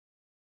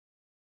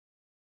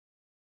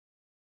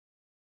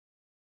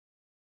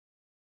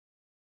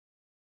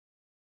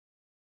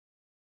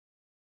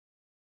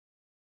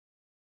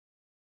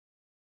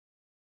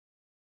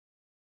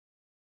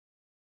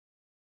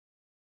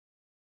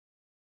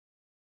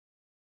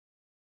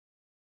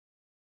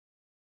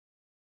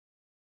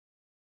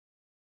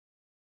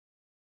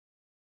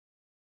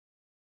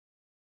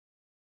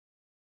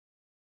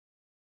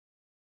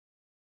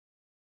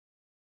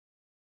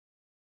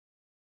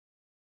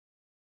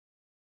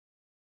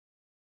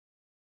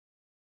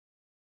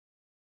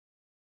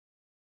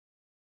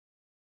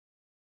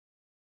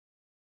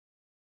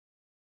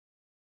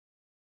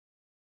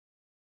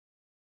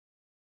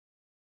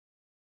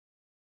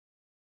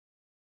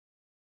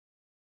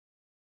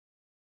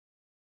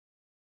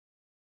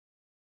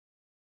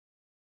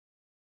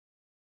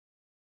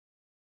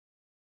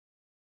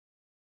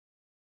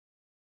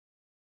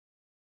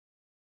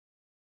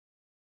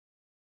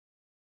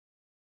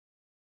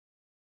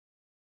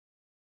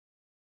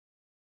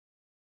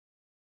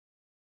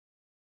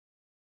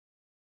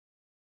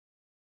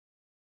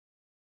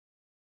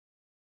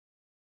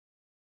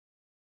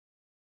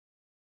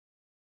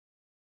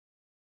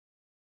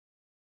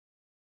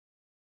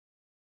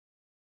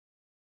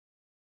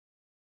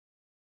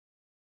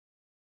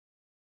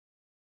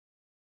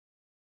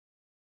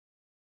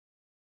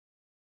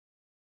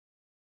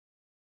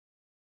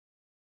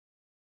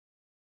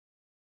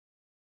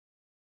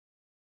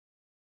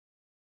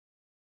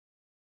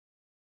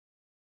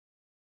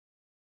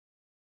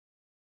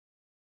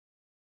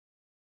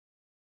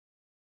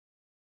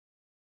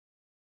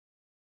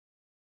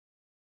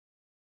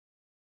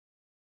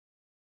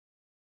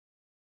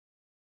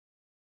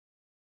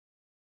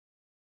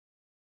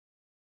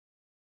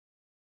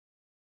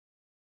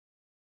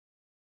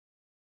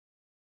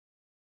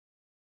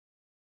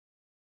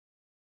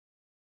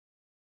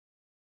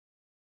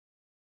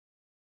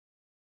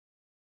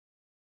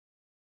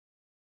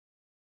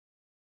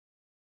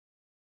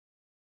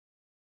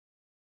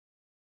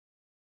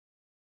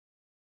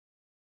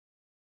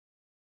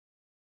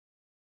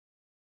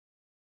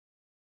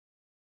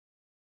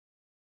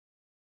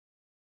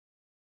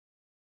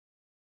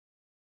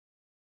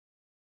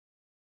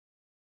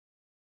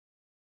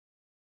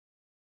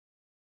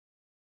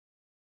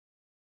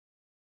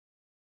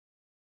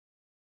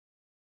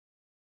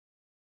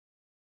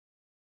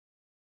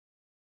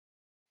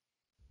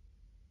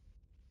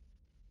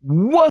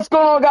What's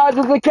going on, guys?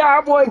 It's the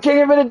Cowboy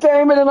King of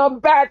Entertainment, and I'm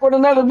back with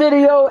another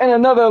video and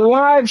another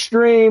live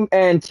stream.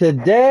 And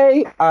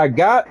today I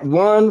got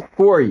one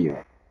for you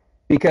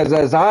because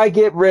as I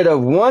get rid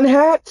of one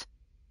hat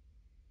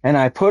and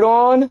I put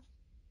on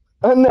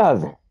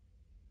another,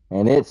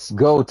 and it's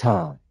go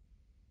time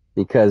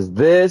because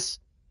this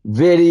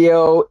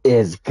video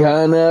is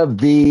gonna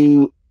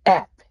be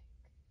epic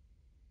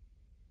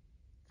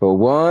for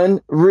one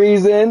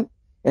reason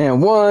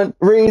and one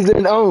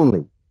reason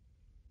only.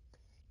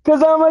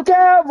 Cause I'm a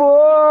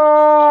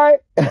cowboy.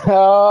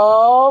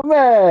 Oh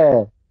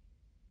man.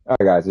 All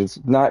right, guys, it's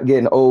not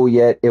getting old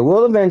yet. It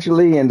will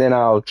eventually, and then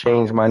I'll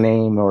change my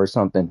name or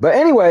something. But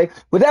anyway,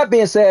 with that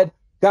being said,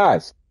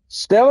 guys,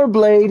 Stellar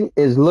Blade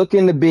is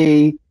looking to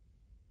be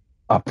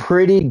a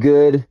pretty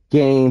good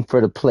game for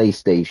the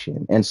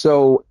PlayStation. And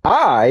so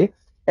I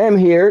am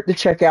here to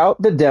check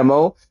out the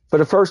demo for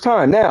the first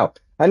time. Now,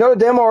 I know the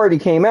demo already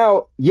came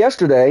out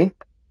yesterday,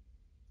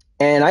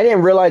 and I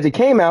didn't realize it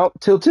came out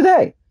till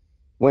today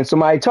when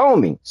somebody told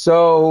me.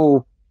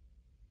 So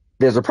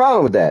there's a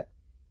problem with that.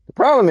 The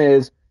problem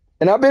is,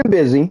 and I've been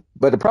busy,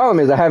 but the problem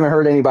is I haven't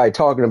heard anybody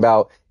talking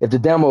about if the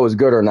demo is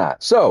good or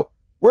not. So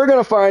we're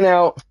going to find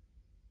out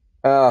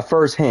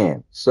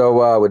firsthand.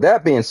 So with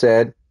that being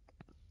said,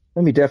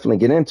 let me definitely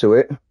get into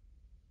it.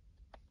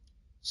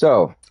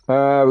 So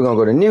we're going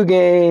to go to new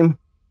game.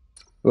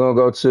 We're going to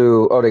go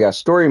to, oh, they got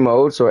story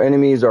mode. So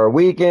enemies are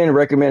weakened,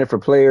 recommended for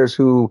players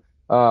who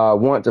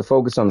want to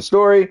focus on the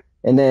story.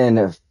 And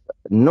then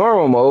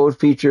normal mode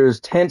features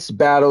tense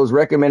battles,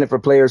 recommended for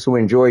players who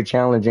enjoy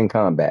challenging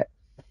combat.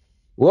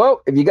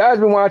 Well, if you guys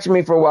been watching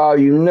me for a while,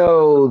 you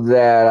know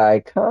that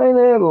I kind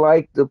of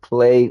like to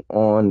play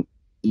on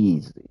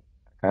easy.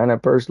 I kind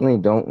of personally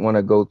don't want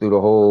to go through the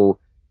whole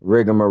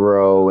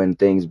rigmarole and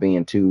things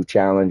being too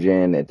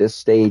challenging. At this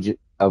stage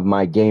of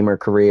my gamer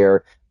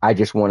career, I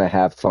just want to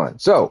have fun.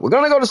 So we're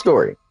going to go to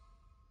story.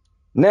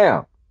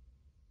 Now,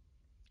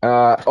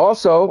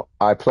 also,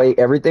 I play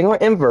everything on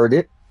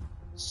inverted.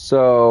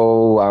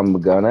 So I'm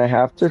gonna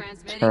have to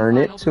turn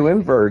it to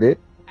inverted.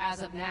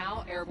 As of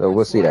now, so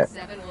we'll see that.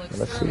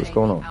 Let's see what's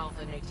going on.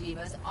 Alpha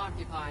Nativa's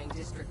occupying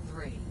District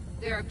 3.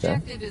 Their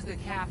objective is the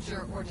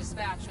capture or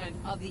dispatchment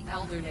of the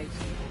Elder Nativa.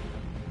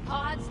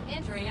 Pods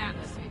entering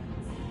atmosphere.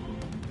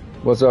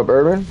 What's up,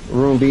 Urban?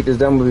 Room beat this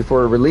demo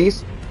before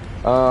release.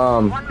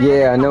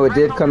 Yeah, I know it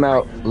did come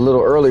out a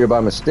little earlier by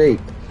mistake.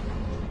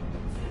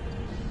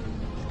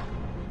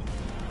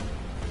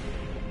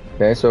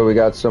 Okay, so we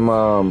got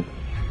some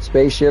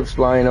spaceships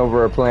flying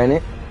over a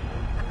planet.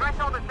 The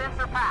threshold has been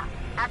surpassed.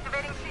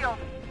 Activating shield.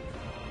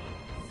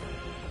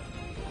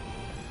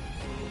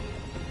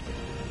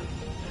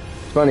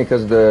 It's funny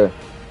because the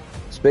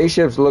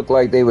spaceships look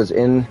like they was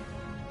in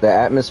the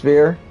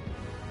atmosphere,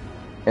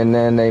 and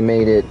then they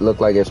made it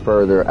look like it's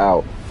further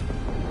out.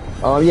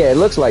 Yeah, it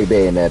looks like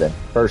Bayonetta,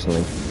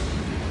 personally.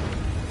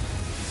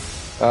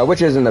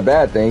 Which isn't a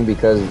bad thing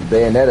because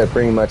Bayonetta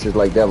pretty much is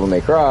like Devil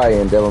May Cry,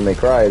 and Devil May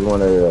Cry is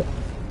one of the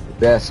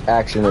best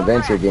action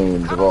adventure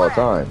games of all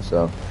time.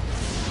 So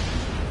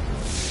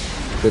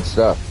good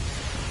stuff.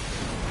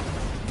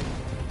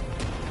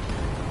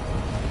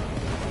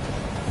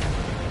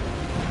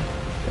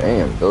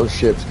 Damn, those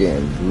ships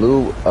getting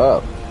blew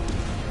up.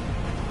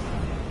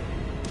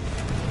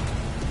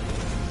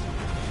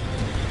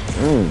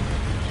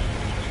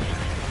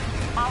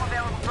 All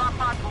available drop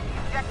pods will be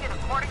ejected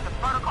according to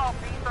protocol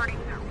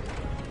B32.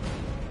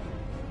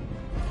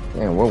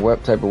 Damn,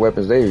 what type of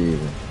weapons they are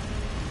using?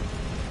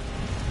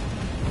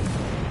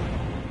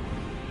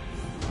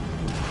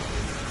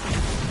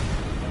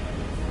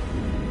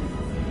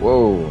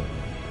 Whoa.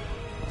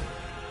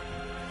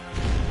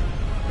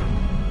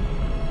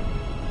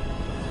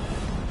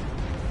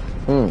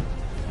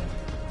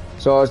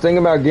 So I was thinking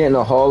about getting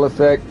a Hall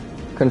effect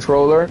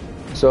controller,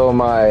 so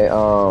my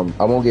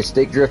I won't get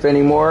stick drift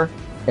anymore.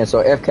 And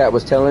so FCAT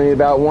was telling me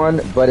about one,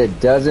 but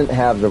it doesn't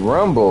have the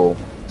rumble.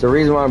 So the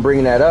reason why I'm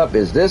bringing that up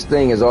is this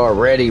thing is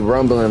already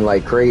rumbling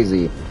like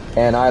crazy,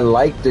 and I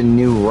like the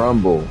new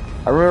rumble.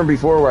 I remember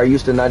before where I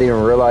used to not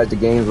even realize the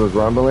games was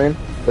rumbling,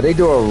 but they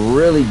do a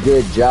really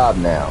good job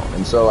now,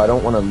 and so I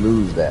don't want to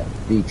lose that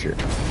feature.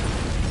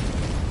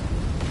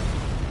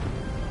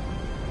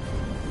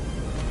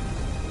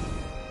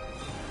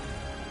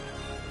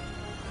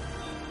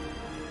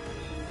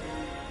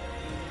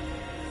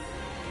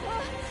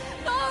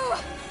 No!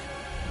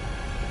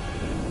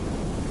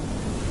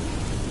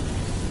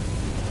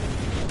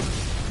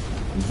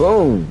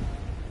 Boom!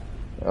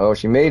 Oh,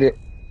 she made it.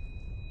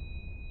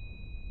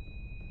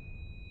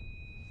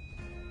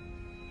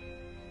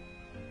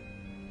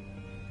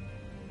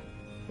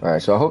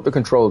 Alright, so I hope the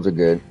controls are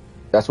good.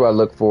 That's what I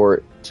look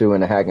forward to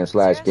in a hack and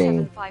slash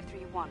game.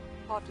 07531.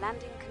 Pod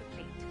landing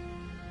complete.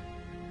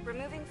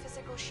 Removing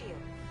physical shield.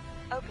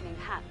 Opening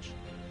hatch.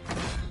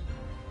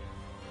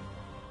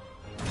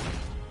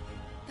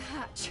 The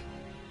hatch.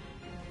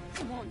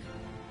 Come on.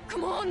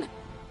 Come on!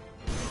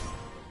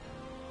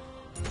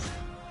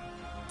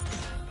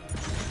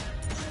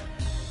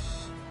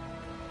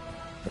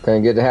 I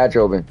couldn't get the hatch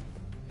open.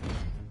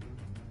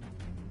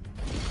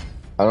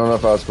 I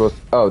if I was supposed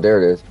to... Oh, there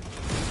it is.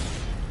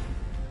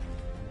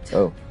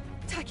 Oh.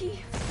 Taki?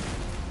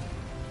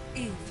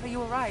 Eve, are you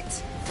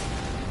alright?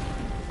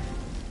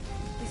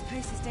 This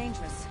place is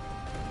dangerous.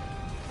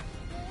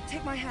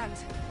 Take my hand.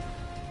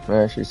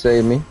 Man, she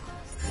saved me.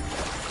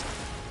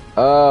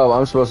 Oh,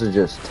 I'm supposed to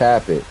just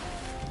tap it.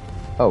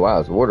 Oh, wow,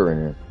 there's water in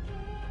here.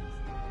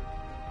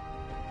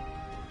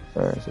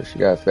 Alright, so she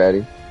got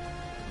fatty.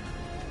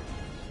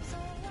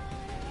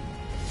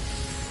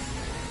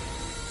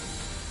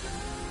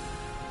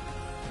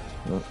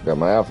 Oh, got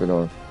my outfit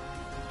on.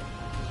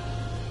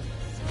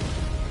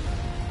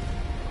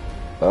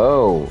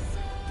 Oh,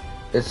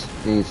 it's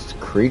these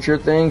creature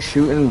things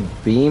shooting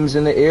beams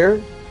in the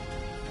air?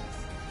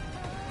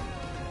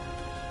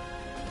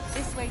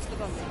 This way to the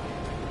bunker.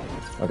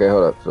 Okay,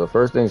 hold up. So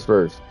first things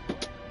first.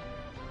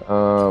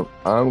 I'm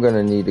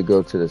gonna need to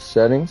go to the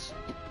settings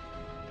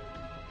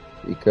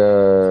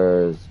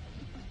because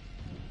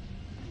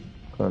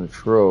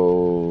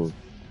controls.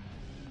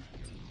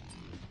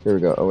 Here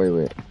we go. Oh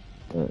wait.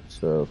 Alright,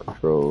 so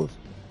controls.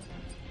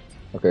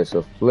 Okay,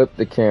 so flip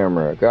the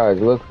camera, guys.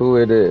 Look who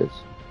it is.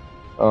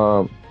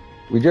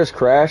 We just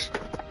crashed.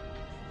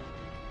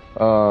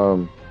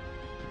 So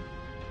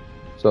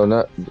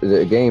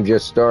the game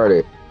just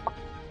started.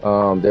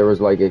 There was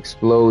like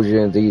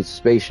explosions. These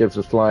spaceships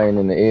was flying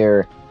in the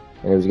air,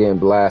 and it was getting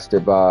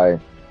blasted by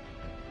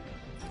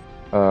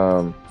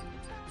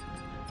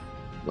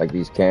like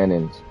these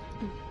cannons.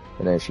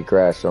 And then she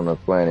crashed on the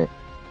planet.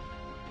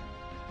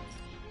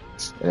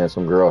 And then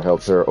some girl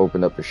helped her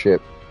open up the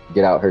ship,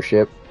 get out her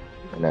ship,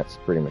 and that's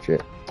pretty much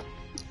it.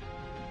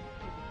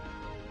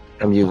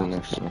 I'm using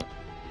this.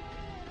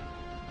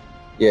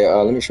 Yeah,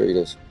 let me show you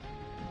this.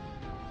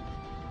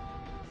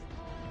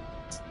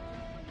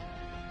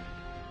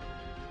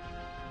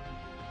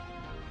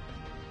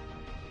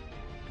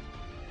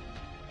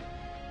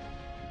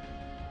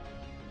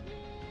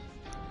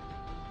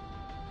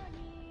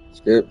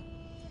 Skip.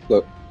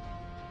 Look.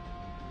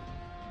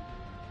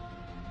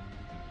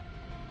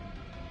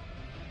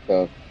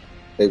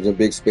 There's some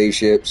big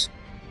spaceships.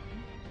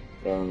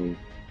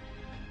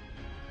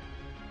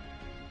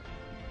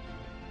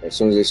 As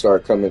soon as they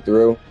start coming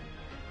through,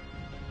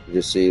 you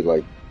just see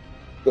like,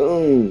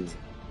 boom.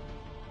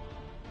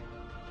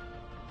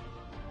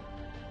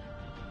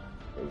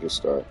 And just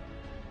start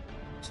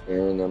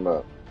tearing them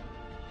up.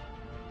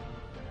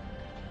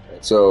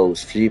 And so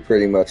she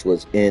pretty much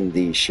was in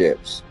these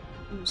ships.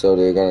 So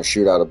they're gonna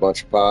shoot out a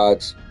bunch of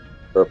pods.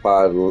 Her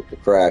pod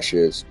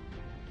crashes.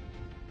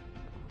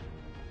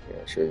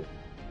 Yeah, sure.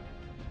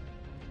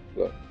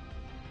 Look.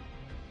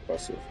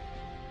 Watch this.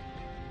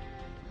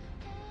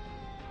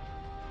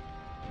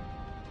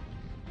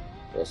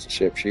 That's the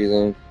ship she's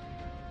in.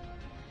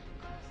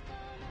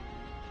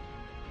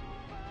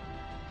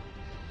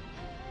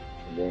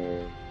 And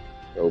then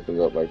it opens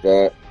up like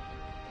that.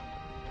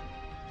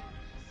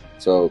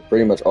 So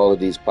pretty much all of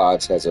these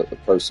pods has a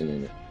person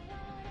in it.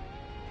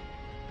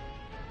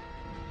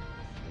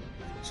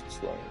 She's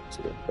flying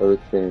to the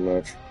earth pretty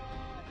much. She's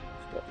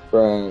got to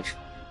crash.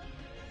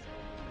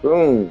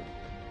 Boom!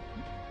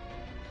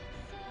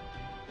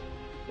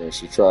 Then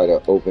she tried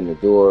to open the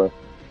door.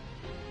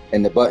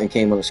 And the button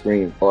came on the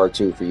screen,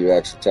 R2, for you to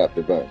actually tap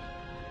the button.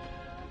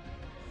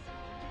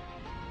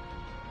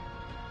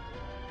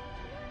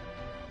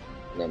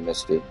 And I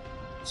missed it.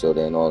 So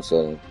then all of a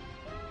sudden,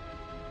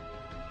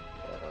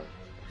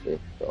 the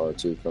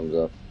R2 comes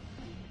up.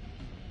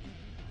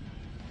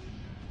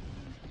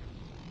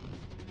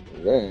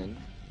 And then,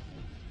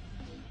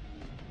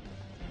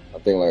 I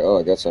think like, oh,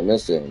 I guess I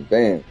missed it. And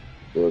bam,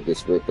 the door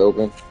gets ripped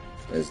open.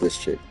 There's this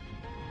chick.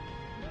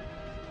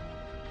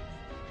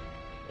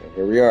 And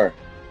here we are.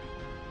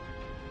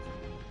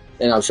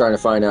 And I was trying to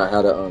find out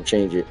how to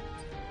change it.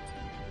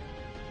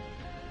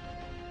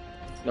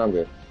 No, I'm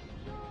good.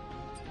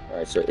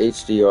 Alright, so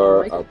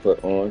HDR I'll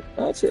put on.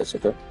 That's it, that's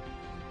okay.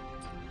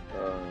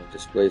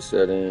 Display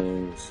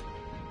settings.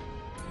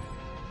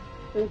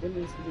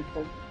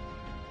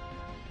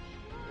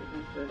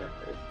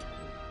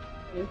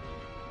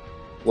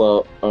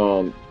 Well,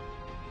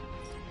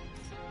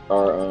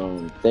 our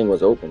thing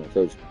was open, I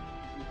told you.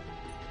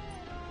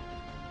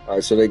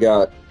 Alright, so they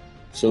got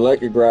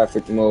select your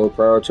graphic mode,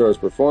 prioritize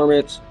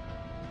performance.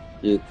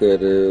 You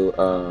could do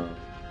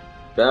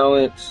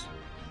balance,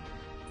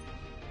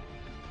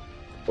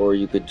 or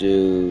you could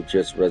do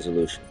just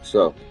resolution.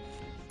 So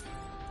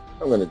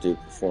I'm gonna do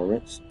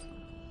performance.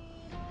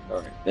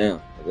 Alright, now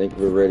I think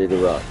we're ready to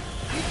rock.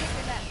 You take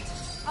the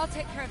left. I'll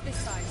take care of this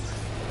side.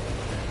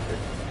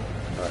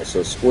 Alright,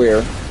 so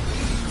square.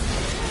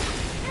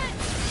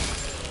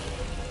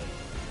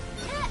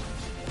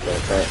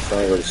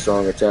 Triangle to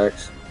strong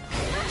attacks.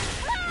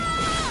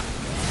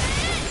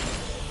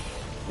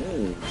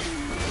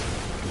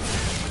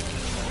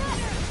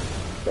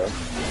 Okay.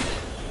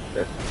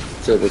 That's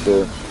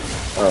typical.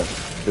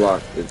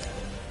 Block the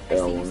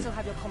L1. You still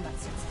have your combat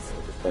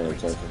sensors. Just paying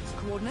attention.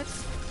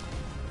 Coordinates?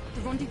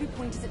 The rendezvous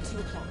point is at 2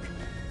 o'clock.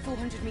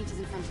 400 meters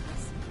in front of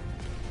us.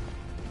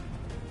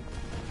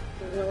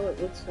 You know what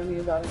looks funny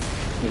about it?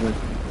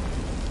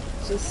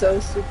 just so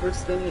super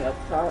skinny up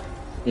top,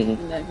 Mm-hmm.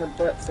 and then her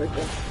butt's like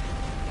a...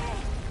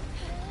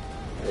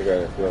 I got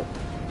it, bro.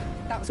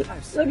 That was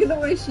close. Look at the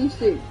way she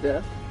shaped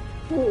her.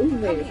 Who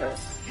Come made here. her?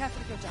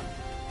 Careful of your jump.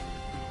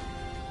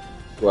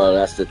 Well,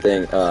 that's the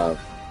thing.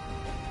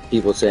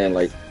 People saying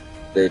like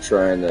they're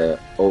trying to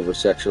over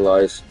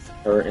sexualize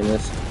her in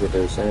this. Is what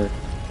they're saying.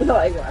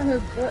 Like, why her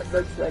butt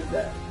looks like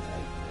that?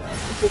 Like,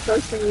 it's the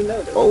first thing you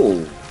notice.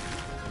 Oh,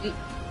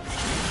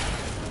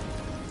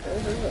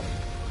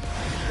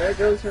 There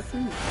goes her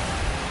finger.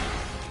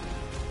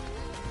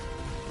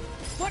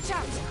 Watch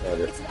out! got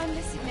it. It's an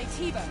unlisted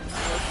Nativo.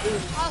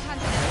 I'll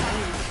handle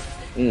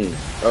it.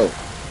 Oh.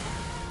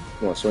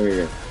 Come on, swing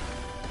again.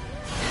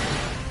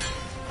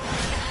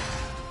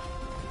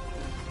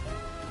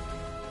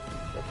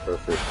 That's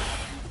perfect.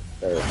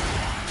 All right.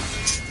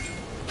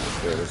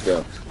 Okay, let's go.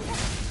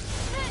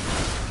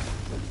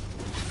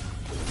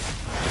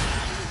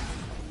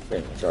 Okay,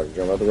 I'm trying to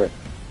jump out the way.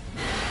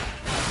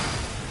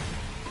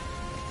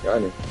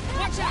 Got it.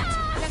 Watch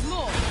out! There's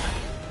more.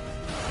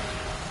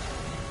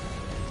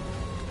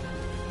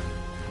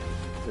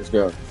 Let's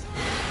go.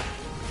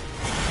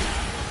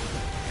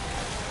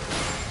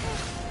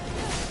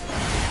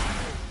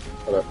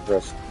 Hold up,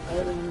 press. I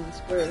would have been in the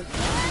square. The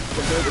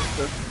biggest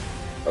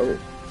stuff. Oh.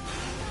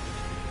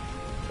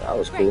 That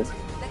was Great. cool.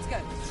 Let's go.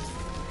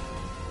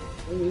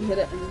 When you hit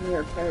it in the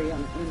air, carry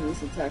on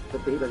enemies attack the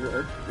beta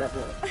word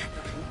level up.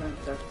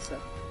 So.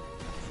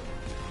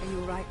 Are you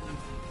alright,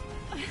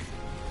 Eve?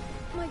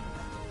 My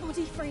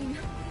body frame.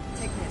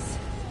 Take this.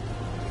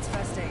 It's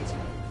first aid.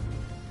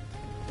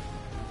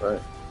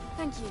 Right.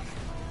 Thank you.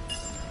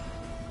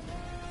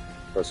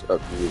 Press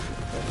up to you.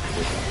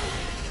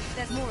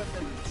 There's more of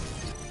them.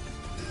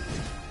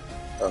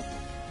 Oh.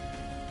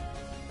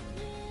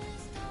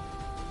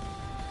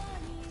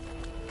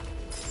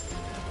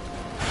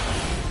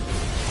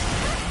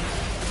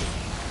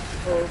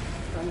 Oh,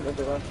 I'm going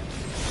to go up.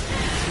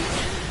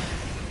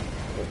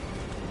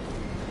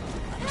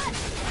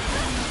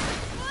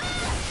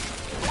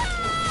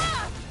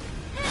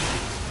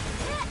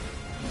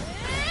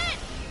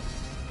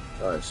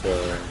 Alright,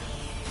 so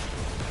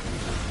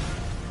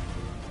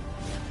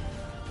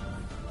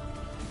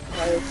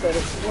Fire said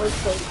it's more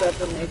closed up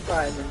than they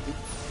tried than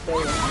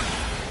before.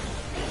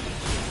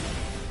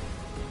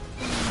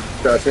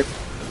 gotcha.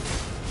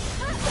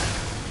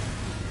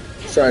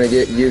 Trying to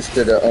get used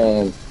to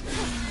the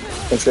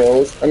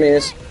controls. I mean,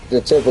 it's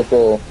the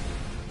typical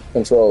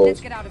controls.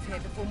 Let's get out of here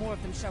before more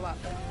of them show up.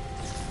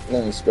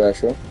 Nothing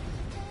special.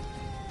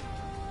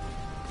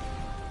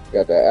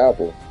 Got that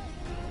apple.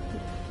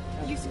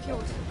 You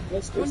secured.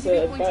 Mr.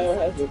 said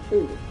biohazard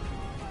food.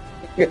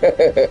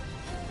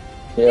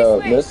 Yeah,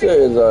 Mister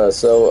is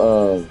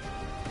so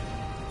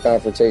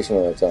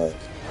confrontational at times.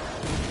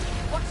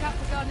 Watch out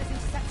for Gardner's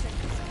interception.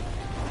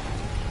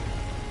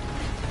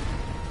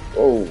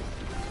 Oh.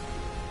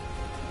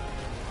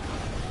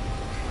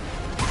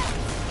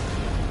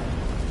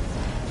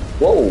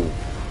 Whoa.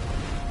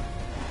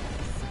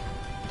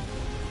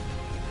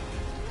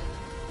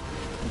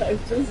 I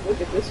just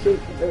look at the shape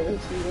of her when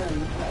she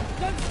runs.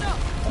 Don't stop.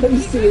 All you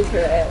see is her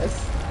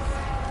ass.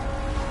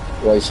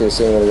 Well, you should have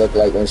seen what it looked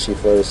like when she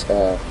first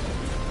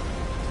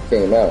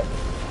came out.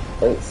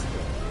 Oh.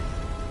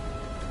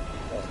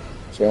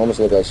 She almost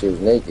looked like she was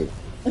naked.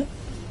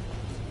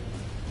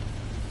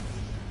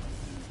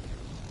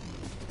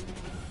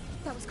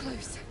 That was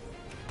close.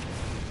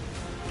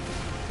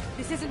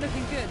 This isn't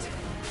looking good.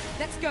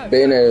 Let's go.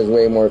 Bayonetta is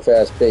way more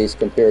fast-paced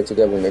compared to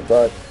Devil May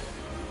Cry.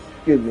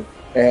 Excuse me.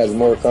 It has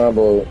more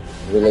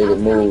combo-related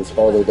moves,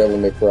 although Devil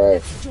May Cry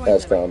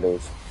has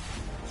combos.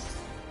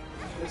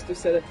 Mr.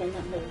 said if I'm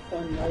not having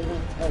fun, I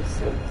won't have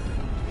sex.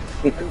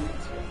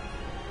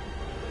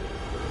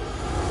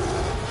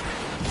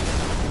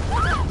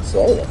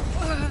 So,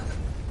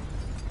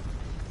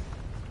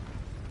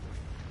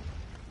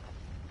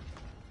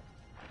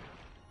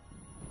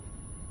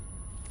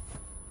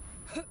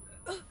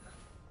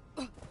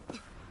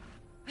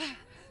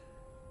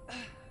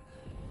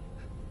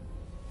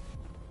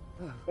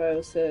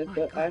 Bio said,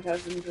 but I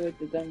have enjoyed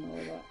the demo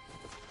a lot.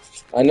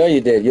 I know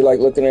you did. You like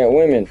looking at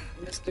women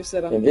Mr.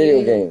 said, in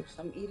video games.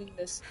 I'm eating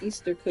this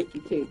Easter cookie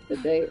cake the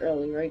day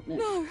early right now.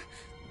 No.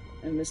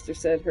 And Mr.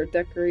 said her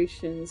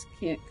decorations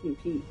can't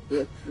compete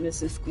with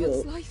Mrs.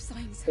 Squad's Field, life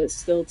signs. but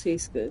still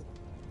taste good.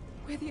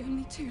 We're the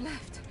only two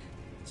left.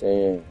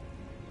 Saying,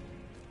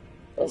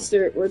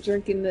 Mister, we're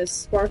drinking this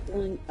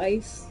sparkling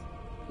ice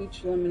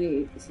peach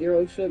lemonade,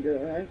 0 sugar,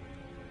 alright?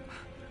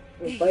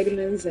 With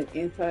vitamins and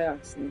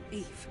antioxidants.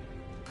 Eve,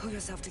 pull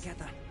yourself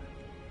together.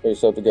 put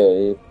yourself together,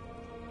 Eve.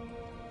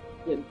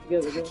 Get it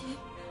together, girl. Jackie.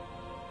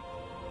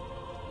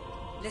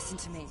 Listen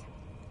to me.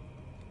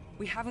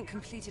 We haven't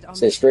completed our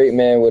Say mission. straight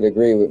man would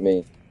agree with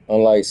me,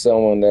 unlike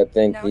someone that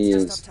think Now he it's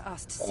is, just up to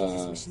us to see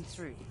this mission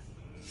through.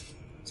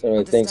 someone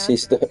that thinks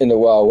he's still in the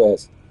Wild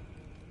West.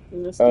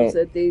 And Mister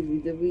said, Davey,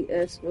 did we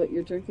ask what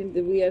you're drinking?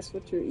 Did we ask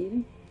what you're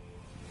eating?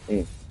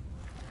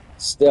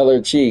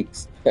 Stellar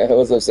cheeks.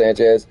 What's up,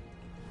 Sanchez?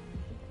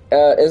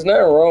 There's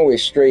nothing wrong with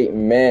straight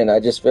men. I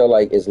just feel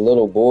like it's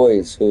little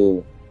boys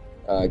who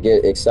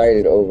get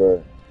excited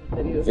over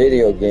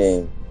video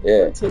game.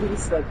 Yeah.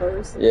 Titties like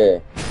hers. Yeah.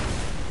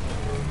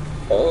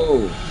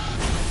 Oh.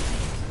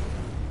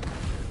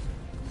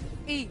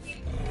 Eve,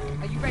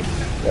 are you ready?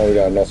 Now we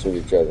gotta mess with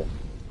each other.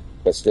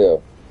 But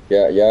still.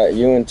 Yeah,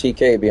 you and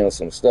TK be on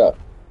some stuff.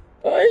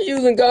 I ain't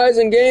using guys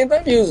in games,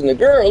 I'm using the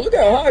girl. Look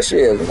how hot she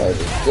is. I'm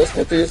like,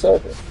 listening to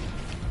yourself.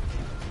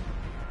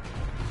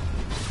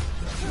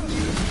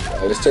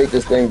 Right, let's take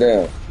this thing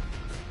down.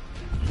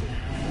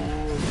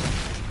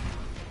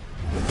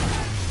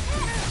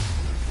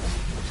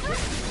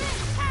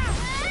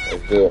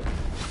 Let's do it.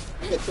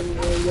 Get some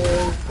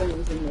real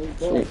things in those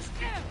balls.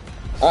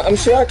 I'm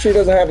shocked she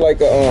doesn't have like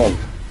a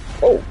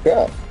oh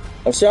god.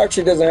 I'm shocked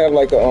she doesn't have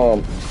like a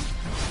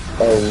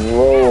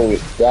roll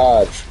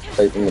dodge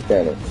type of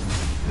mechanic.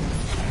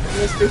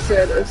 Mr.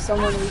 said if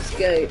someone is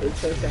gay,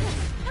 it's okay.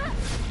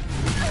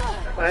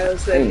 Bio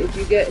said if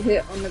you get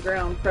hit on the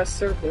ground, press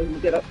circle, you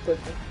get up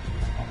quicker.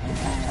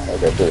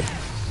 Okay, good.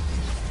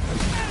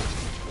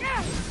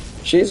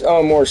 She's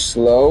more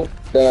slow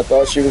than I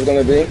thought she was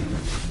gonna be.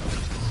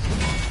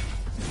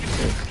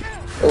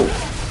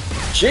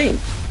 Oh, gee.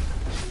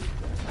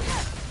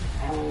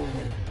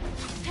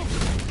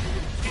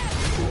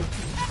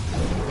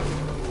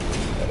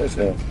 What's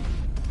that?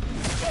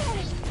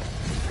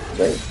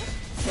 Okay.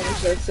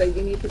 Sanchez said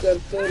you need to go to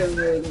photo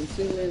mode and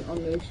zoom in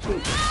on those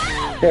cheeks.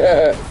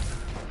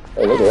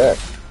 Oh, look at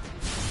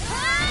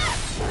that.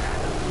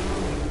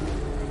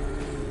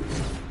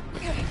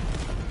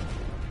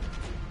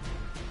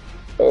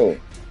 Oh.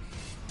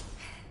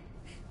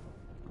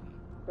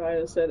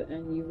 Bio said,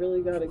 and you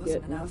really gotta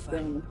get knocked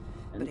down.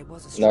 But it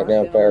was a Knock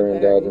down, parry,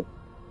 and dodging.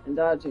 And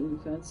dodging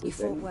defense. You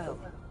fought well.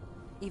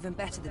 Even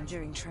better than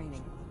during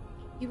training.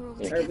 You were all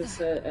Urban together.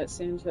 said at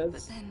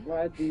Sanchez,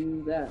 why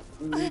do that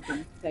when you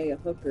can pay a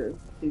hooker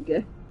to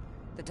get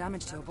The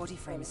damage to your body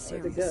frame is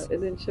where to serious. go?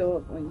 It didn't show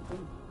up when you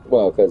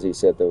Well, because he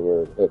said the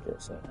word hooker,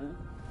 so.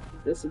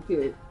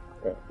 disappeared.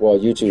 Right. Well,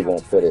 YouTube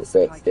won't put it,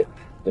 but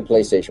the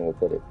PlayStation will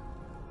put it.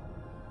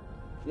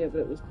 Yeah,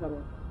 but it was cut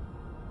off.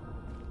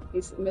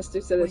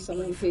 Mr. said if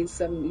someone paid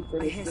 $70 for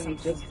this thing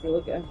just to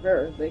look at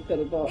her, they could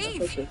have bought a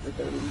hooker for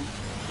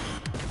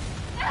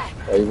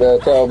 $30. Well, you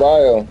better tell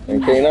Bio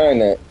and K9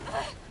 that.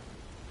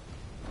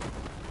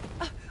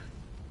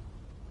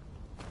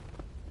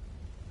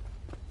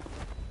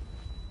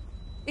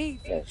 Eve,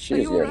 Yeah, are she's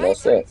you getting alright?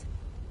 messed up.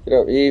 Get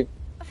up, Eve.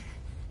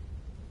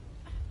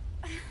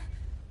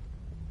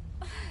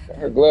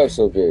 Her glove's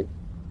so big.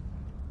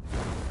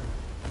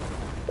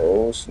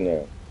 Oh,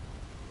 snap.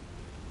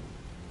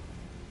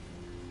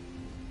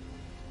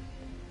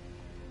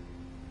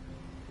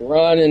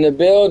 Ron in the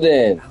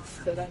building.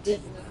 Said I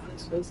didn't know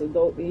this was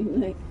adult game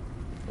night.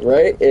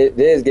 Right? It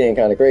is getting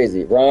kind of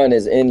crazy. Ron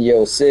is in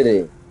your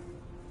city.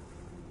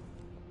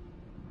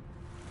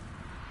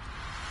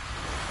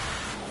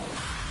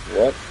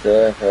 What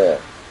the heck?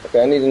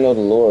 Okay, I need to know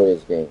the lore of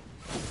this game.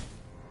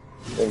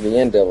 Maybe the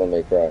end Devil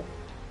May Cry.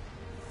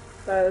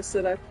 Tyler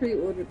said I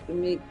pre-ordered the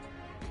Make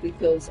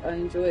because I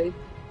enjoy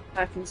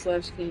hack and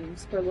slash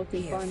games. Her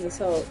looking fine as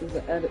hell is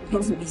an added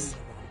It's me bonus.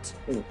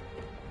 you want.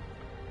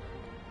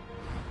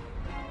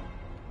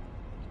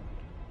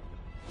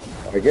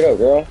 Alright, get up,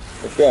 girl.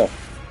 Let's go.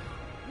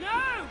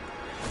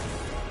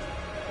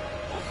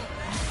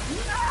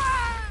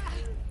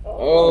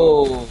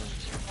 Oh.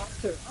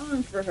 Lost her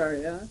arm for her,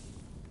 yeah.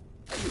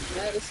 She's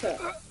mad as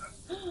hell.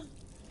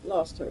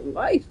 Lost her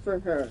life for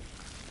her.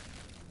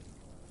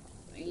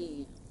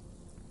 Man,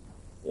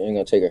 You ain't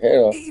gonna take her head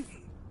off. Eve,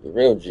 You're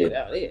real G. get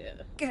out of here.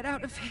 get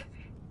out of here.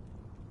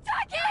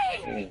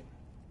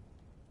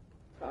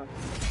 Fuck.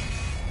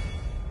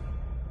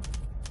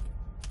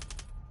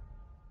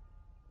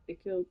 They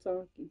killed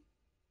Taki.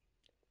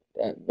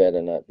 That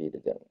better not be the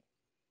demo.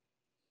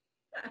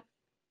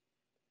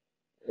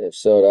 If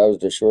so, that was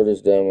the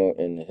shortest demo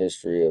in the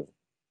history of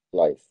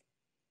life.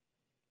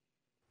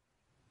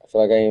 I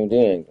feel like I ain't even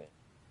doing anything.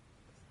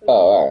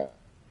 Oh, alright.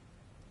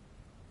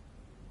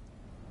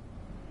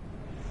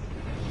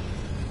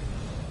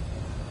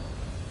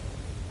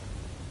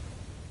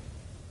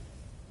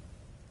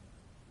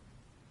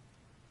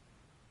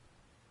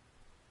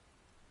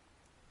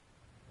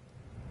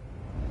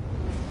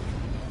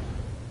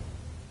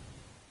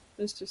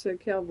 Mr. said,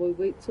 Cowboy,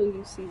 wait till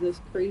you see this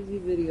crazy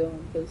video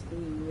I'm posting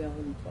in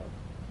Reality Talk.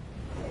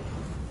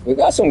 We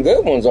got some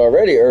good ones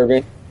already,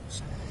 Irving.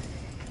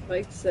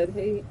 Mike said,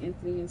 hey,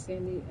 Anthony and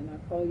Sandy, and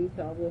I call you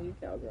Cowboy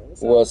and Cowgirl.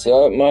 What's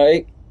up,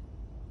 Mike?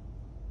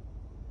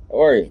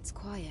 How are you? It's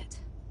quiet.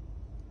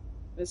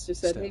 Mr.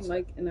 said, hey,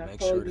 Mike, and I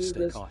call you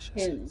this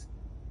Hen.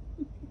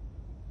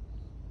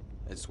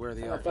 It's where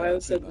the arc Bio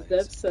said the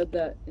dev said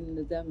that in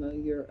the demo.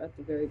 You're at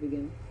the very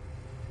beginning.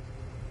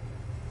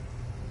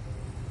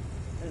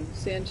 And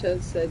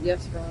Sanchez said,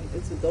 yes, Ron,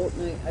 it's adult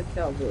night at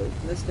Cowboy.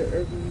 Mr.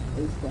 Irvin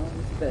is going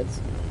to bed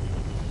soon.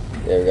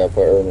 Yeah, we gotta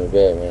put Irving in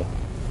bed, man.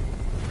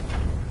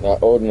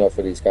 Not old enough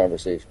for these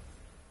conversations.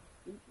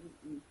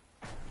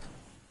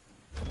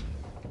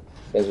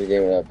 Since we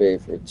gave me that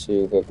bait for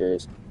 2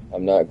 hookers,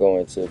 I'm not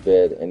going to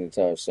bed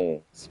anytime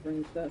soon.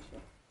 Spring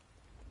special.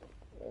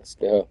 Let's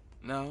go.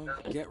 Now,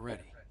 get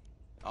ready.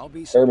 I'll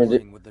be Urban,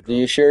 supporting with the do you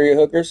drone. share your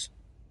hookers?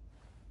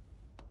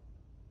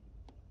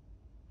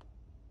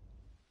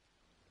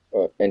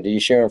 And do you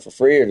share them for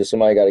free, or does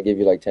somebody got to give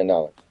you like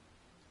 $10?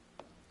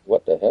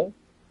 What the hell?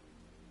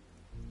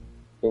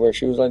 You wear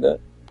shoes like that?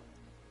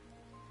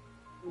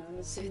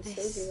 So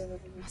this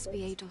must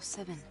be 8 or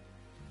 7.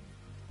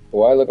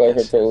 Why look like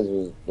her Yes, toes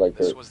was like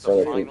her This was the front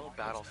of her final feet?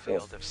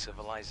 battlefield of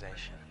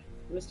civilization.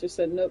 Mr.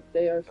 said, nope,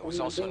 they are It from was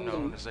the also known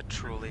building. as a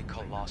truly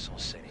colossal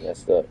city.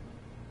 Messed up.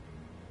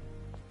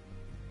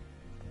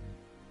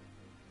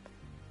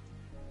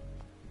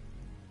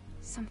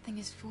 Something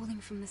is falling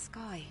from the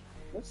sky.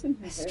 What's in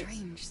her A head?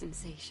 strange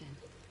sensation.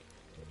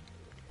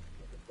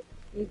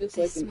 You just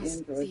This like an must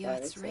android be by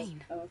Earth's herself.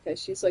 rain. Oh, okay,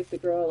 she's like the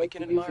girl I We like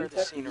can to use admire in the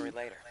Tekken. scenery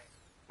later.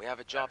 We have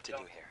a job to do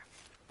here.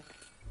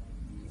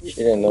 She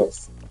didn't know.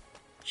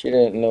 She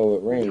didn't know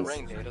what The rain.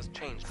 rain data's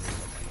changed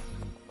recently.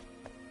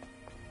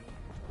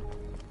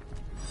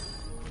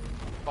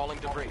 Falling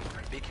debris.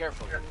 Be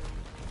careful.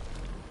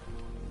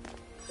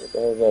 What the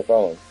hell is that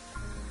falling?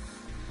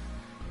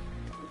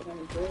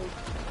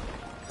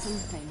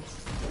 Something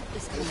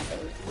is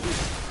coming.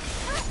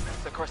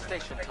 It's a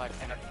crustacean type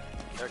enemy.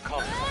 They're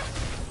coming.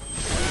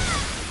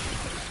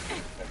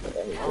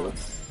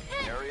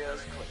 Area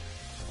is clear.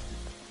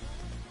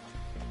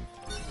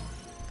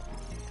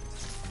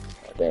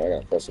 Oh, damn, I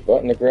gotta press a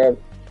button to grab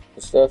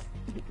the stuff.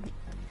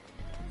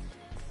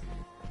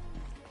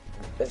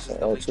 That's This is an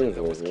the L2 Legion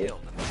that was over here.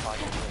 killed in the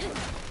final war.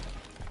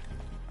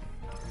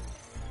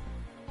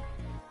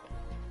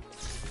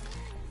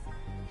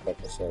 Like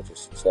I said,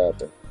 just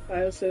stop it.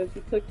 Bio said if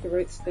you click the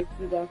right stick,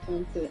 you lock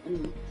onto the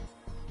enemy.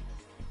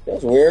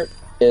 What's weird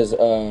is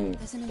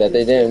that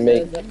they didn't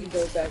make. Let me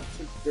go back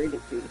to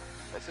graded feed.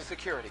 It's a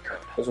security code.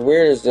 What's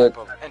weird is that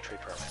Type of entry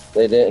permit.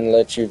 they didn't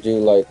let you do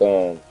like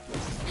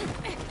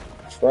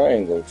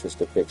triangle just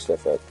to pick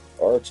stuff up.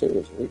 R2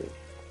 is weird.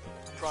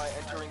 Try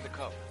entering the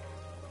code.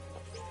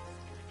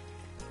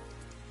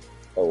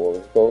 Oh, what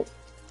was it called?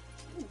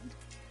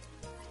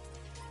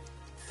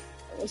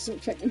 I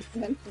wasn't paying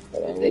attention.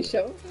 Oh, Did they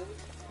show?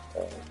 I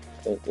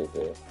think they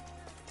did.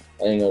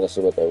 I didn't know that's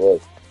what that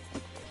was.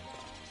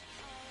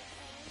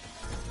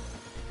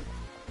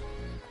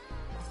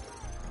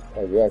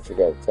 Oh, you actually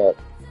got a top.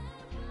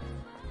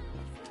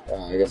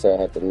 I guess I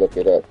have to look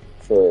it up.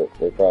 Sure,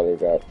 they probably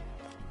got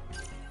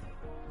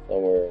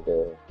somewhere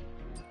the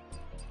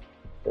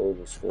code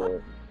is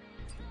for.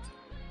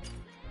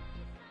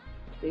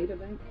 Data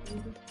bank,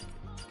 maybe?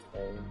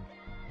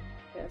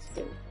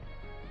 Cascade.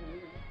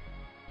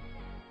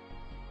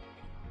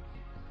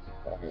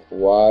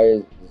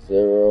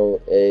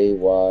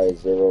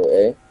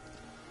 Y0AY0A.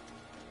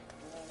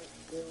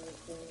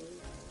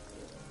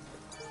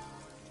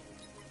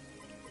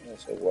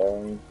 That's a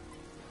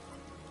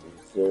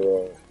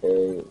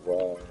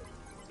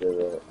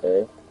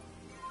Y0AY0A.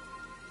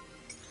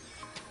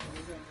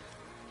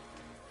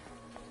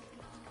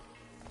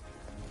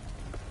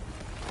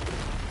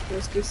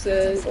 Mr.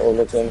 said, Oh,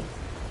 look in.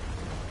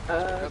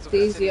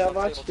 Daisy, I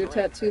watched your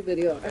tattoo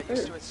video. I Get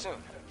used to heard. it soon.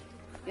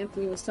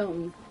 Anthony was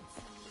telling me.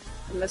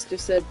 And Mr.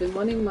 said, been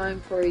wanting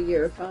mine for a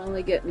year,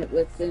 finally getting it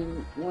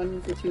within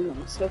 1 to 2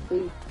 months,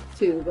 hopefully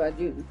 2 by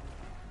June.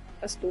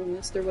 That's cool,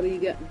 mister, what are you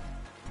getting?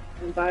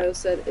 And Bio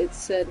said, it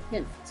said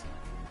hint.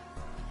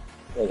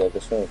 Oh, like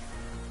this one.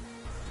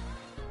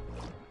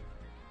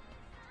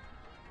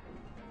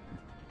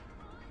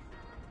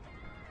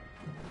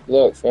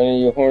 Look, for any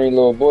of you horny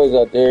little boys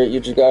out there, you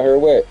just got her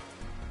wet.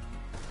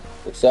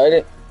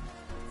 Excited?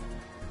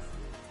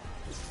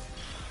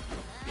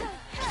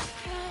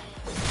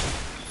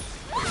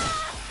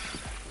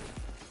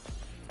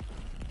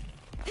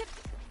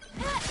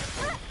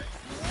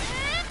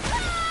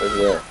 What's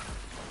that?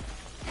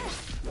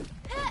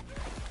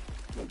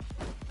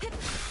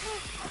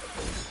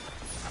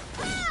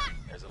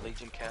 There's a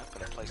Legion camp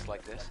in a place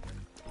like this.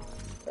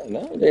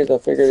 Nowadays, I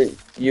figured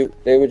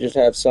they would just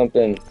have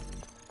something.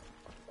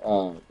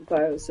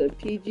 Bio said,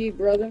 PG,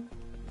 brother.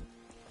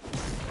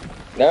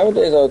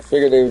 Nowadays, I would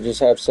figure they would just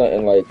have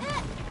something like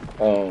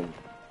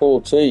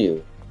pulled to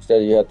you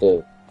instead of you have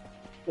to.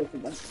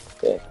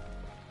 Okay.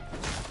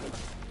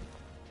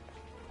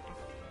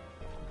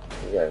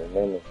 You gotta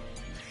remember.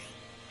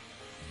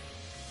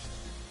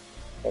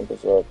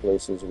 Compass are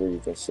places where you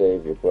can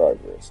save your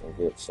progress and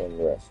get some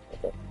rest.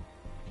 Okay.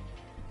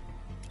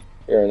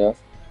 Fair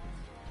enough.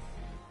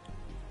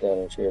 Down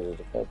in chairs with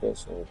the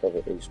compass and recover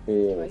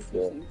HP and Right,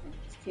 feel.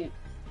 can't.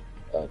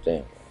 Oh,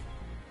 damn.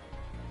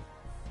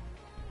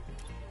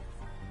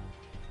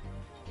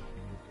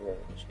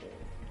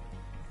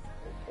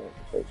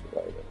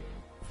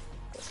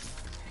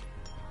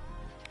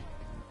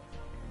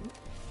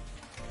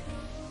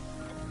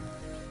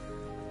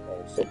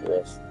 Take a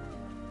rest.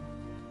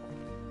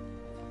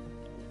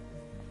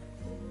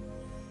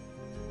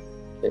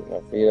 Take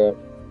my feet up.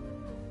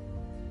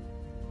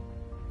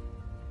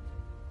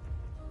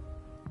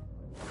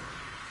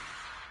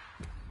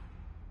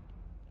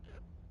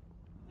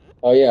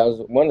 Oh yeah, I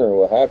was wondering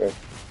what happened.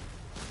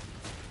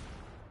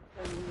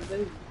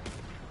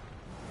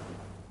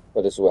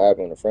 But this is what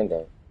happened when a friend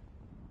died.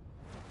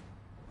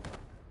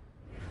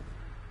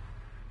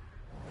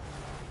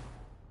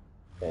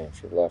 Damn,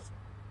 she left.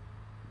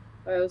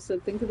 I also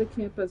think of the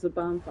camp as a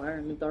bonfire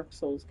in the Dark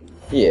Souls game.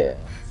 Yeah,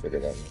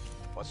 figured that.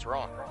 What's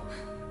wrong?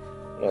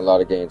 A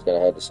lot of games gotta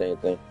have the same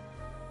thing.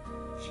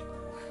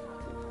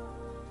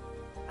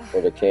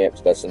 Or the camps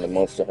that's in the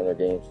Monster Hunter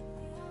games.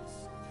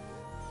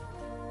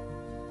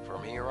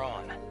 From here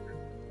on,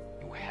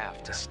 you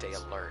have to stay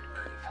alert,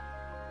 Eve.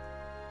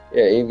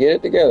 Yeah, Eve, get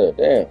it together.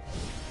 Damn.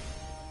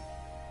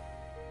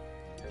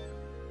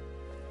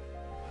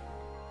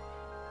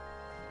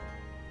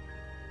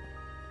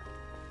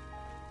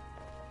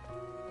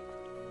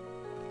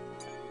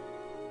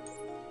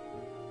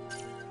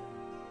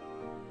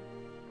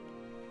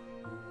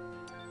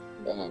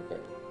 Oh, okay.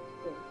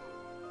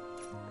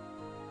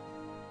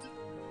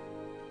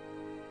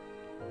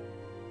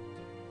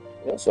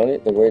 Yeah, so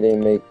the way they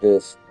make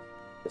this,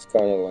 it's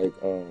kind of like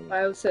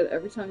Bio said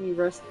every time you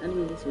rest,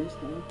 enemies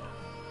respawn.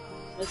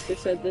 Mister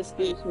said this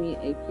gives me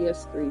a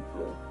PS3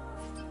 feel.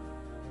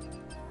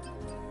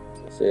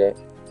 See that?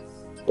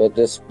 But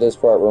this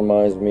part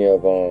reminds me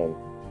of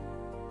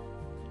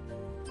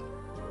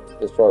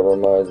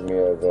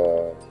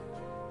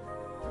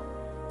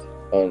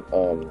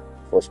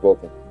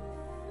Forspoken.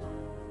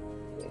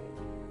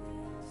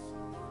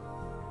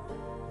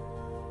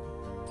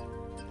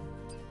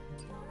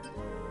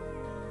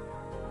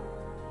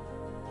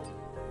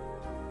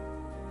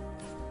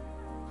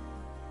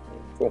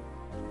 Cool.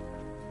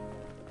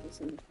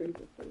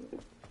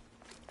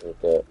 With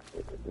that,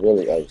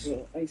 really ice.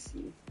 Well,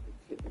 icy.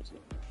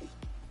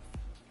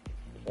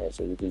 Alright,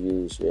 so you can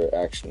use your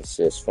action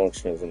assist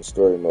functions in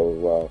story mode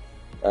while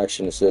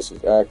action assist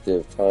is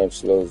active. Time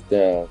slows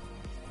down.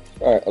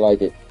 Alright, I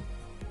like it.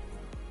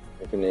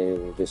 I can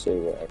enable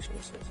disable action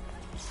assist.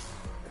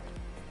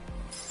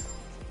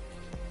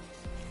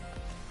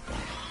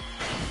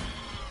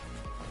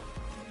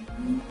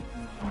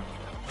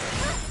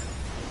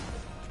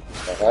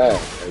 Aha,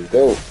 there you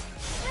go.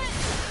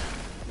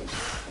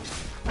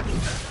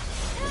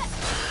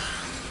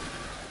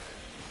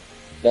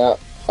 Now,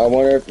 I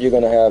wonder if you're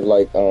gonna have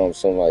like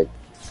some like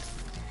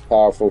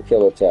powerful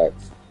kill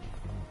attacks.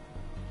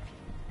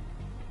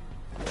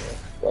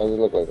 Why does it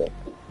look like that?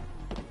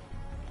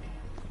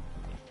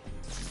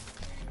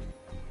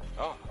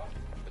 Oh,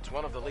 it's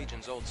one of the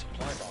Legion's old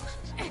supply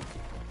boxes.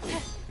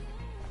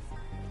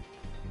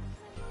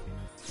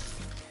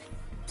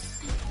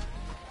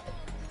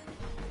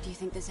 Do you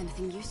think there's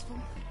anything useful?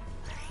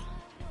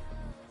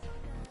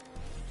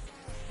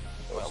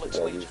 Well, it's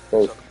Yeah, Legion, use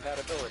so both.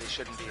 compatibility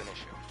shouldn't be an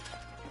issue.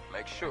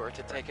 Make sure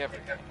to take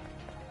everything.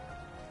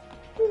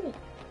 Eve,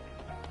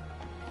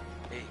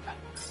 be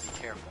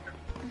careful.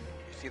 You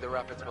see the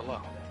rapids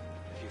below.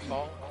 If you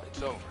fall,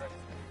 it's over.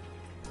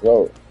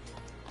 Yo,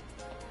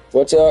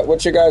 what's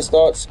your guys'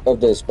 thoughts of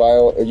this?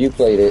 Bio, you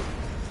played it.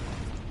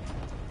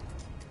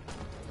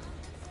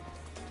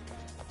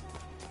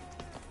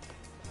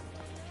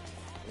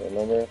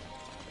 Remember?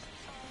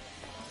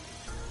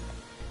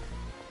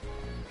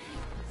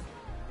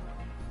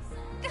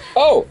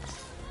 Oh.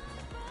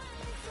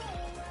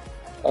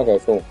 Okay,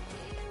 cool.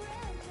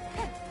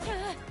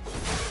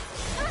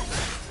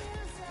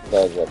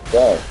 That's a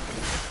go.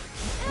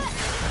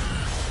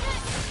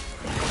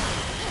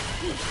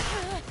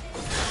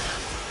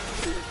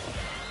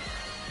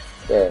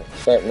 There,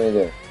 start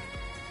moving.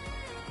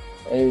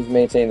 Enemies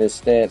maintain this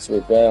stance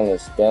with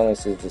balance.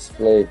 Balance is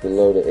displayed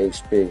below the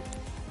HP.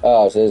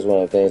 Oh, so this is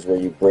one of the things where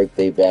you break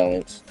their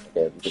balance.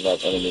 Okay, you can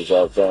knock enemies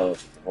off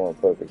balance on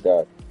perfect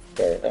dot.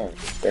 Okay, alright,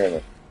 fair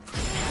enough.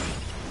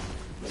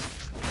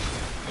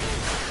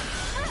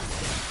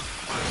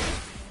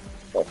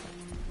 Oh.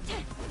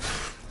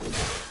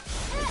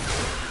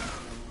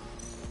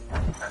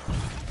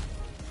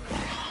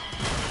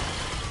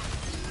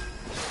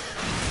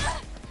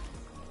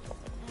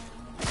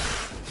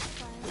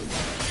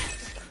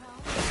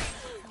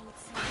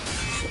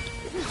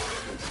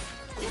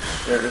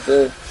 What this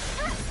is?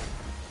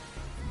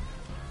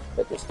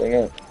 Cut this thing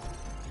out.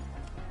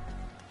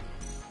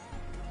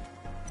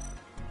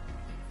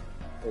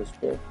 That's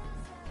good.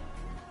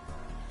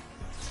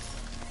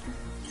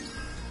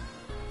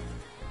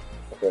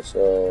 Okay,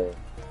 so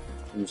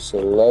you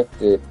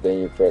select it, then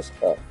you press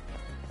up.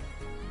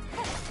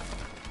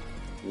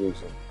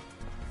 Using.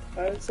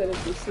 I said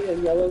if you see a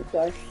yellow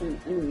flash from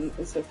an enemy,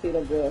 it's a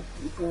fatal blow.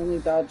 You can only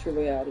dodge your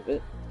way out of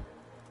it.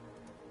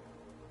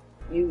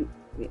 You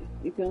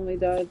can only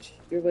dodge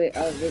your way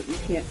out of it. You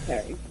can't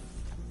parry.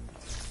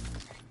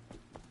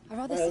 Are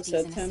other I cities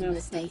said in a 10 out similar of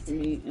 10 state? for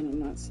me, and I'm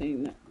not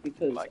saying that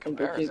because By of the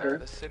comparison, bigger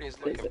the city's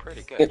looking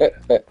pretty physics.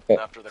 good.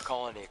 After the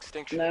colony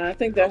extinction, Nah, I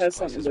think that those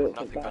has something to places do were with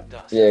nothing the but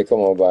dust. Yeah, come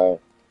on, Bio.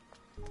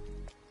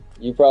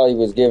 You probably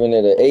was giving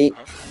it an 8,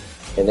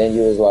 and then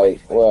you was like,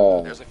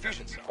 well, There's a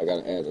fusion cell. I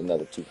gotta add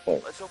another 2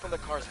 points. Let's open the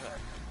car's hood.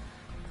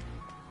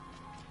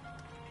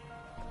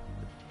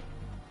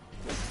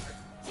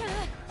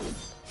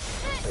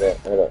 Yeah,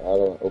 hold on, how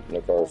do I open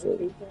the car so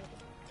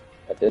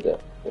I did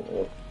that.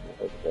 Didn't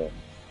open that.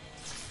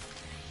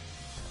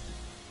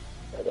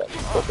 I got it.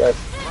 That's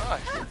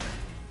Surprise.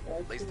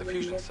 At least the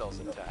fusion cell's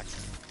intact.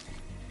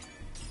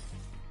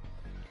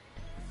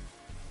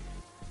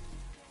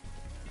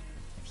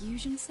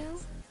 Fusion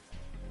cell?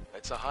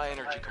 It's a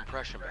high-energy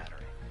compression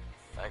battery.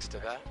 Thanks to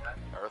that,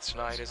 Earth's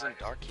night isn't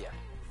dark yet.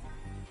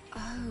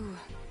 Oh,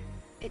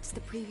 it's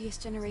the previous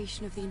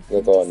generation of the look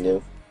Infinity all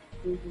Cell.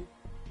 new.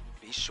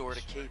 Be sure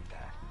to keep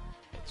that.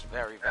 It's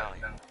very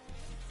valuable.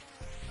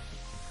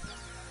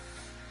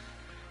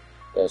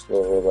 That's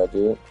what we're about to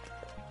do.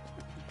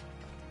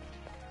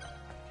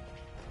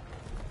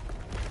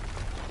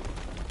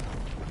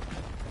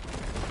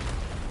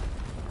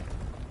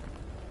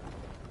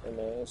 Hey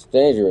man, it's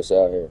dangerous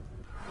out here.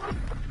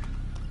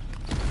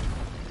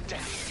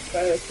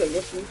 I said,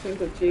 what do you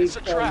think of Jade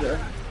Carter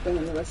going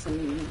to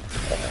WrestleMania?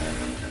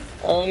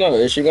 I don't know.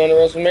 Is she going to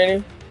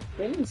WrestleMania?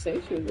 They didn't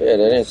say she was. Yeah,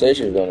 they didn't say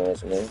she was going to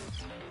WrestleMania.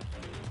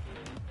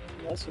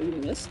 Unless we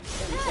missed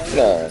something.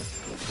 Nah,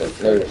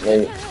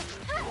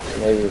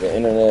 maybe the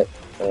internet.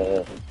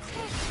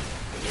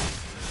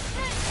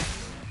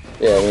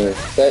 Yeah, I mean,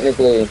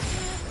 technically,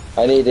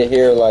 I need to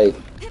hear like,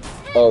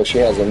 oh, she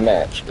has a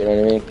match. You know what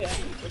I mean? Yeah,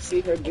 to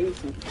see her do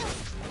something.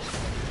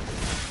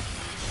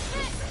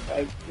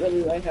 Like,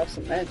 really, like have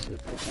some matches or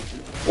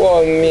something.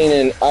 Well,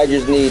 meaning I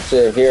just need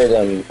to hear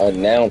them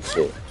announce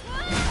it.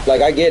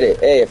 Like, I get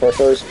it. Hey, if her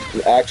first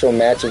actual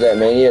match is at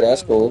Mania,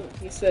 that's cool.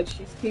 He said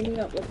she's teaming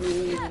up with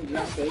me and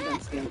Bianca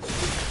against him.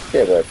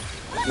 Yeah, but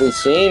we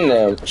seen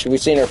them. We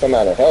seen her come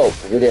out and help.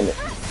 We didn't.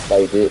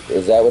 Like,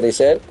 is that what they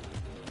said?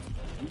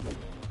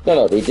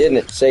 No, they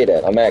didn't say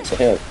that. I'm asking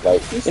him.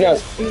 Like, He you know.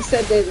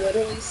 said they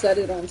literally said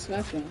it on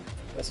SmackDown.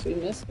 Guess we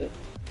missed it.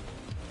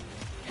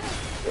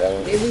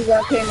 Yeah, Maybe we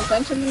weren't paying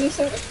attention when they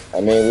said it.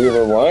 I mean, we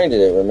rewinded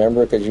it,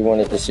 remember? Because you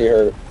wanted to see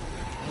her.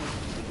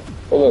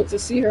 Oh, look. To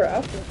see her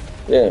outfit.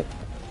 Yeah.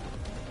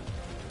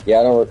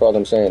 Yeah, I don't recall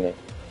them saying that.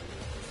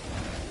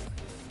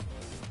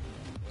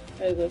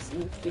 Hey,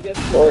 listen. You get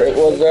Or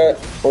was that,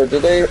 or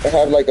did they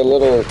have like a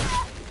little,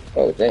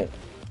 oh damn.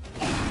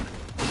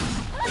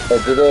 Or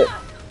did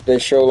they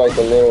show like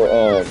a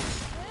little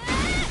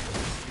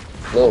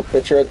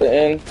picture at the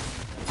end?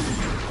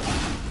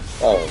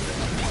 Oh.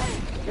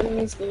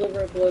 Enemies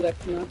deliver a blow that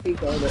cannot be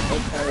guarded or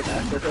carried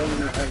after going in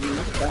the arena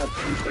without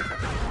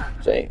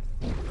Dang.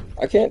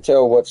 I can't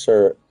tell what's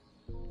her.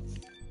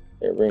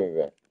 Here, bring me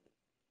back.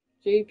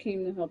 Jade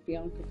came to help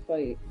Bianca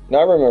fight. Now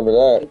I remember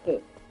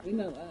that. We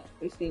know that.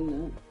 We've seen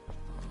that.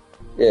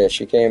 Yeah,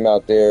 she came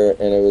out there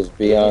and it was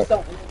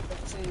Bianca.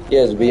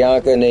 Yeah, it's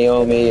Bianca,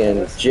 Naomi,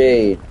 and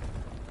Jade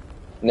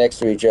next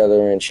to each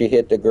other, and she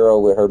hit the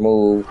girl with her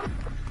move.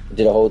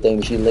 Did a whole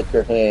thing. She licked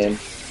her hand.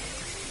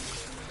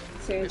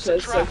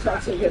 Sanchez, so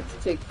Thompson gets to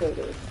take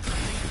photos.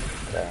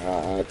 I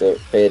have to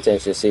pay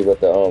attention to see what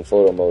the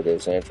photo mode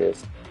is,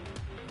 Sanchez.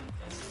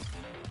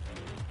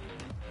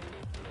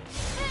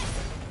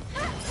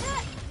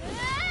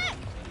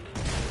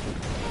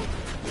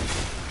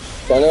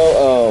 I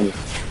know,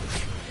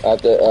 I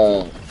have to,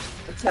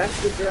 attack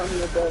the drum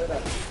and blow it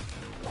up.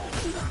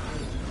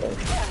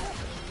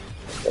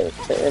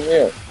 Damn,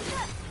 yeah.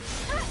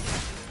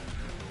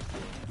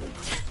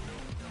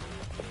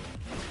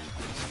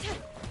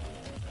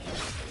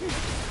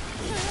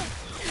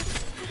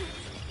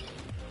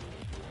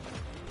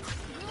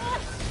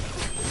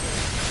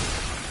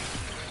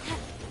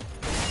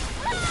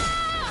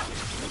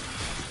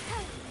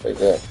 Like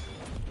that.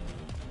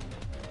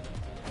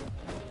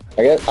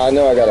 I guess I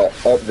know I gotta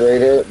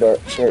upgrade her, but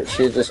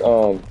she's just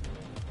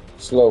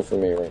slow for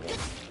me right now.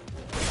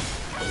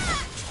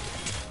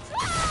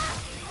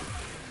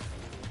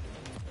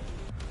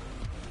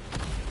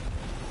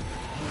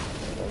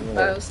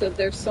 Bio said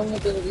there's some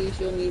abilities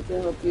you'll need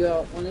to help you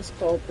out. One is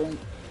called Blink.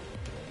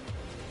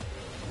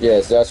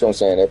 Yes, that's what I'm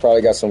saying. They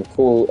probably got some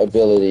cool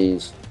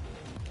abilities.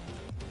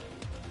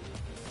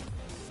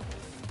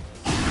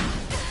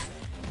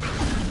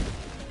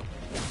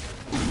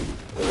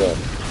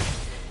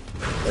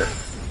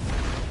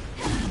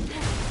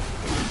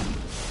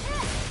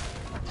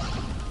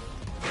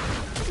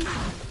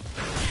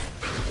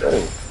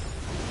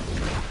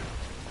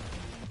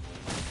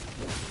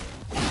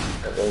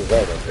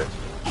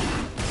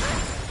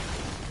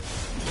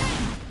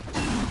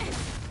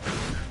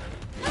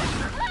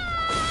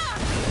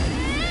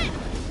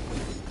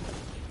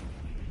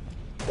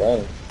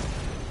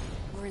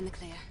 We're in the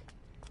clear.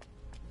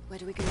 Where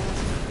do we go?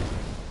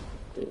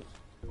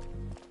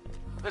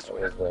 This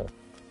way. Let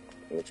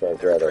me try to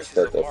grab that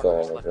stuff that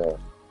fell on the ground.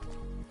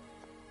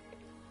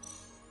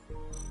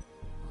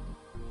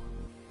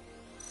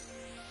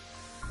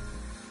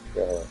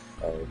 Yeah,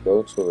 I will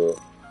go to it,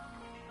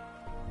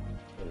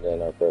 and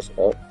then I press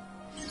up.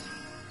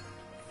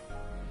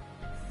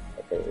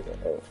 Okay,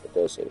 oh, it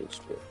does say it's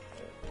good.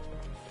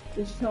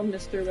 Did you tell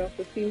Mr. about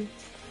the feed?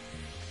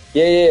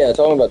 Yeah, I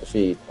told him about the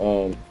feed.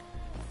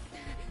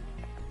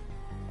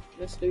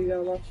 Mister, you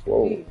gotta watch the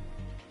Whoa. feed.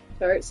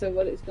 Alright, so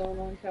what is going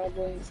on,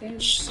 Cowboy and Sandy?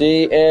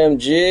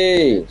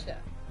 CMG!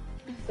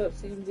 What's up,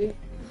 CMG?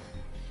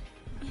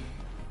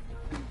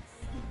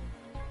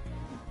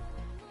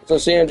 So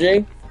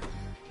CMG?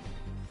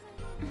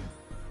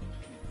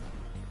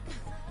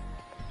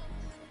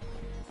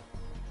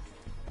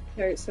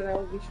 Terry said I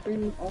will be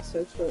streaming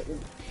also shortly.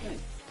 Nice.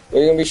 What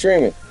are you gonna be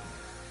streaming?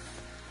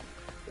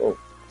 Oh.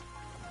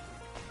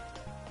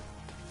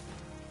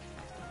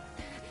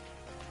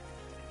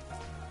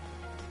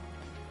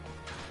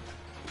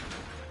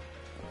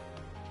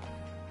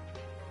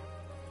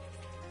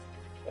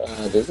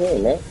 Does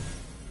it matter?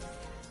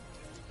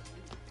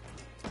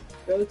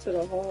 Go to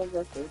the Hall of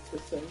Records.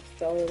 It says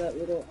follow that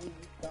little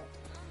stop.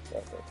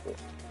 Okay, cool.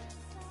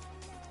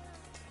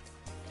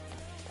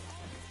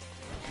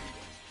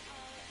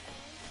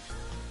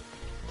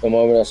 The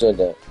moment I said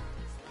that.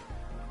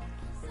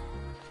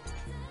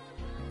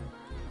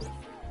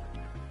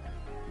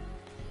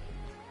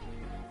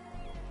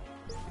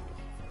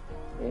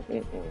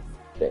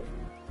 Okay.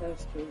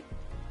 That's cute.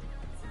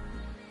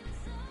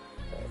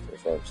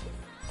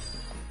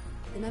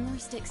 The memory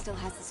stick still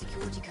has the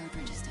security code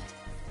registered.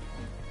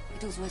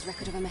 It also has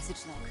record of a message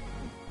log.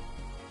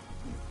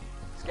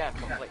 Scan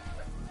complete.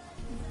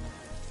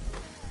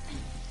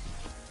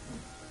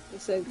 He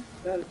said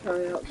gotta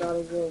try out God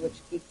of War, which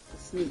keeps the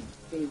sneak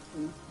peek.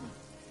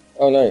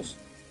 Oh, nice.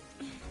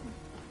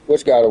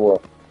 Which God of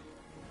War?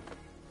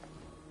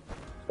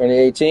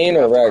 2018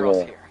 or Across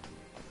Ragnarok? here.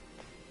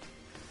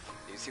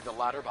 Do you see the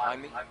ladder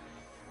behind me?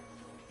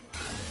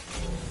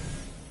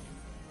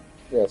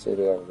 Yeah, I see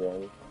the ladder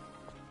behind me.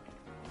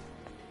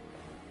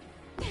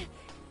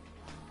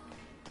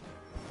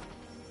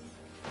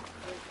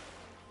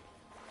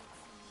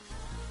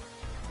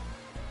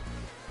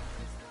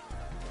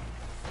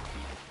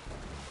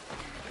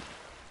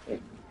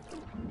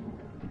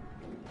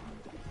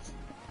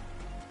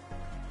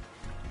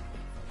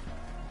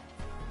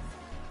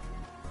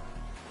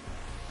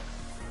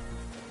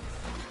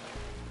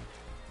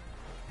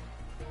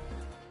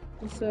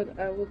 He said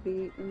I will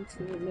be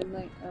into the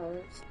midnight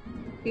hours.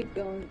 Keep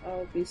going,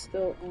 I'll be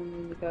still on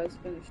when you guys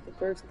finish the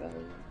first God of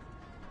War.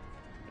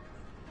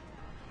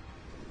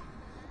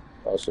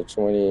 Also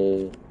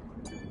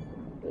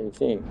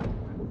 2018.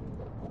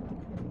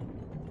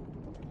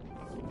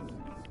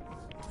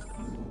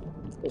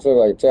 This look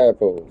like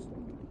tadpoles.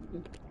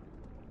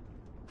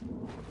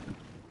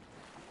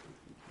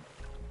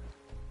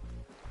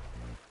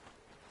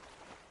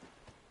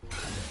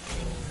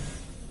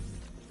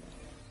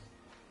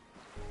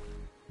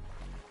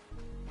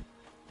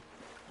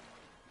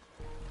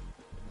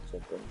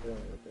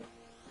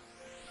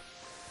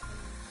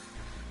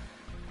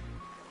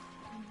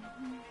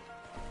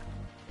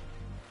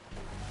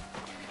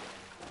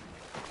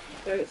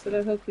 Alright, so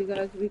I hope you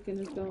guys'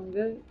 weekend is going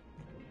good.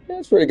 Yeah,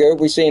 it's pretty good.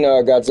 We seen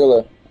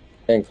Godzilla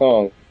and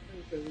Kong.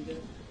 That's really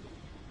good.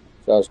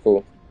 So that was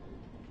cool.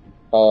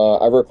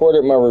 I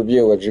recorded my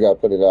review. I just got to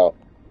put it out.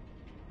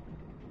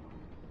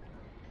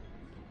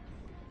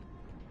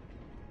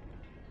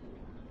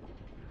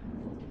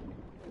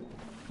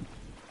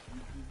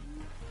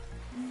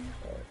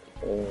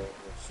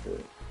 Let's see.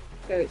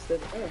 Chariot said,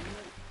 oh, man.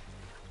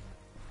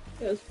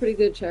 Yeah, it was pretty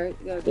good, Chariot.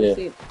 You gotta go Yeah.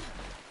 see it.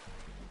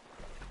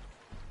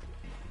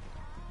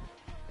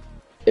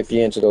 If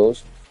you're into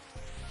those.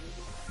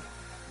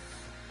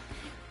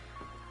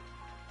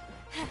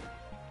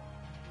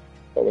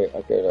 Oh, wait.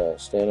 I could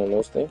stand on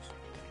those things.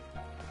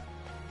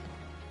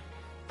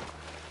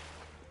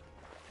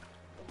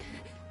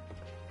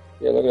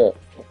 Yeah, look at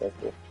that. Okay,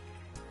 cool.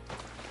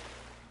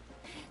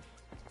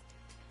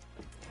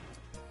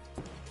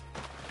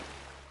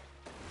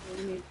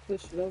 You need to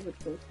push it over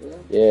close to that.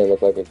 Yeah, it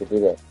looked like I could do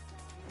that.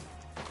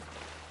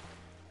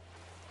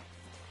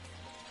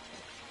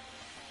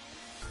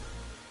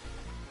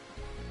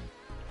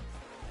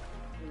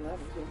 That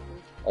was good.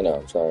 I know,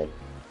 I'm sorry.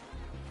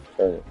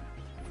 Turn it.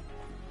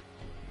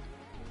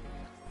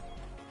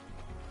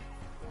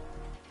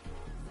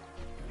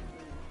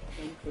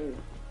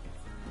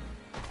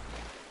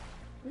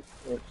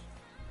 Oops.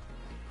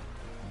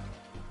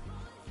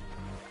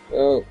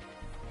 Oh,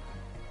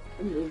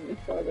 I'm moving it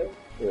farther.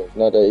 yeah, it's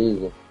not that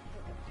easy.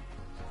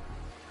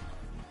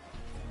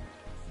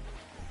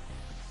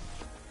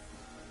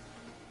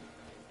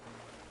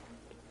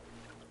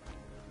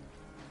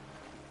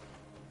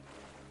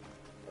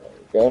 There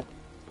we go.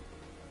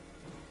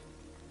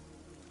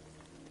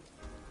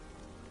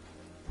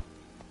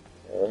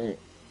 All right.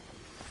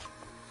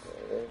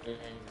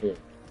 Can't.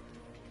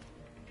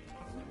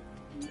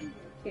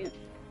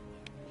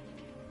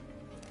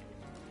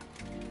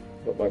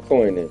 Put my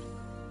coin in.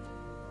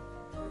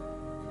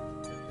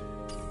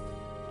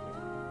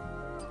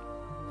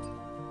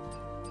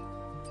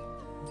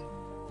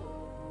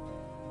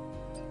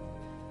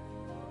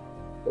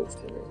 Close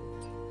to me.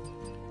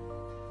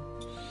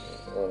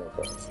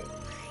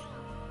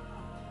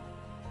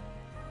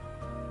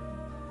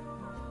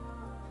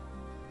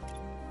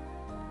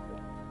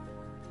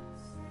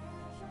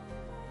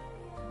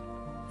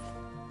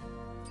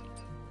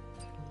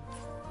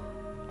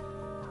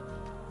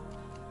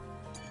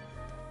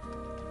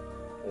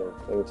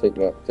 Let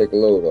me take a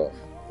load off,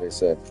 they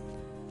said.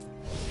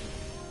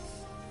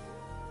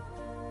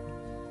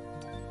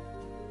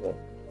 Yeah.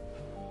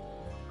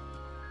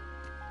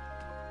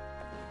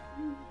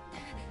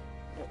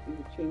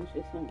 You change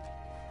this one.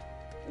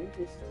 Maybe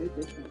just do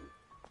this one.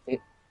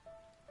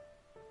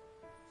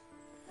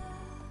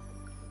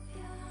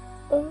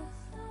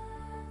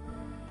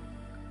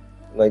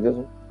 Like this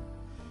one?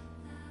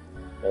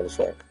 Yeah, that's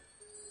right.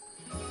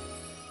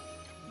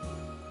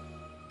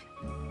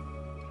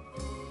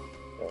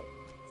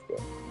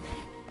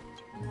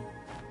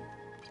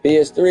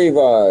 PS3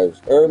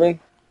 vibes. Urban?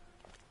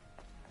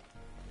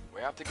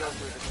 We have to go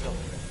through this building.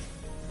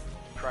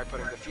 Try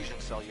putting the fusion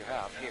cell you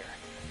have here.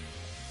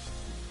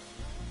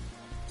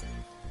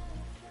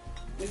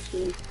 Make sure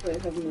you play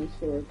Heavenly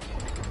Sword.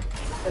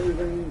 Heavy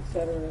Rain,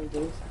 etc.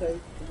 Those types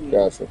of games.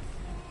 Gotcha.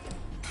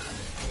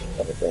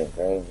 Okay,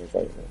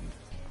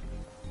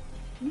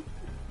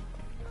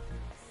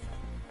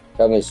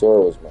 Heavenly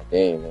Sword was my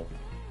game, man.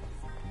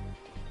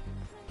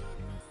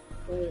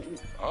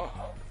 Oh,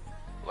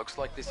 looks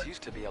like this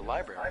used to be a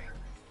library.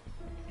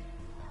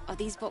 Are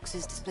these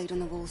boxes displayed on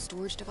the wall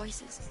storage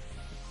devices?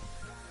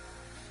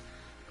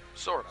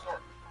 Sort of.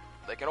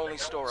 They can only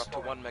store up to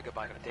 1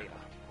 megabyte of data.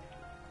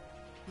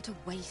 What a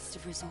waste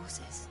of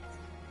resources.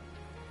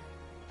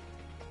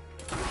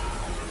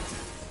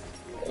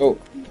 Oh.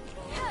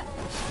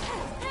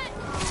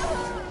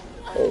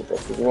 Oh,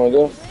 that's what you want to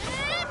do?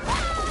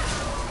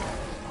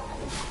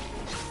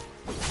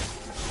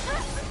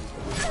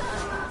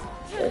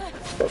 Okay,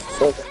 that's the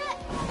circle.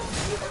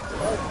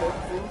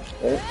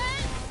 Okay.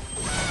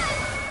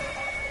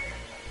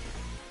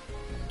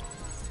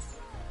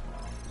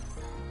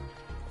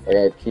 I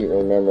gotta keep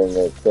remembering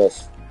to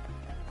press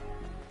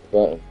the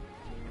button.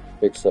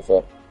 Pick stuff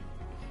up.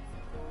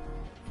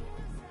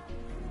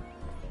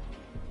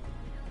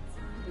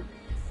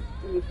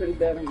 Pretty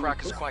bad on The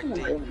crack is quite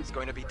deep. It's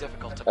going to be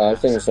difficult to I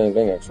pass. think the same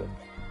thing, actually.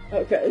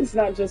 Okay, it's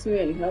not just me.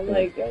 I'm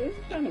like, it's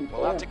kind of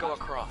We'll have to go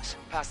across,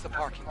 past the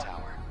parking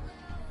tower.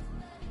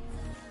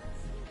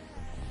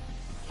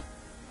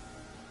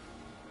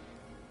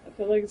 I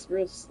feel like it's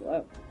real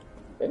slow.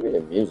 Maybe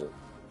the music.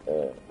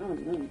 I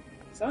don't know.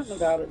 Something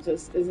about it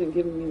just isn't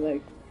giving me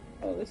like,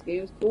 oh, this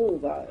game's cool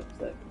vibes.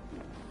 Like,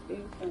 this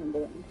game's kind of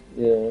boring.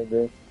 Yeah, I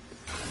agree.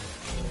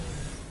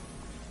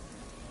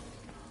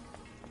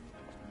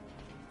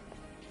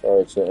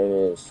 Sorry to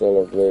any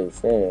Stellar Blade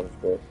fans,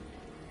 but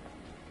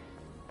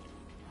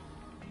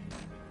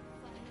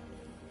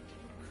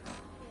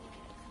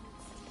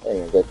I ain't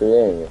gonna go through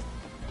there anymore.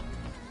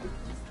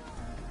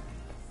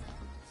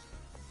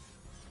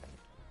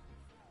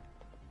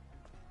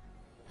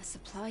 A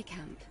supply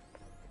camp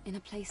in a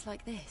place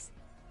like this.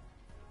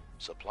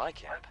 Supply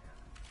camp?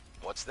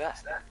 What's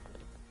that?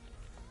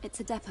 It's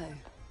a depot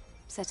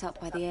set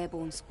up by the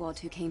airborne squad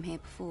who came here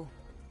before.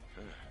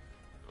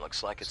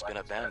 Looks like it's been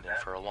abandoned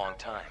for a long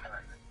time.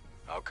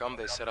 How come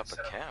they set up a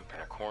camp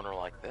in a corner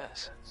like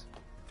this?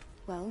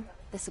 Well,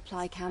 the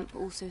supply camp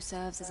also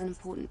serves as an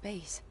important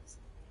base.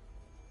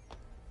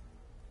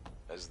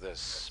 Is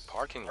this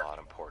parking lot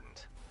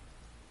important?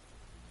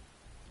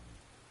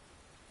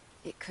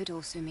 It could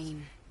also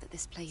mean that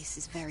this place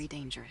is very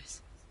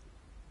dangerous.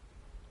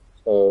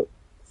 So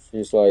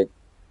she's like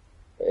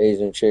an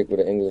Asian chick with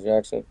an English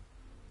accent.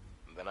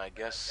 Then I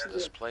guess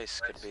this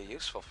place could be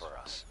useful for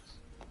us.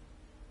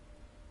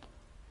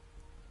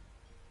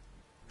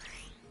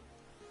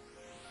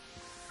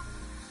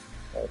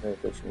 I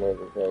think that you might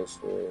advance is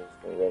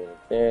from running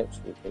camps.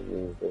 We can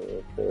use the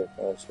repair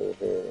console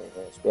here to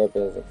enhance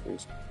weapons,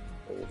 increase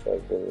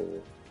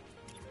rechargeability.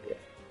 Yeah.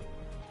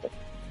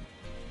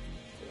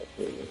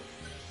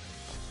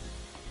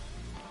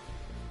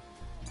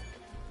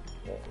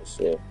 Let's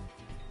see.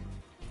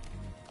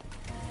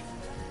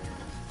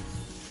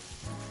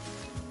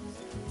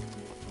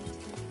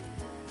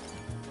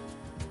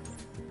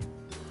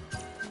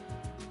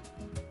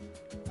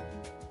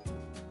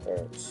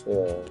 Alright,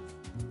 so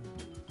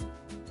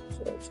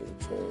to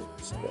change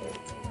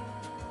skeleton.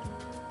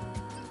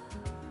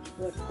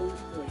 What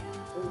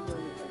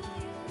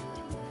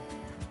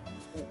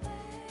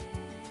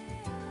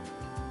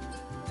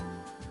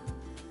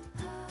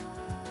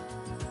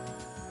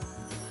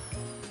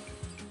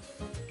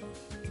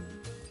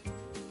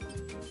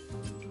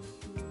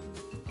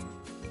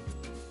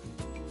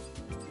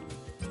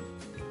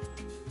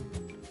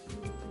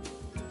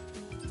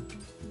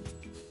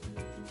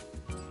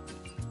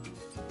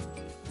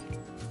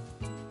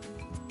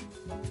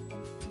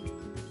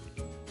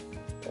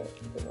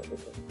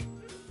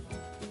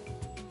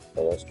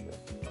Oh, that's cool.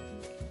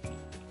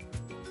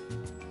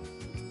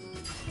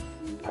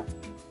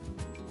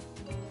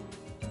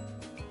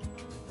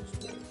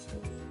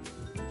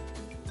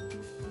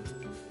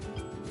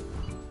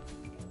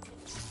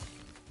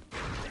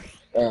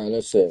 Alright,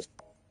 let's see.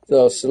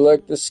 So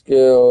select the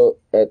skill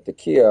at the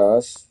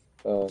kiosk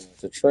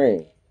to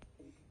train.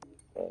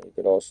 You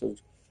could also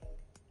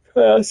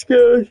class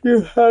skills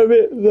you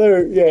haven't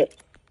learned yet.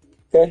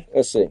 Okay,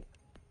 let's see.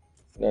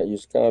 Not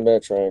use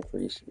combat, try and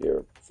increase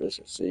your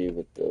proficiency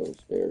with those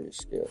various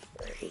skills.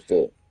 Let's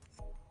do it.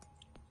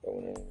 So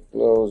when it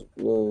glows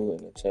blue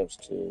and attempts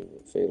to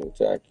fatal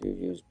attack you,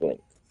 use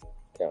blink.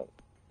 Count.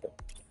 Okay.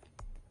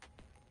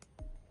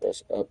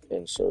 Press up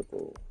and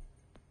circle.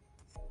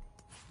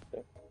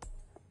 Okay.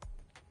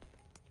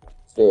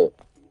 Let's do it.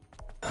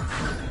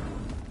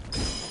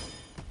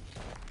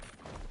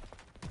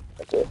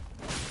 That's it.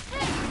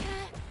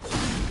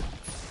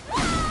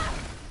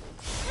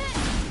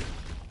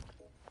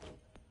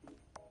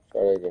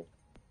 Try that again.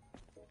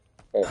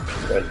 Hey,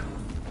 hey.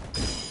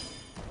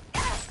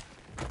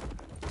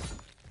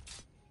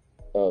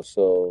 Oh,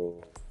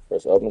 so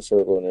press up in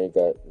circle, and then you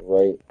got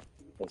right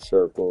and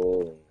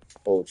circle and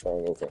hold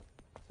triangle. Okay.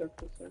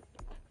 Circle, circle.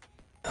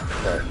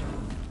 Right.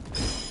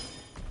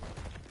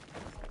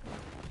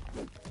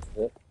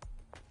 Yep.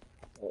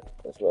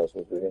 That's what I was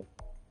supposed to do.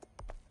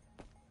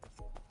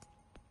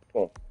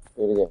 Come on,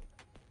 do it again.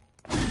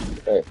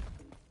 Hey.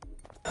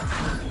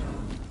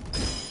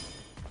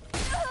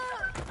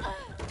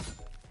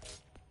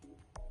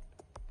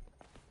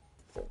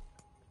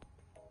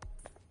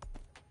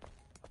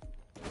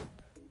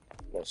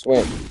 Come on,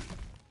 swing.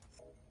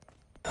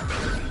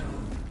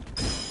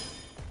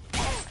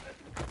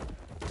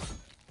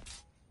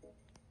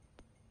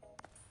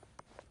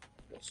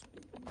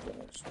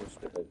 Switch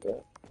it like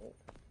that.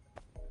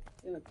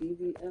 Yeah,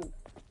 BBL.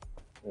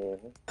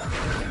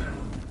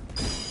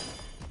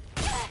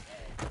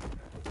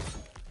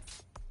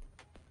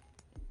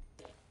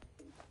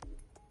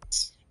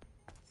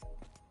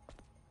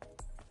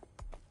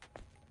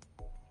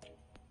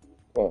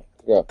 Come on,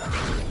 let's go.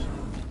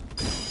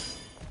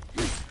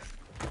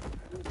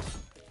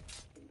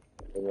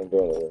 What am I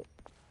doing with it?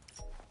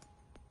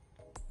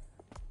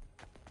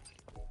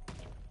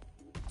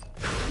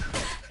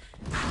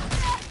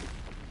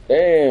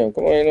 Damn,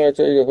 come on, you know I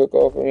tell you to hook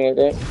off of me like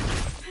that?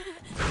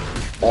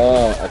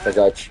 Oh, I think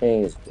I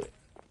changed it.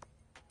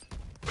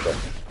 Okay.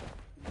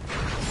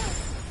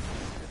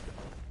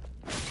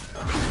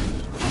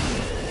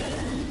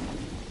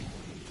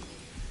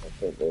 I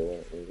think they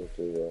want me to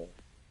do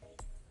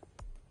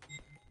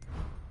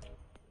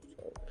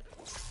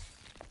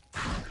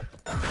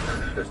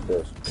what's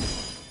this?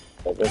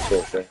 Oh, that's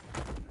circle.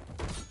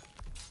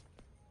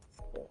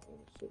 Yeah,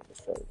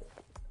 let's try it.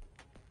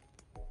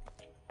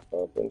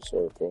 Up in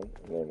circle,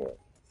 and then what?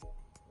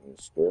 And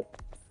square.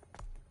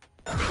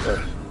 Oh.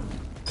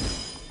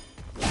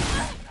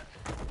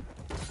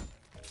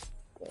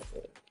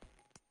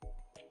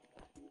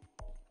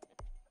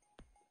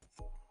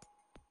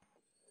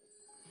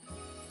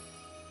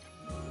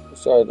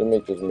 Decided to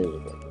make this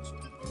music like this.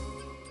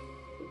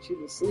 Put you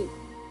to sleep.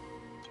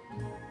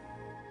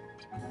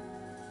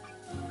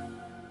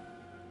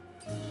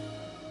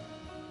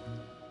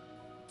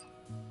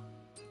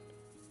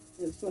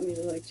 It's funny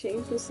to like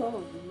change the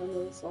song. None of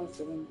the songs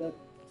are any better.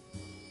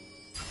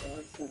 So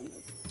I sound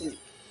like a pink.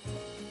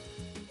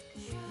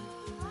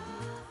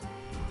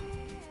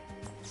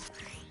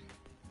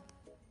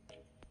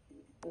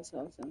 That's how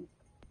I sound.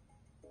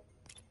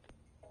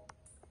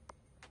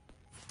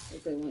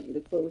 Like they want you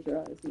to close your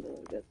eyes and go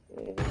like this.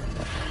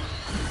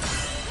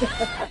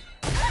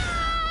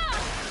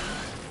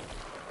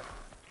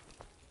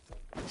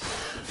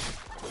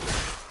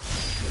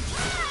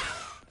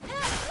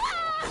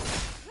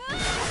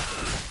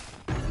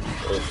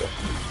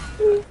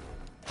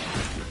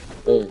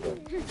 There you go.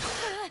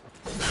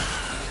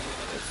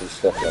 Let's do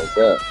stuff like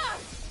that.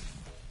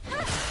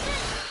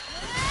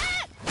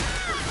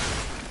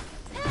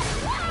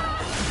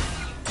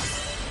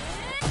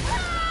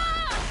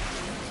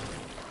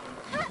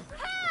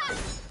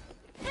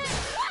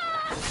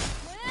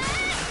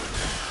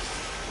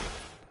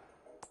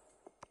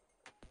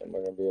 Am I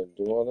gonna be able to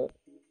do all that?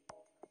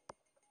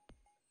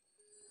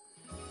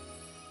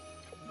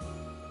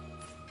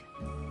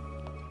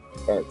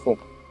 Alright, cool.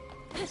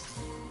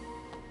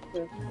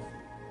 Yeah.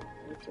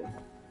 Okay.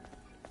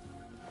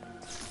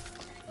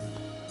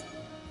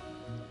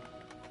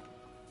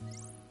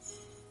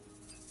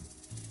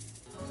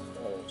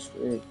 Oh,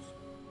 sweet.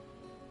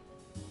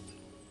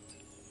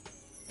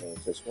 Oh,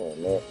 this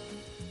one, no.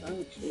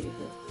 I'm sure.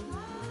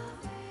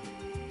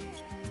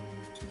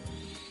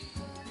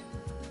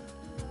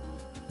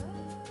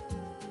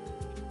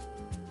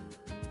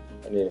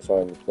 I need to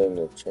find the thing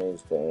that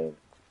changed the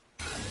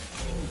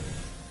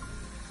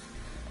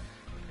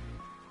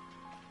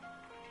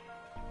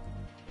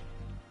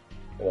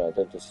yeah, I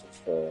think this is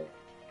okay,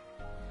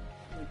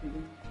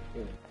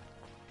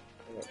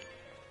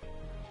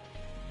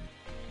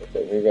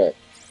 we're back.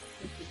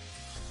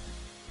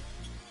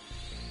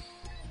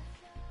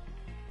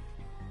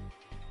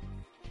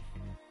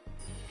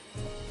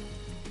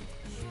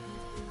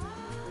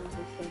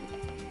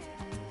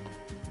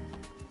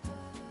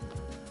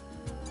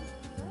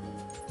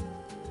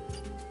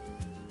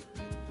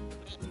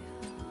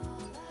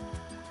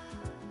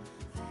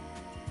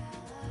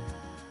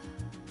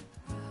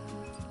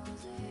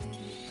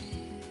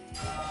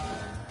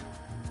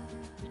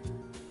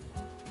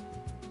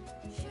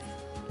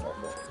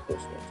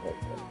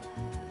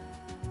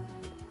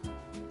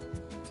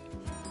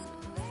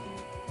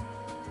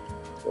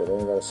 So they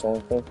ain't got a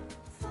song thing?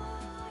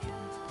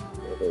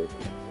 Yeah, there you go.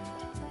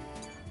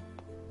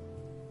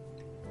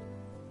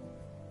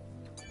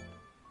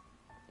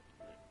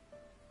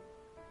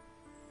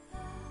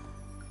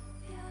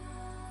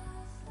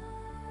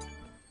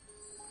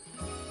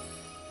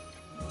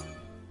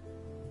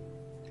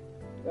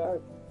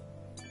 God,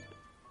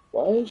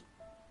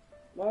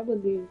 Why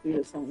would these be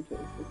the song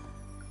choices?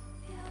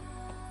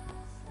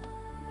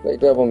 Play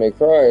Devil May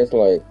Cry? It's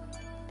like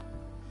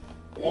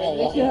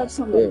Make you have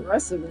some Yeah.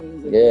 aggressive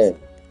music. Yeah.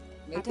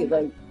 Make it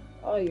like,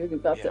 oh, you're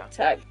about to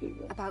attack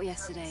people. About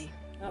yesterday.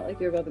 Not like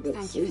you're about to go to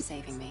Thank you for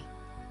sleep. saving me.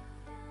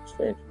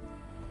 Strange.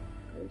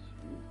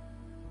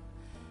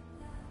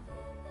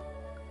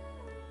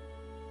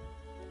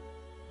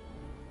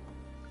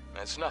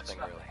 It's nothing,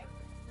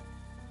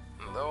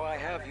 really. Though I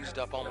have used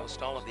up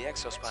almost all of the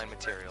exospine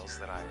materials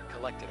that I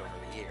collected over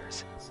the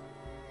years.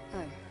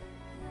 Oh.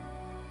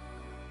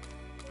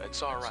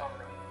 It's alright.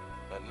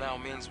 That now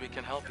means we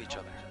can help each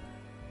other.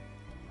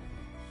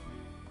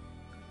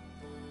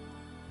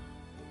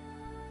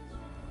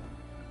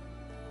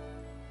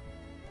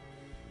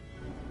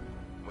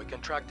 We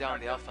can track down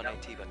the Alpha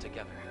Nativa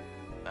together.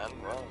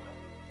 And, well,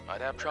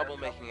 I'd have trouble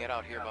making it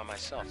out here by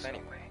myself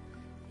anyway.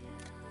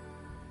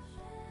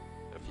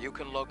 If you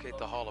can locate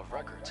the Hall of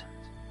Records,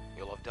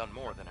 you'll have done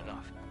more than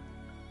enough.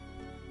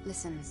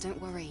 Listen,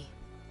 don't worry.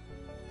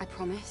 I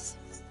promise.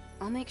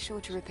 I'll make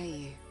sure to repay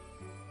you.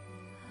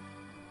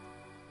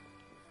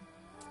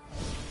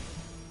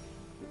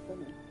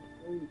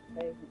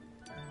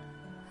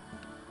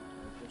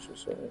 What's she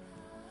saying?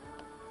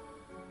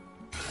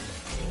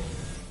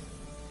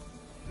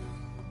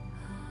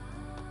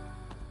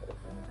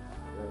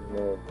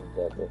 No,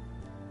 exactly.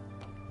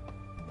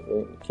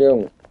 Kill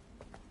me.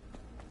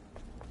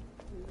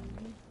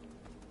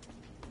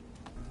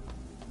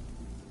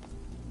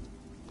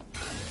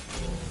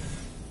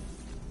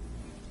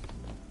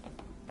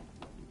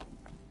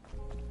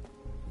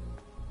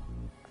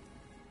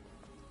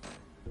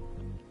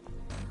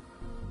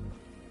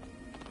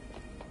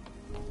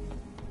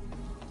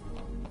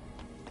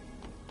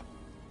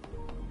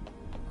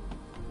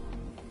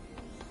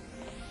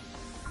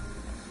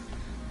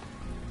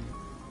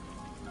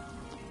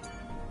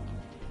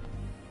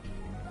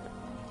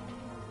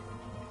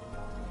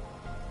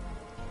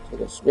 To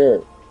the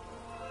spirit.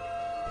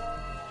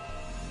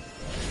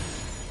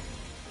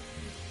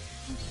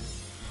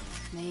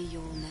 May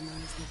your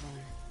memories live on.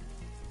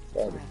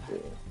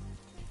 Battlefield.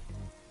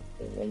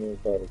 Memory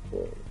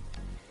battlefield.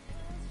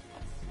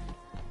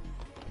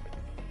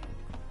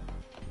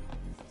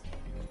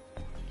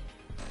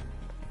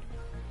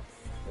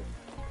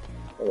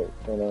 Alright,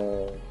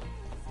 and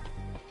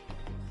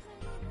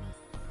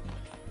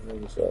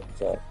maybe it's up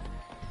top.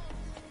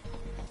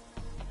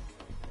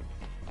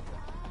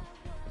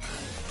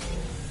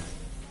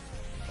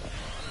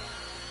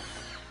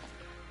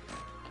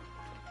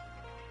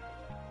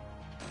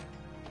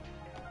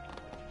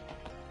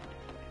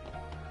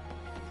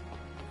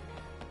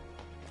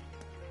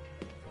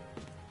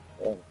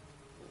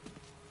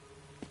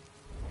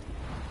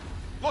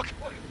 Look!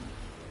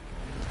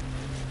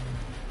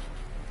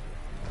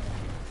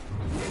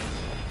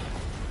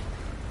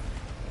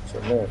 So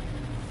man,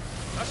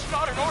 That's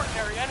not an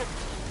ordinary enemy!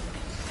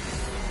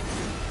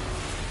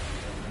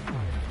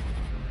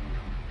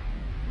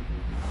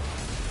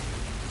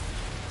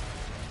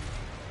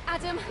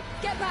 Adam,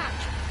 get back!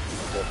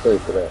 I'll pay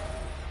for that.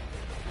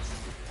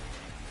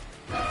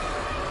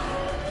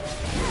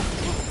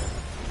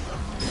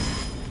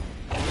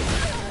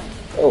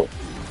 Oh.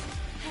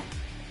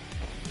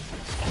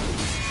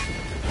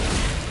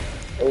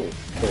 Oh,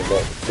 came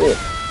back to shit.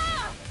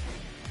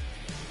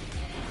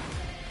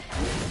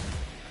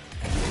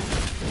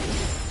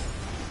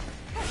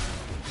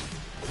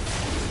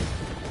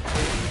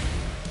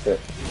 Shit.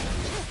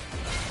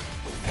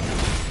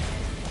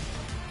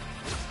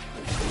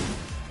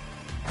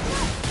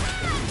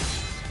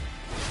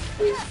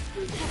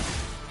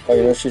 Oh,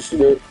 you know what she should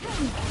do?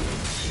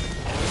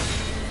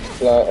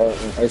 Fly on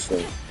an ice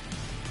rink.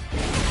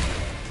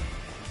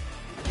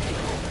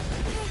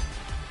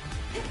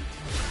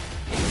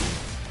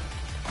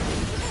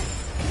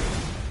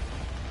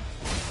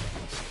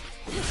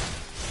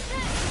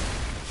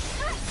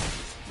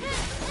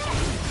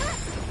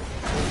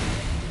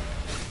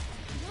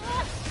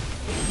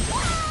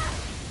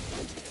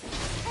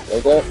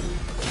 Like that?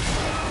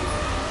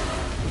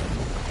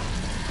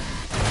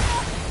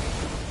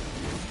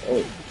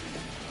 Oh.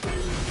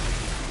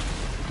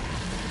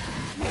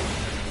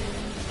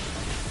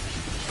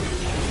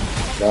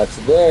 Not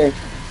today.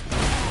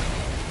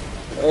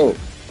 Oh.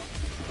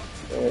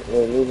 Alright,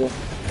 little loser.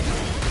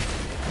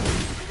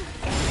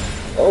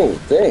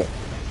 Oh, dang.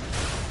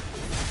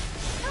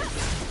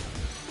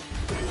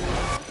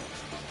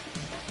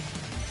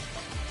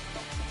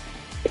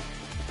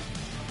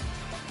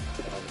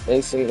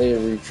 Instantly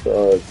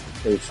recharge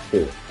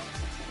HP.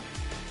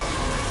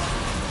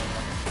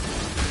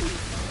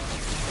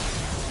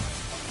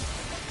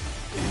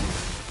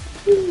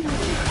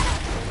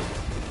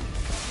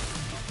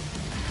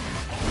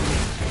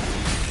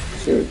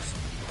 Shoot.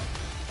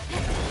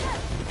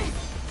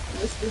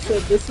 Mr.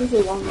 said, this is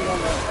a long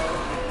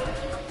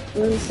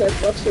one. Lynn said,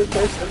 what's your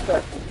first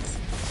impressions?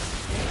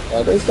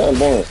 They sound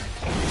boring.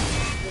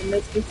 And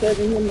Mr. said,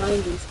 in the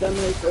 90s,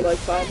 memory for like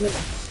 5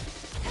 minutes.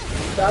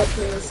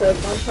 Dr. said,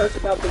 one part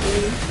about the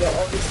game, you'll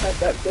always have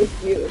that good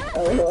view.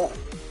 LOL.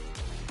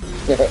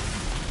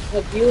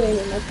 The view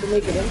ain't enough to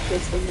make it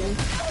interesting, man.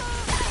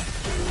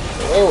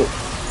 Oh.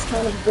 It's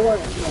kind of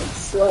boring, like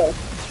slow.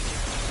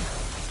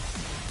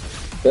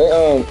 They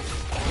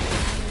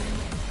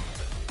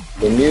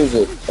the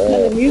music.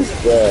 The music.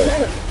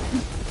 Yeah.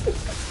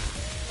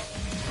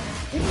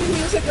 Give me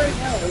music right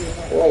now. Or you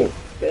know? Wait.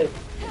 Good.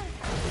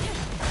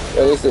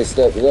 At least they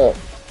stepped it up.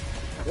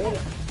 Good.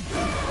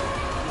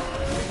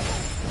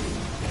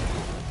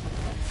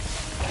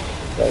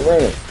 Stop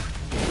running.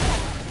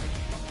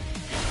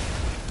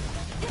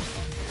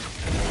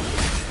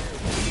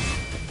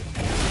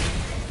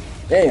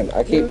 Damn,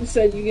 I keep. You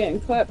said you getting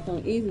clapped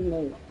on easy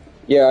mode.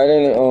 Yeah, I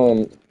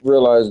didn't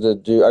realize the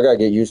dude. I gotta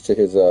get used to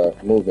his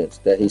movements.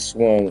 That he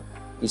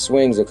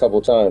swings a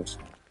couple times.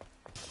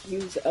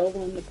 Use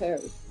L1 to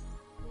parry.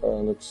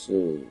 Let's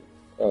see.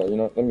 Oh, you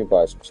know, let me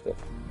buy some stuff.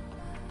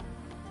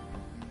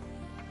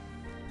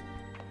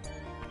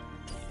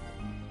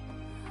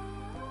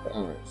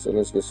 Alright, so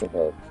let's get some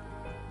help.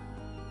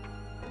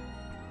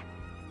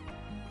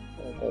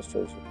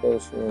 Restoration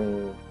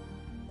potion.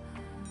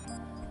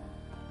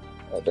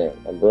 Oh damn,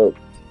 I'm broke.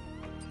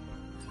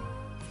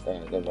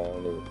 Alright, never mind, I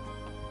don't need it.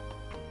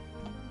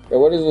 Yo,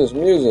 what is this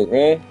music,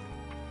 man?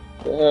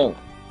 What the hell?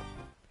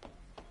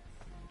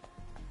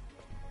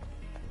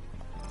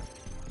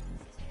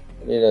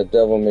 I need that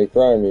Devil May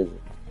Cry music.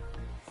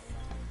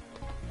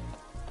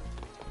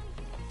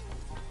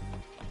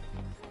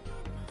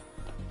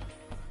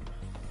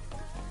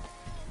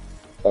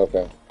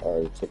 Okay, I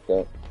already took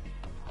that.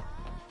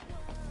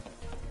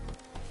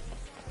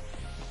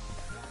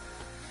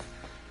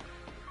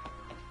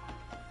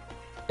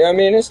 Yeah, I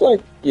mean, it's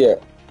like, yeah,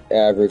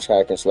 average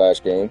hack and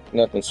slash game.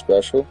 Nothing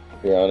special, to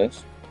be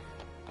honest.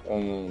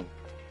 Then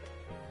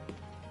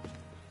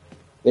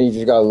you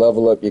just gotta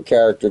level up your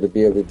character to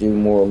be able to do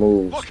more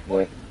moves. You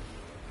know?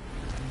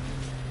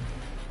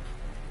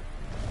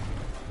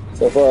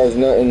 So far, there's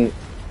nothing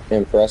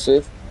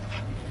impressive,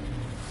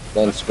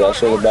 nothing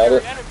special about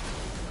it.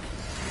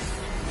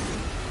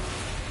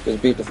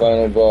 Just beat the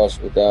final boss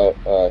without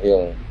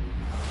healing.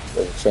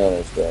 There's a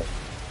challenge there.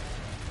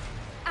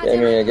 Yeah, I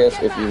mean, I guess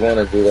if you want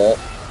to do that,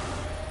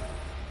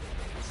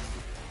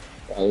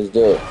 let's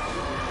do it.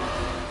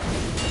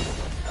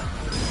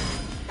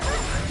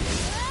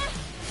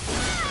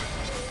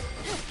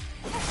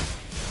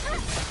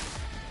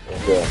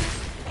 Let's go.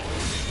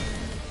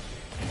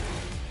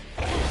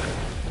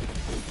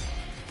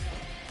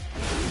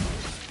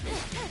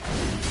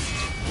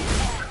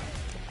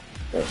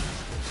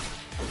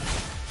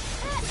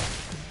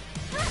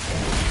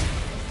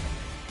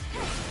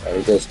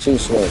 He does 2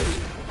 swings.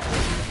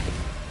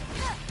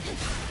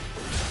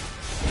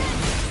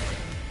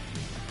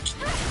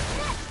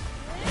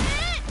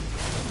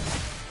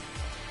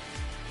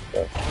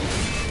 Okay.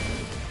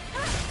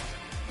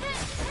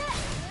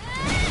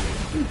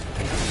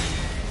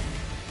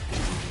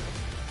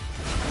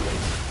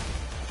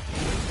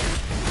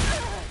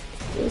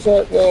 What's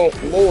that little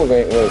move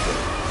ain't working?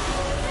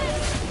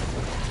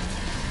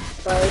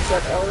 Fire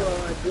said,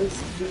 oh, I just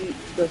beat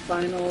the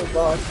final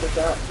boss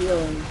without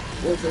healing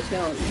was a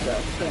challenge, so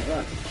can't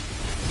run.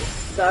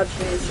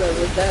 Dodgeman said,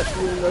 with that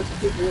view, most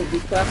people would be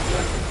clapping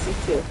up in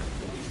C2.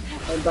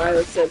 And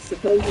Bio said,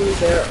 supposedly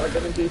there are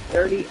going to be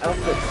 30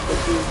 outfits for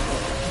these.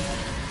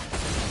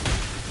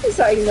 That's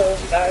how you know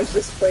when guys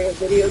just play a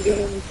video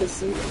game to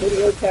see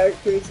video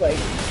characters like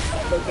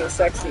looking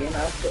sexy in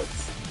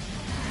outfits.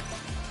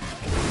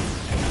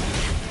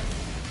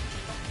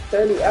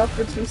 30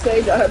 outfits, you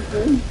say,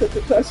 Dodgeman? Put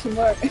the question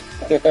mark.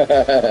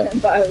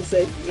 And Bio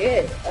said,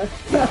 yeah.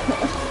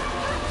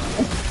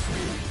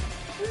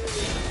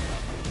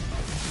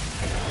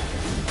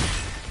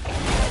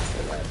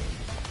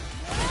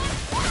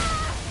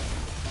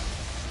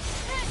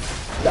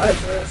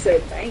 Dodgeman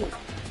said, dang.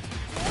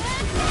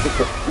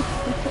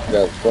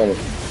 That's funny.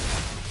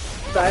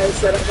 Bio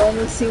said, I've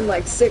only seen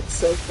like 6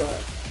 so far.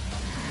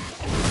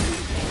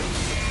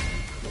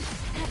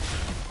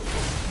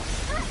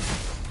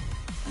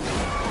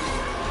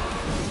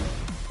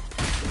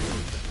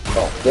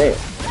 Oh, damn.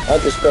 I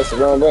just pressed the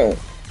wrong button.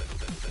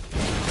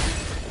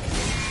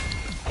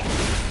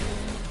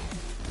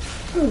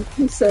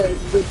 He said,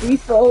 the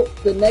default,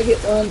 the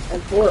negative one,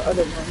 and 4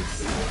 other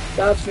ones.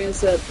 Dodgeman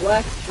said,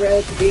 black,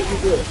 red, baby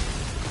blue.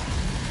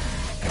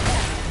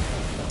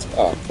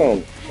 Oh,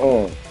 come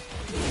on.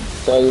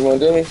 So you want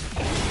to do me?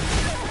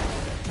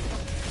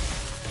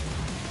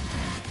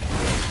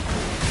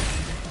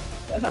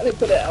 How they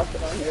put an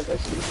outfit on here, but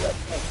she's up.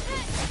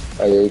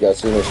 Oh yeah, you got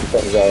to see when she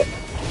comes out.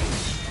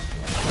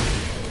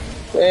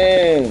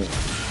 Dang.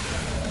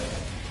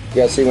 You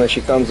got to see when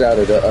she comes out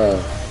of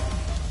the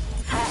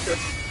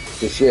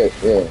shit.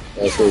 Yeah,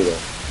 that's it.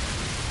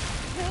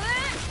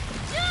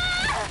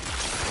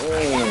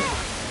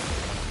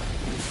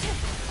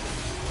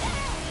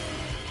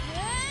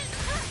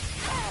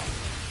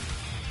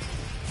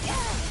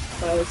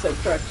 I always said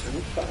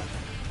correction, 5.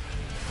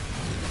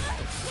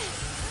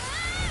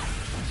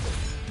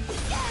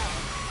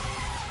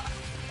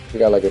 You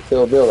got like a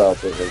Kill Bill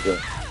outfit right there.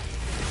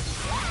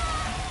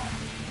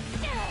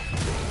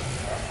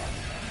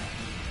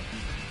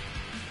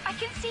 I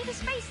can see the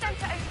space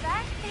center over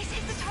there. This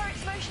is the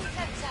turret's motion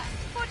sensor.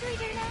 What do we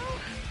do now?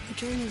 The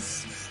drone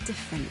is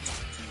different.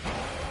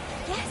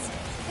 Yes,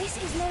 This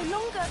is no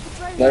longer the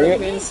drone. Now you,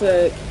 Admin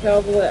said,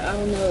 Calvin, I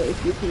don't know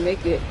if you can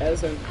make it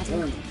as a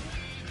drone.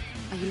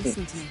 Are you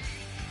listening to me?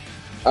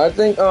 I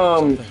think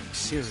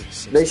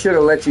they should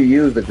have let you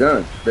use the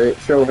gun. They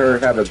show her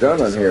have a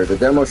gun on here. The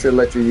demo should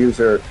let you use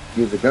the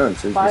gun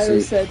so you can Fire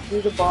see. said, do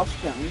the boss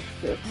challenge.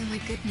 Sure. Oh my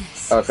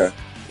goodness. Okay.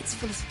 It's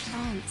full of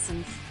plants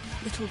and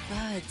little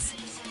birds.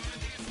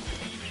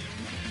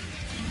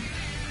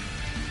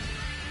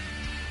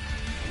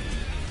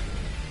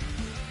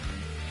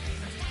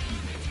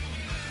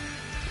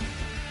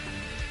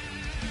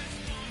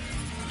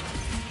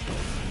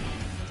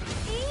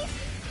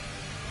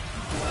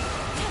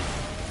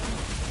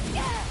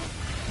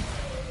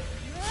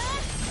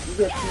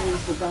 You get to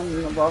use the gun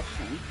in the boss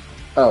challenge.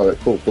 Oh,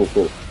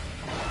 cool.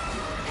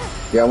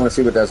 Yeah, I want to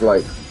see what that's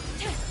like.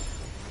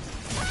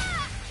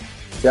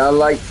 Yeah, I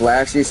like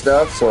flashy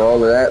stuff, so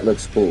all of that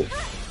looks cool.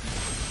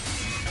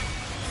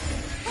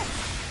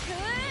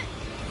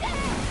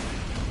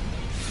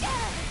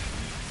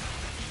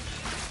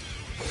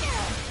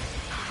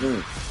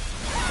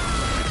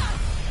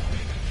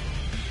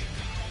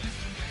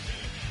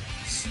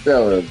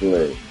 Stellar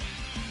Blade.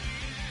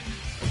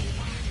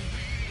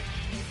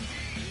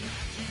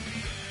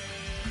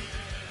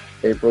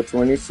 April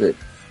 26th,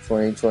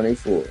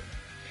 2024.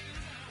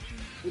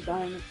 You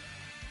buying it?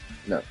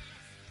 No.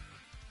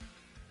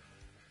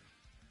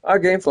 Our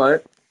game flying.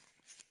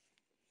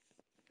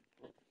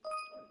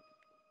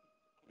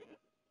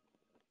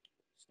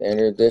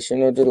 Standard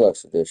edition or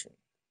deluxe edition?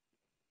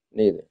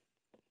 Neither.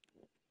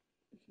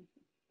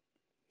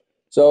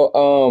 So,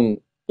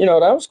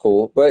 that was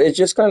cool, but it's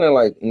just kind of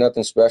like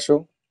nothing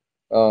special.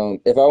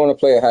 If I want to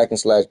play a hack and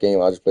slash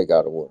game, I'll just play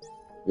God of War, to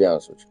be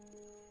honest with you.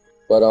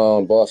 But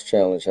boss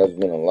challenge has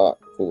been a lot.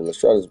 Cool. Let's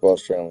try this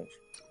boss challenge.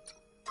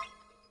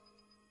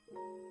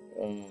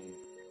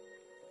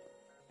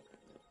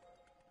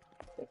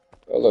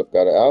 Oh look,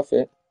 got an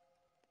outfit.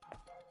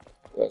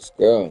 Let's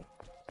go.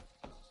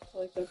 I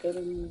like that better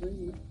than the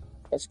green.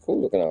 That's a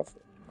cool looking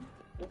outfit.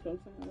 That's what I'm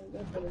saying. I like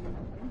that better than the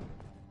green.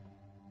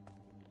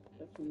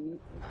 That's neat.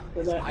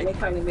 So that, look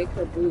how they make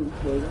her boobs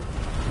bigger.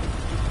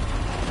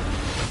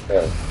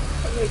 Yeah.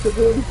 They make her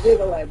boobs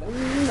bigger like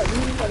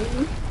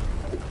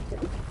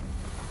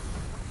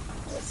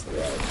That's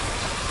right.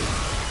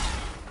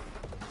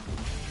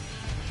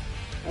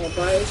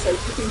 Bio says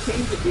you can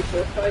change it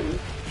before fighting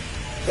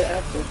the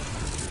actor.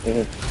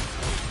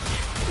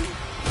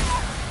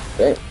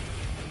 Dang.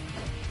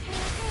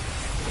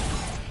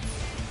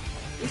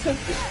 This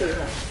actor's pretty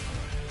hot.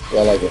 Yeah,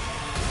 I like it.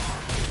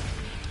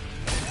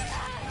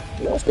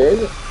 You know what's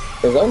crazy?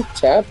 Because I'm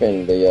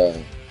tapping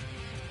the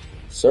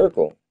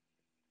circle.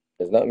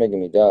 It's not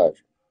making me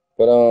dodge.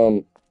 But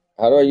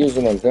how do I use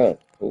it on gun?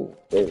 Ooh,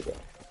 there we go.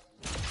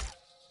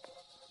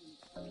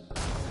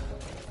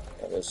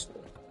 Let's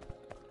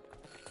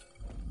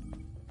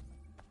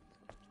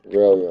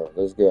Rail,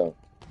 let's go.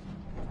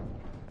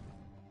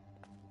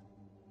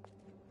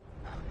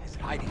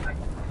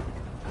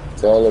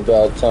 It's all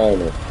about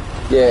timing.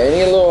 Yeah,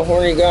 any little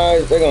horny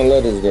guys, they're gonna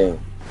love this game.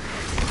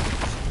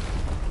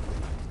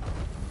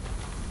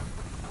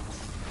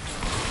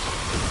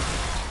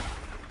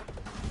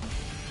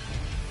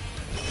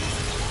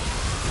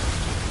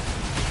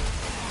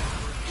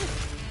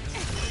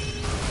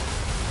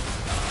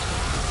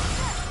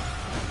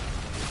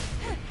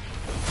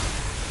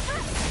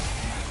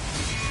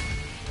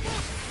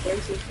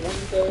 Versus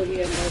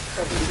 130 and that's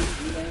probably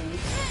easy down.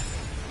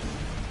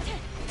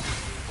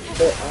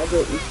 But I'll go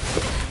easy.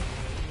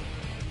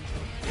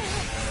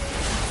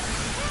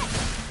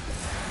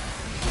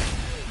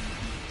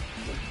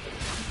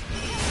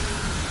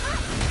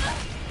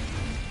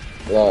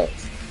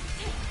 Nice.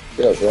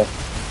 Get up, bro.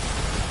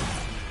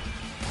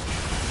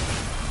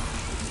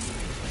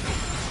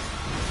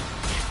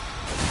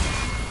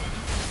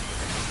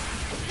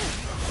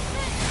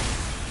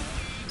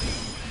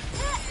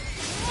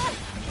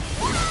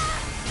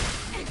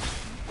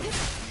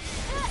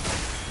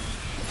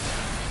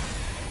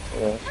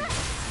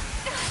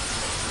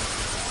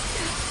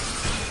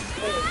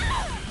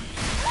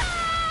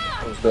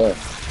 What's that?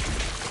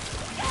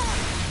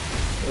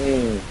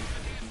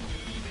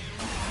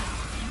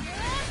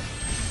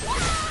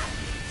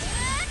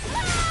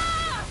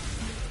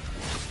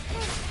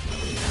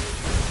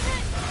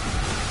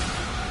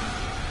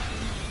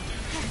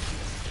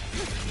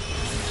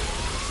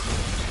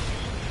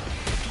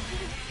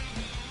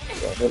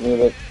 Hit me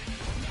with.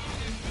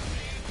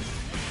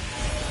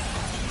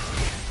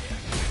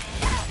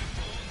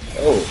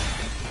 Oh.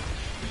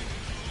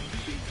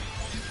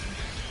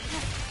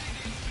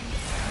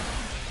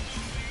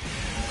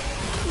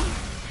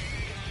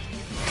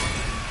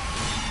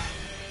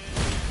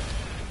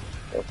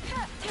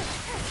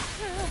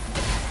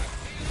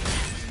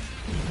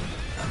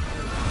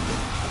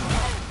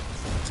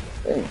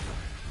 Dang.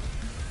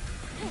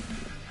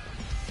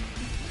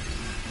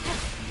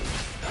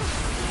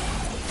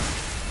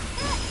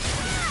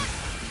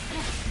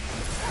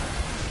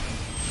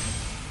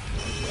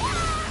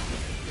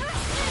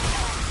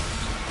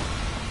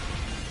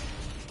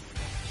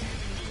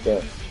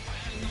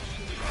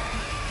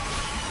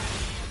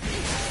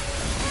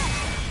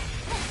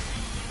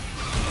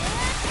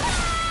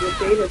 The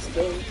data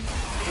still is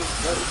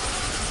ready.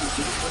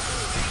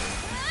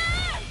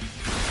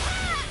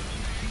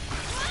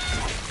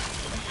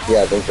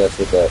 Yeah, I think that's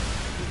what that.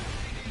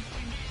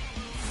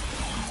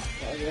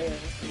 Oh, yeah.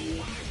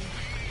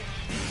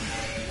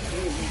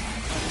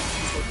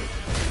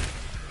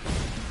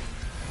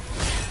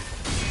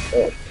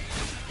 Oh.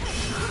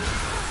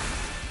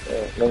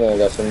 My man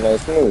got some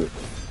nice moves.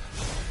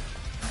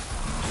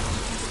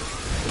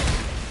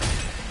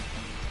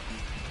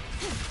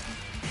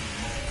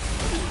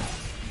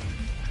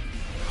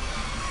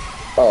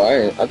 Oh,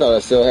 I thought I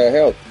still had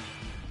health.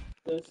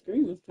 The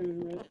screen was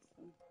turning red.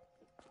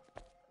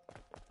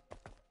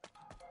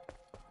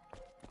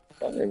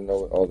 I don't even know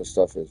what all the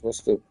stuff is.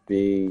 What's the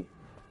B?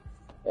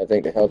 I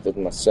think the health is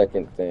my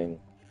second thing.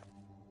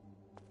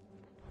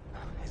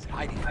 He's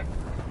hiding.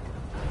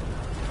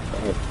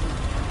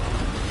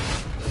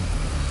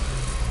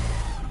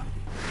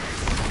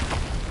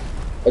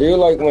 I do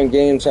like when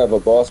games have a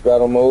boss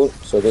battle mode,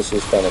 so this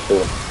is kind of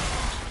cool.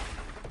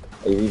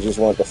 If you just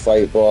want to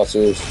fight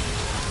bosses,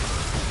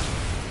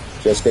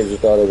 just because you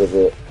thought it was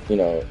a,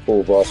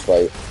 cool boss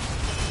fight.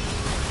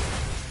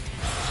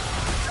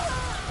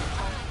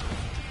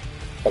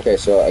 Okay,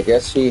 so I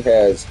guess he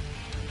has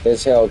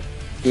his health.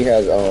 He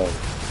has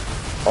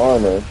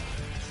armor.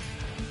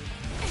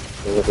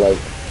 It looks like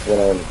when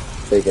I'm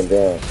taken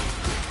down.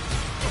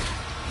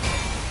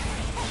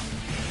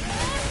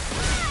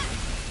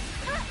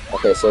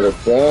 Okay, so the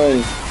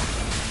gun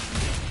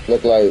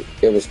looked like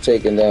it was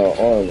taking down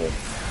armor.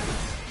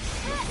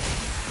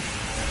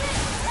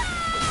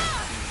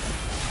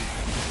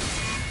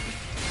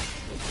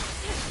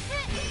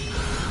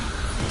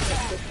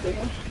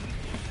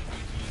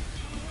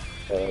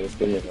 Let's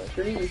give me that.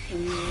 Screen is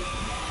turning red.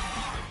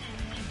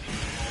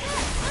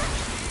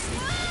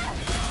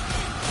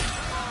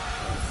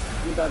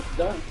 You're about to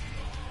die.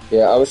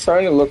 Yeah, I was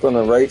trying to look on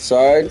the right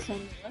side. It's on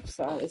the left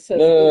side. It says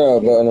No,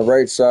 but on the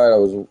right side, I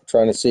was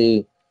trying to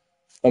see.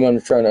 I'm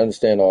trying to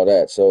understand all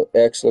that. So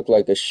X looked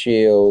like a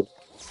shield.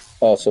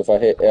 Oh, so if I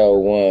hit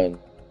L1,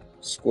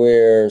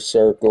 square,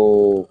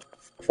 circle,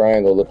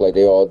 triangle look like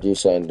they all do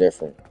something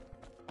different.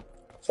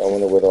 So I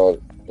wonder what all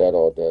that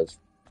all does.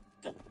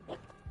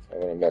 I'm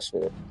gonna mess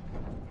with it.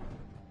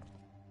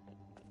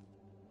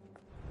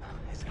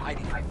 He's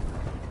hiding.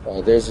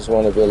 There's this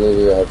one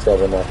ability I have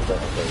trouble knocking down.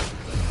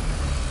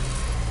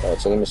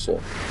 Alright, so let me see.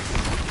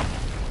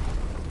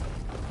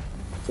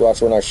 So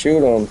watch when I shoot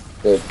them,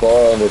 the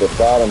bar under the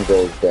bottom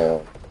goes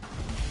down.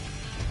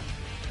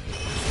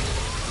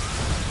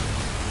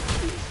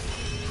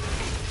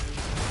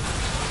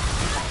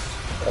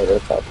 Oh, they're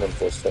top one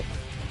for a second.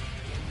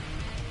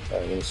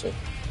 Alright, let me see.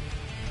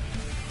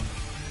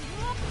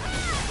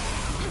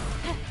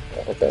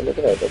 Okay, look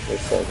at that.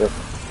 That's so different.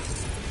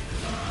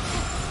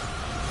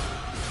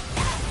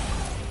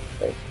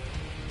 Okay.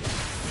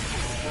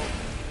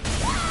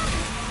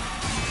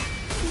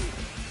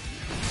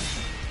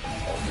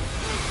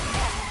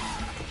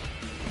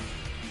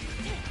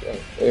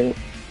 Okay.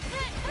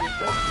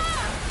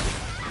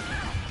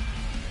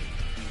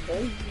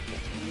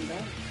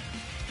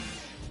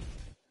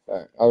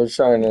 Alright, I was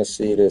trying to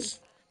see this.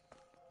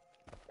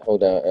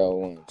 Hold down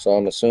L1. So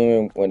I'm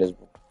assuming when it's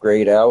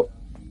grayed out,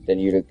 then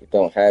you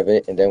don't have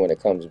it, and then when it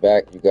comes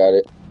back, you got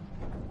it.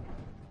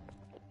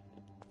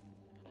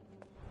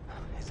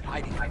 He's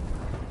hiding.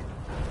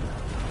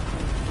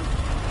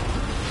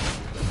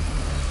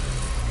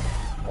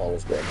 All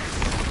is good.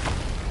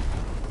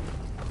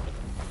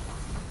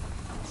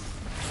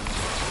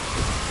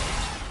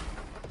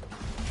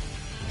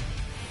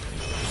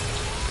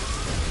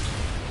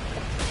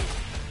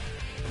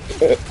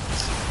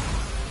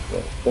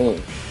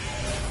 Boom.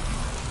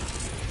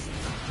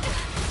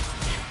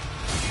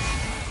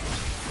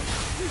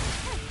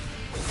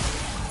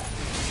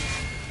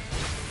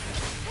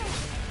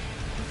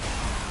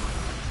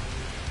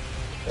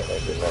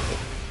 Did nothing.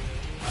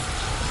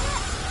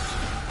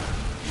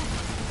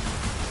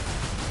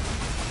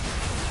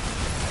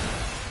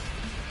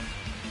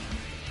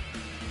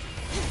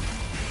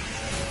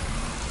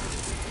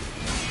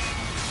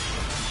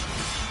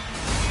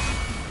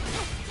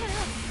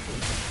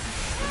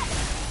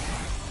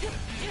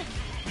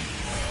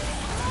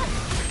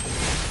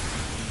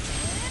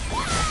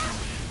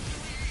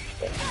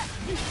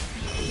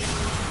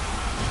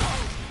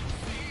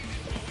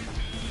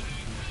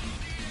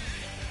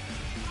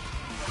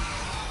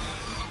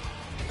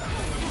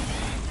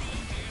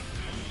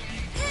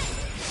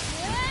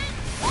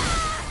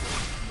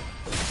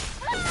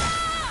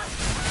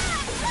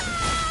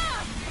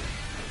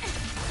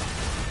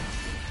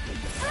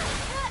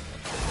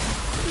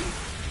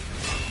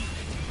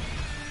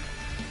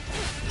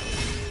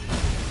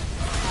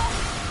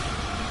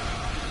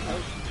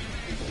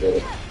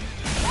 Good.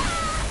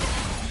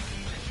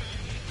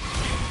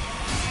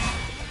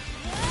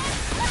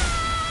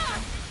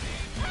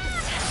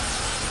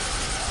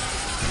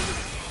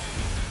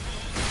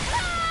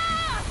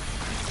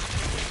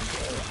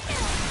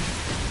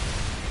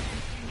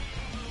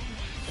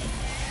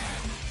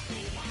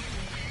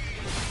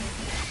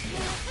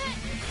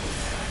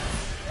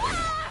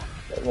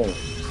 Come on.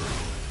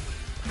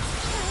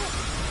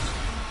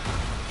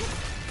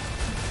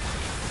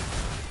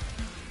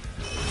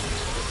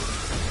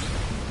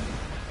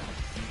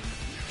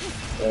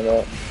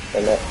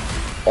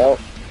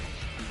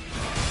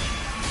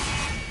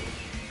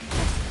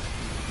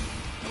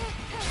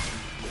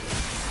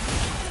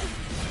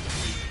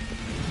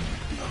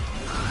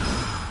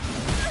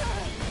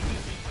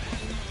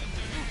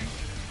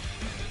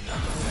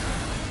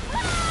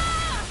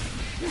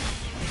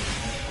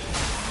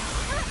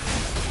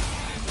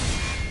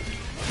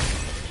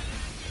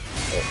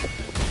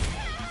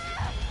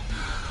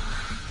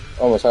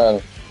 Almost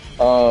had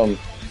him.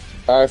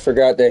 I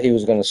forgot that he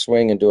was gonna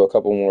swing and do a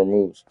couple more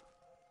moves.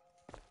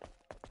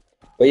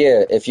 But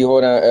yeah, if you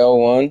hold down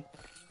L1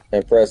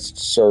 and press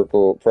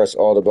circle, press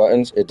all the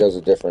buttons, it does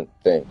a different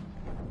thing.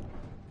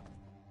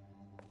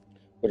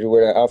 Would you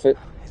wear that outfit?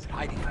 He's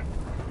hiding.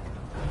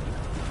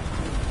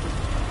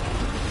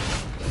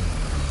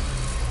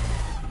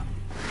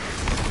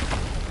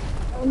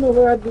 I don't know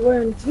where I'd be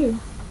wearing too.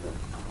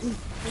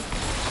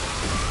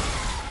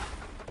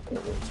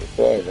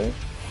 Surprise, man.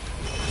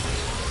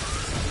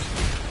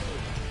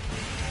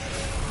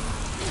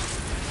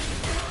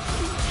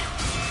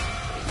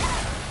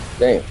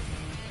 Damn.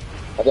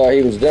 I thought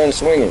he was done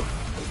swinging.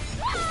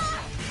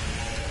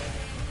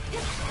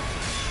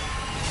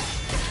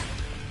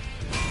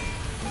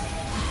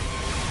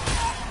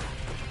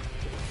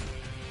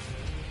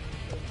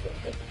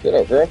 Get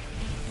up, girl.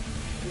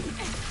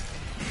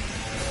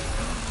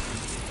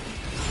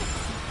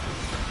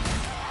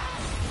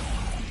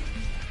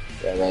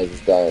 Yeah, man,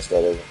 just die and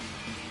start over.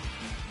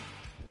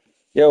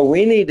 Yo,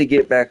 we need to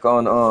get back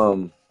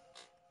on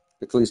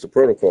the Callisto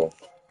Protocol.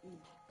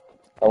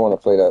 I want to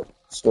play that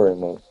story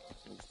mode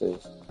these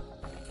days.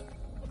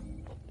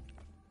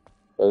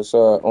 It's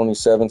only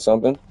 7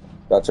 something.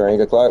 About to turn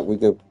 8 o'clock. We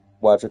could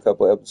watch a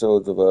couple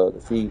episodes of the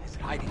feed. He's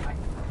hiding.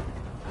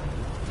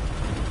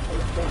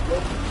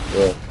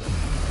 Yeah,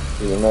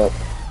 even up.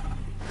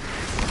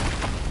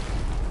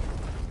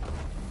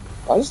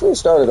 Honestly, it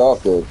started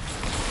off good.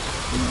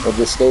 It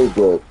just stayed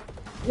good.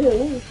 Yeah,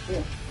 yeah.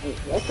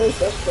 That first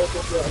episode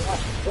was a lot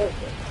better.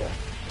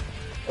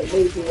 It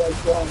made you like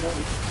drawing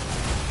money.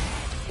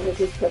 And it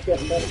just kept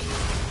getting better.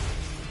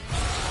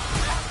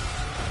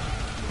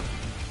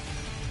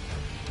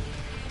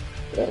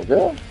 Yeah,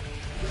 girl.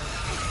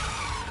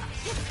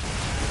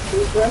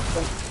 Who's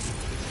wrestling?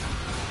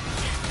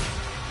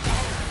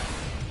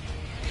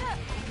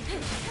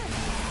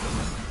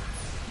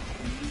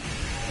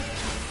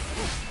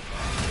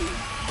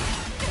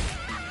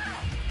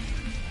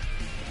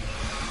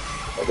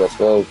 I guess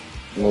those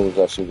moves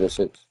I should just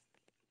hit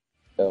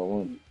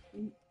L1.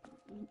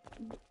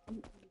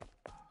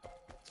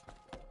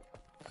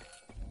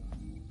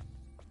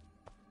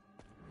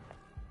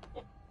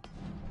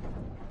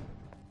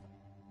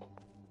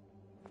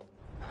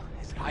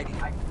 He's hiding.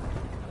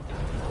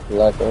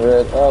 Black and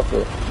red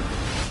outfit.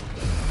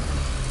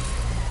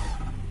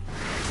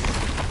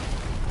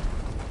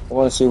 I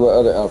want to see what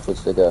other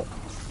outfits they got.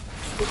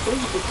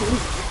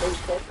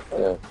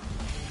 Yeah.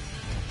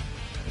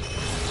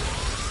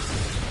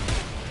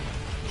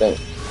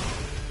 Thanks.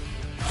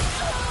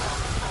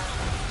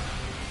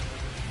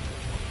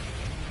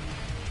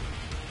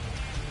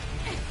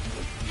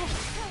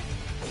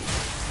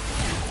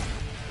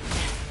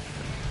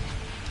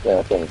 Yeah,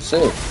 I can't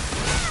see.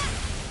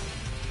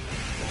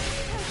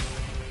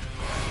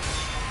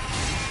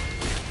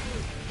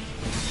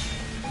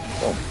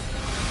 Oh.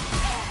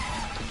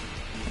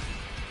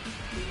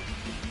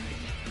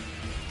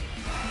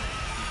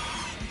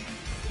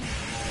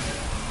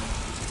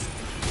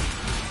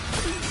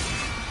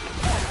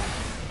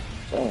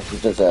 Oh, he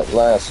does that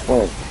last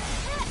swing.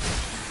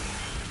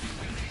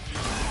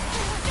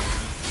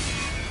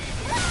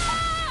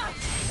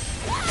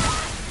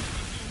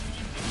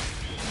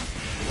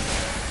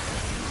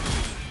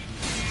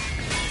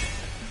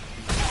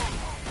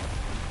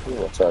 Ooh,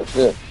 what's that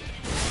good?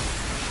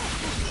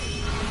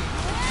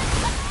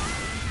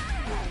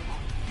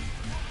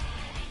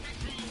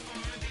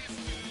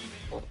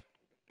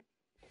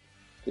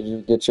 Did you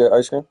get your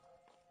ice cream?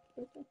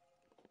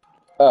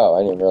 Oh,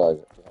 I didn't realize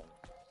it.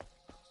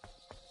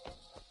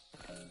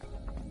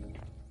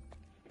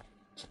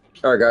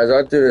 All right, guys,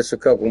 I'll do this a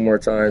couple more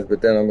times,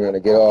 but then I'm going to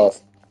get off.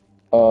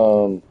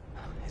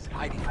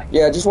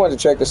 Yeah, I just wanted to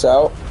check this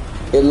out.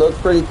 It looked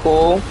pretty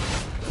cool.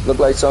 Looked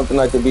like something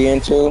I could be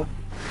into.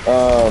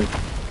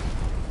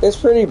 It's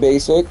pretty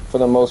basic for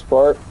the most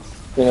part.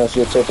 You know, it's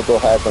your typical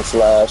hack and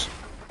slash.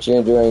 She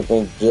didn't do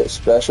anything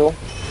special.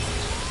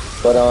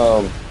 But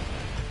I'll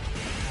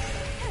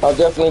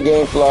definitely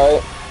gamefly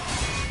it.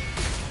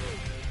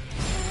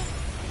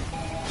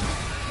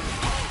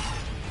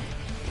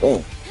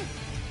 Damn.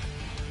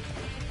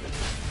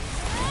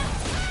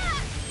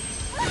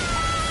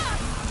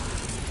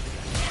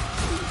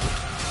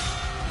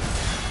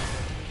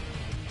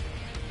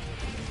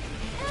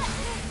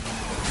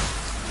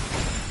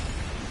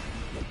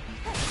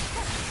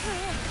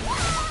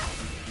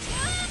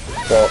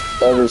 So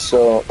every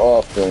so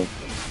often,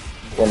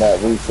 when that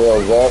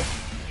refills up,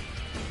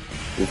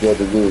 you get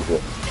to use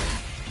it.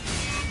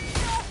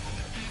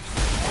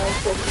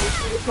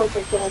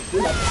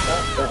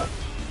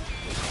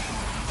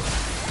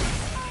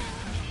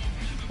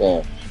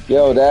 Damn.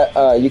 Yo,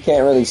 that you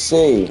can't really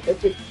see.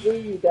 If it's blue,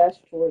 you dash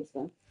towards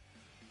them.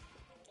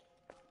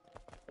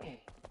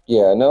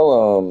 Yeah, I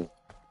know.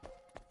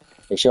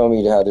 They show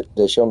me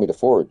they show me the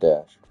forward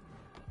dash.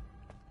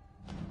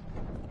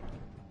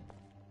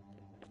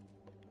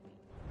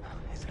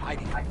 He's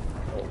hiding.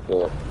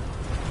 Okay.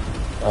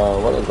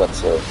 What was I about to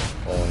say?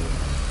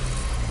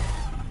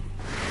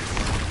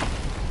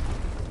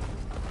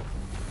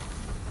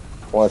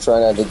 Want to try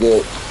not to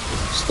get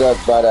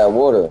stuck by that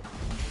water.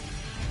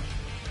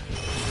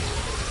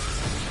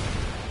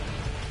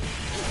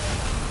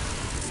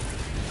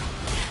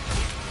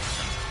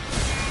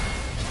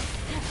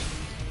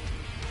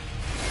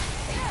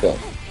 Okay.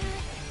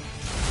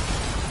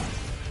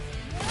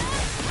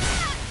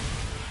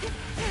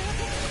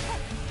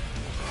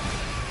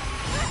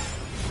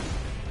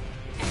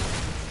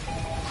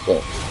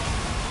 Okay.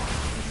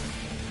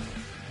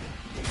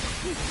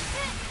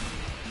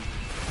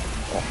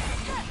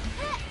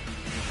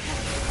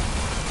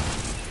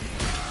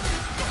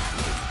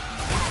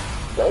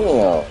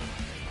 Damn.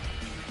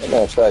 They're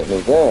gonna track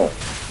me down.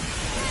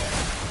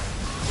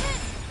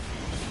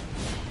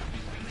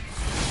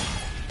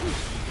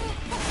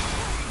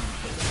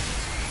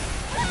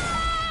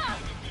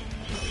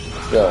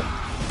 Let's go.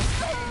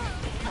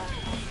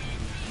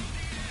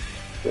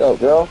 Get up,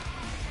 girl.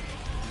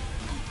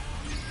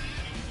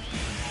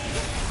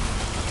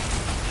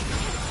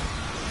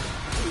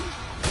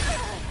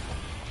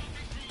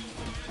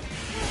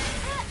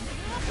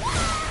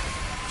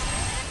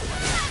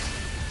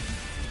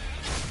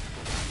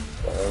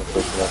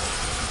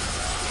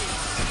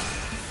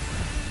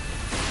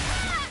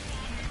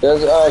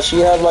 Does she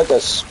have like a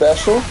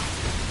special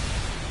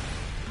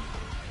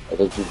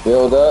that you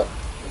build up?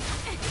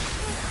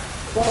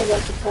 Well, I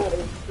got the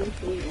pattern.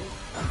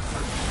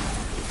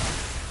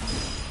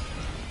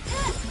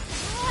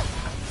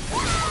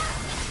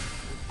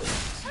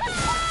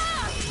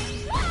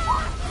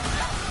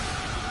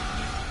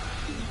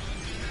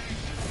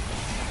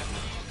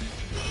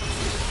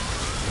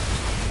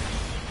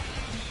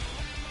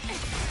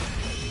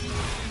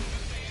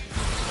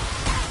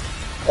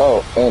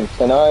 Oh, and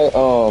can I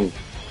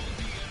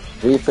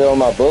refill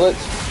my bullets?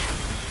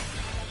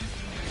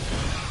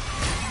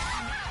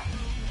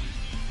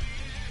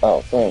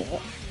 Oh, dang. I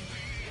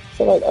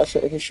feel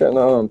like he shouldn't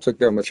have took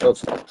that much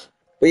health.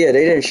 But yeah,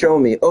 they didn't show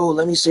me. Oh,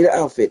 let me see the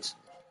outfits.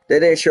 They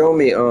didn't show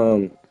me.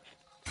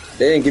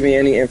 They didn't give me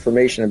any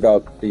information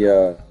about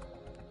the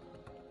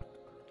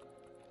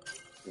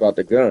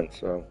gun.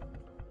 So.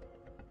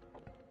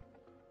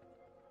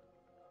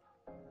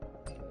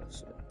 Let's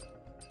see.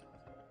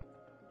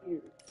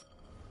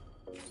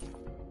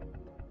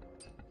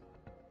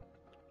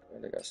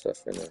 They got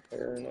stuff in their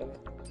hair and all that.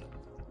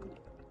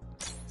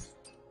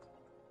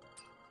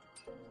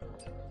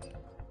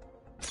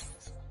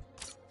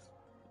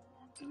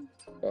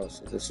 Oh,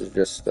 so this is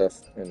just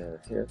stuff in her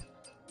hair.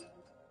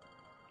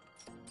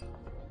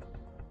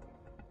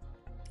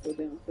 Go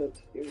down to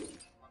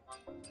experience.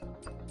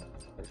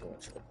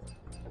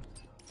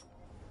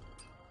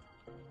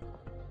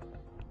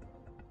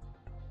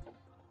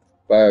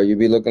 Bio, you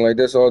be looking like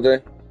this all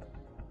day?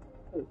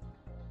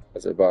 I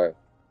said, Bio.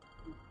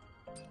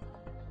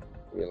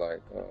 Be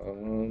like, oh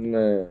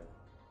man.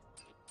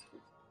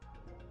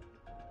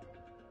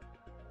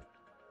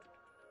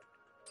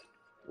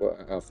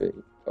 What outfit?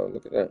 Oh,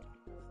 look at that.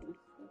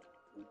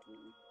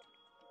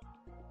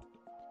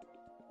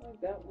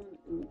 That one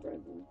and the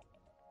red one.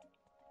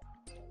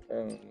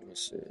 Let me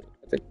see.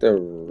 I think the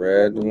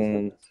red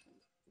one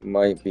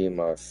might be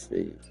my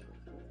favorite.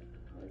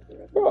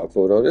 Oh,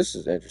 cool though. This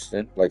is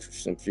interesting. Like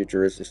some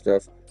futuristic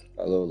stuff.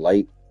 A little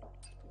light.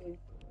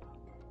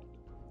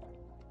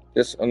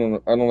 This I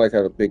don't like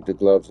how big the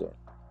gloves are.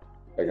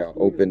 Like how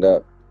opened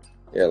up.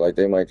 Yeah, like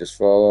they might just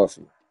fall off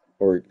you,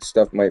 or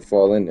stuff might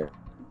fall in there.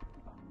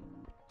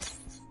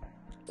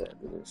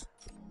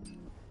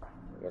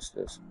 What's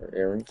this? Her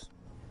earrings.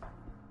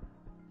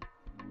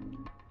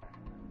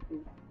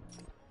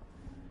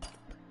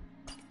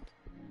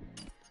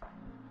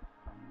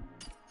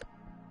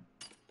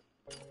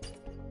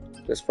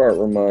 This part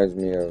reminds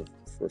me of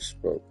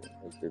Forspoken,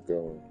 as they're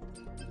going.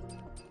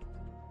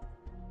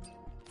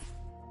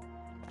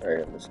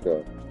 Alright, let's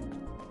go.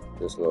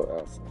 This little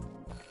outfit.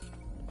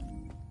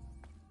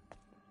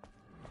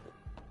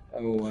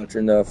 I will watch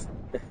enough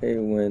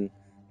when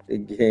the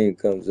game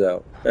comes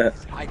out.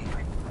 Let's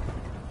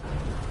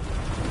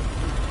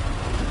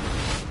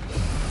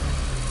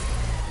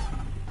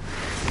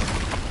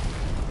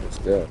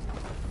go.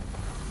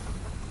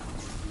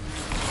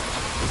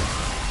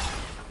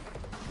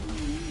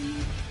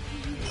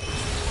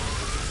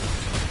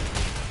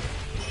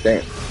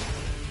 Damn.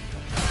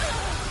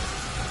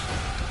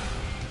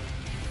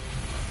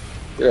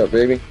 Get up,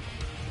 baby.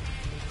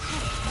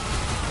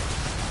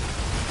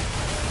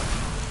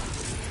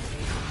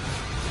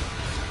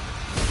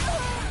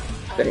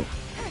 Damn.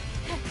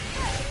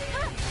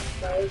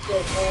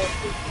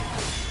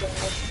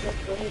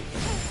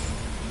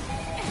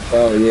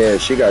 Oh yeah,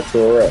 she got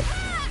tore up.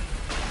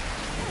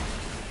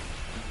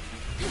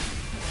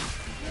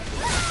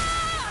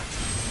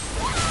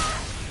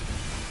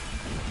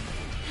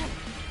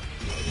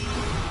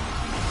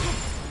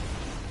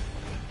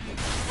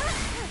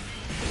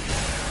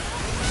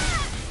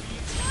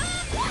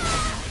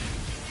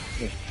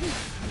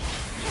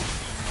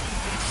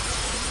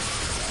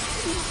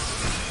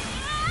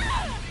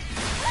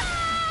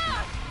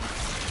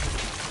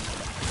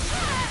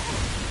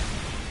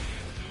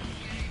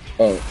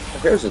 Oh,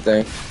 here's the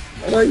thing.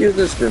 How do I use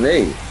this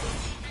grenade?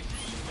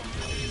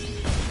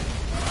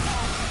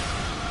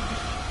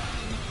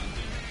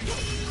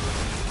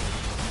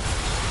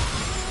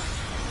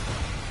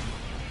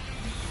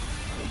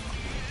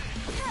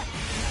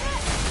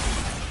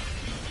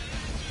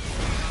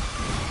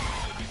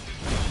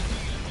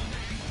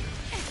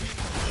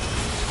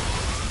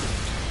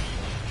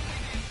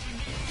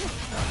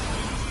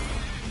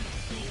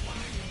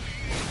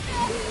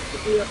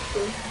 up to.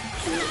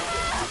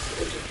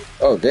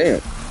 Oh,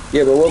 damn.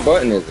 Yeah, but what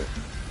button is it?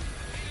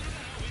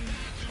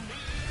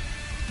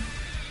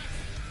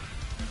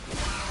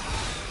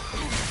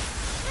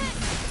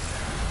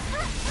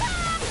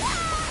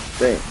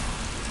 Damn.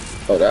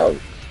 Oh,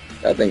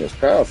 that thing was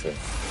powerful.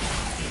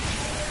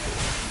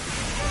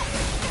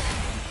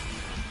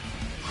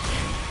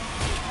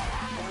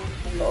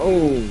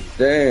 Oh,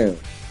 damn.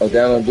 Oh,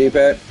 down on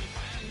D-pad?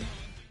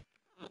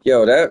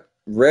 Yo, that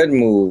red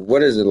move,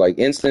 what is it, like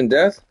instant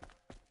death?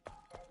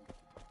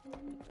 I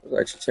was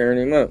actually tearing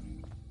him up.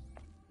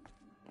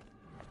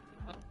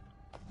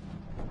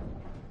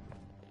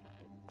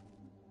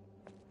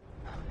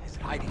 He's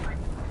hiding.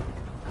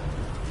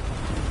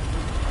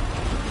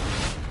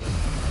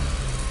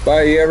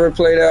 But you ever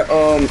play that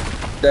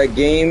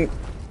game?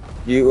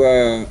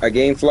 I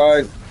game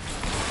fly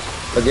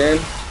again?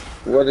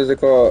 What is it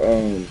called?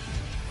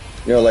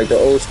 You know, like the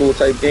old school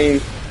type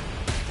game?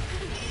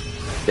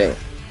 Damn.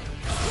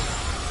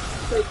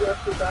 Play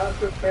Breath of God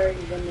for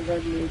fairies and the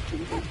red move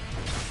season.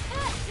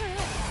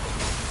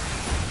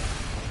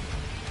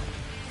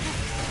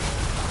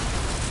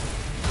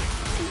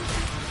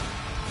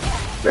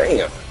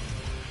 Damn.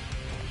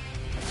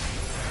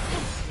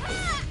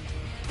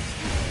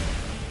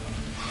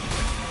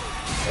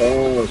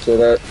 Oh, so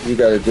that you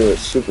gotta do it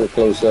super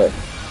close up.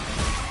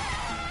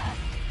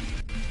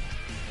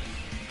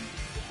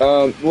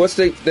 What's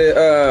the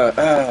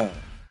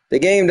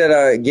game that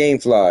I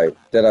Gamefly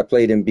that I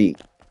played and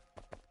beat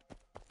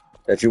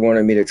that you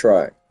wanted me to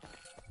try?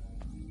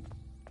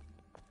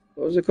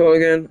 What was it called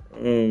again? I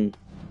don't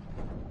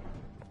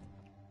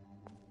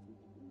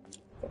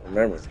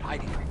remember. He's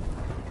hiding.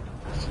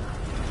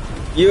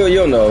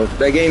 You'll know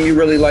that game. You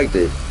really liked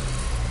it.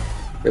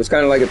 It was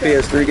kind of like a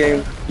PS3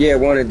 game. Yeah,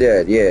 Wanted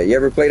Dead. Yeah, you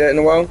ever play that in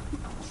a while?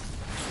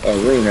 Oh,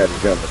 Loon had to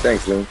jump.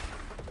 Thanks, Loon.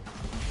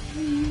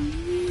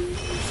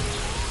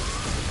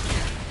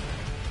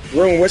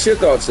 Loon, what's your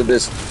thoughts of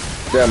this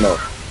demo?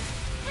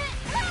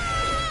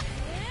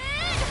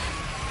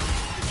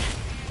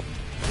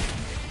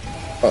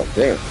 Oh,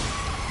 damn.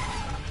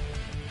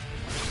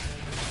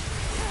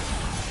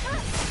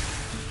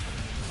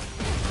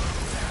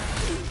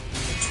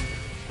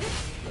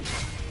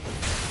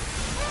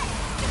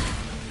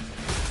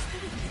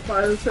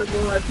 Bio said,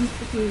 well, I beat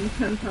the game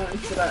 10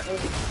 times, but I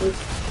only was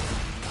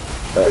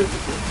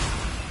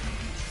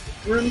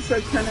Room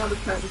said 10 out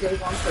of 10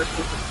 gave on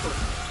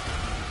purpose.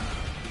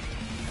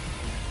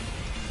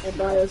 And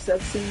Bio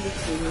said, sing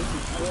this to me.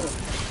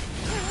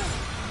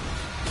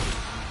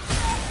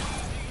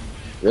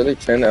 Really?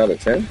 10 out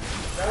of 10?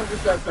 That was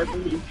just like my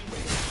booty.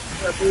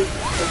 Her booty.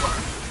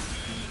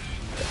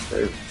 That's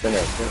crazy. 10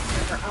 out of 10.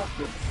 And her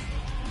outfits.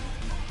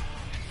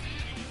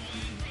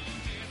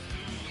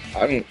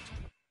 I don't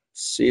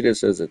see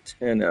this as a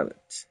 10 out of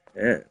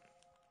 10.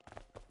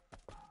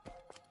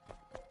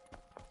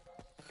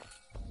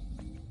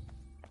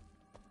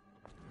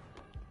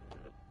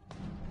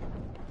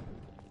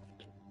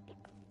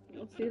 You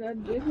don't see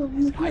that jiggle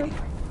in the Hiding.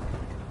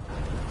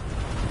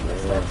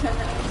 That's that 10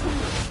 out of 10.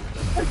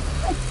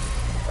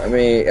 I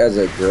mean, as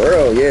a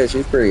girl, yeah,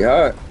 she's pretty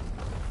hot.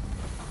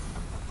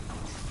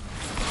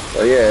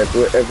 So yeah,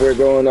 if we're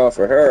going off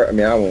of her, I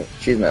mean, I won't.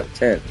 She's not a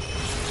 10,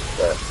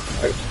 but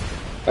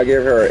I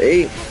give her an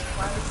 8. Mine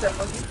said,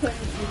 when you play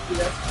easy,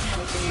 that's how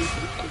the game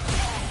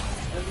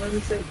is. And when you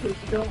say, because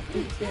you don't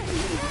understand the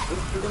game,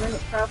 if you're doing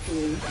it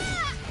properly,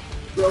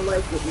 you'll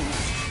like it more.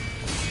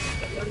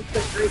 But when you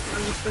say great,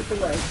 when you slip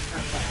away,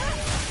 not that.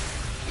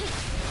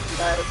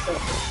 That is so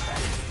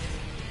respect.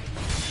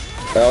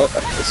 Well,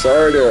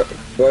 sorry to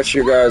bust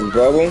your guys'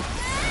 bubble.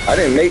 I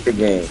didn't make the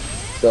game,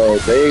 so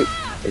if they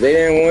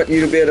didn't want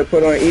you to be able to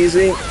put on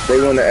easy,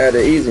 they want to add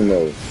an easy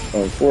mode.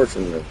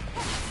 Unfortunately,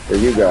 for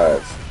you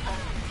guys.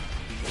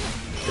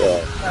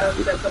 So, But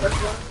as long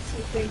as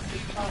he thinks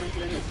he's fine,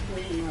 then it's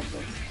clean like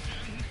this.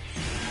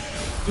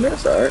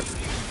 that's alright.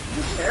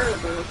 It's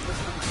terrible, it's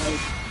just not like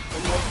the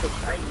most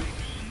exciting.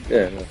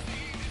 Yeah. No.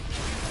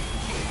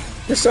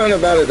 There's something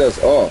about it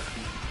that's off.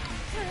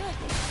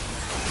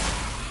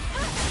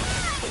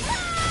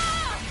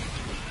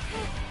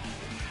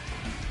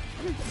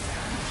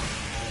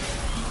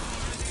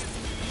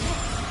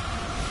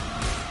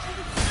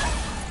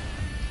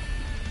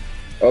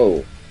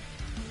 Oh,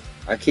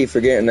 I keep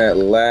forgetting that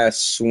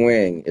last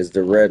swing is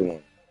the red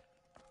one.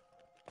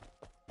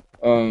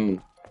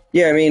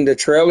 Yeah, I mean the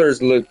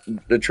trailers looked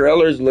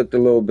a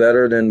little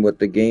better than what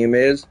the game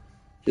is.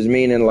 Just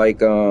meaning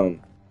like I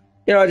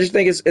just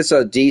think it's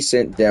a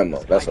decent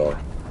demo. That's all.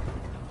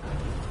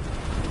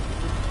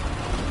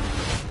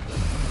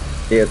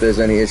 Yeah, if there's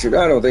any issues,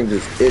 I don't think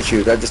there's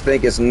issues. I just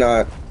think it's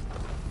not.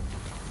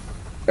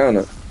 I don't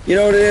know. You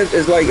know what it is?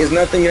 It's like it's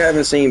nothing you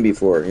haven't seen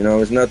before. You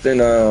know, it's nothing.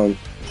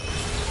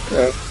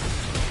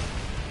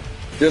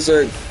 This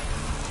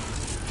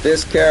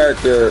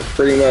character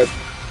pretty much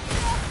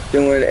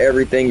doing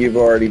everything you've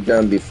already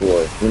done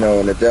before. You know,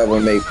 in the Devil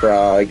May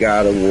Cry,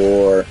 God of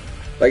War,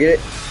 like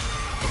it's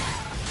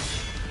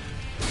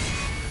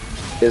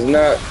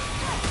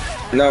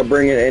not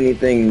bringing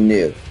anything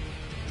new.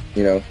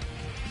 You know,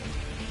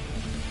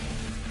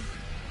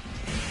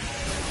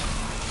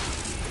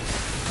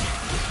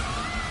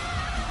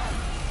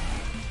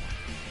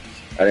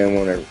 I didn't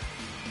want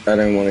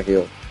to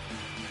heal.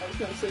 I was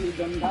gonna say you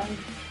done dying.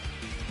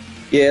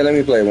 Yeah, let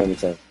me play it one more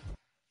time.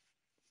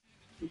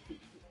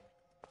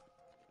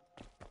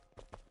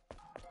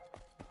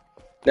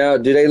 Now,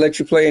 do they let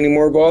you play any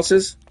more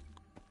bosses?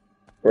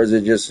 Or is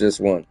it just this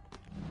one?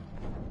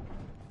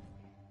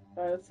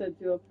 I said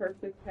do a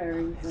perfect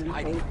pairing and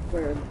hold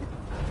square.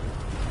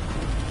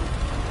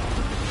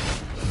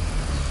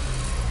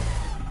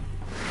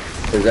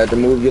 Is that the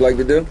move you like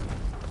to do?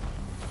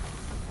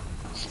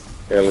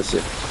 Here, let's see.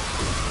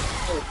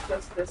 So it's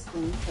just this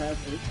one,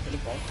 sadly, for the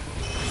boss.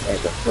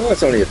 Okay. Well,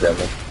 it's only a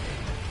demo.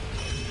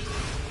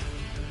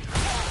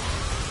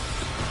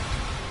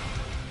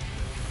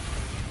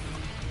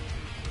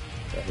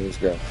 Let's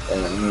go.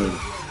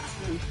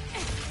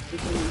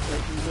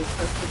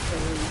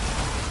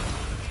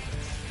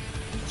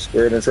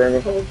 Square and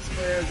triangle? Hold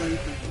square, then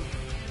triangle.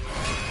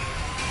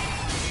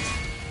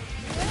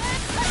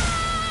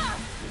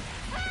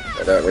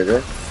 That right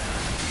there.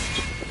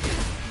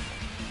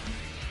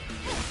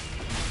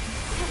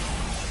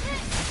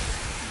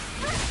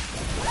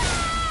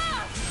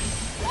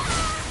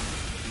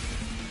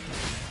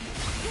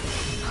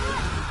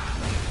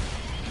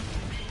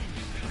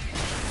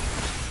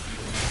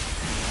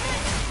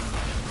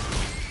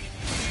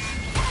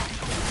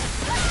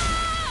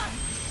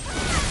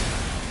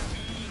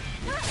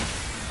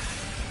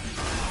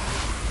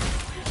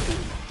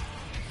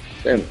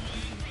 Damn it.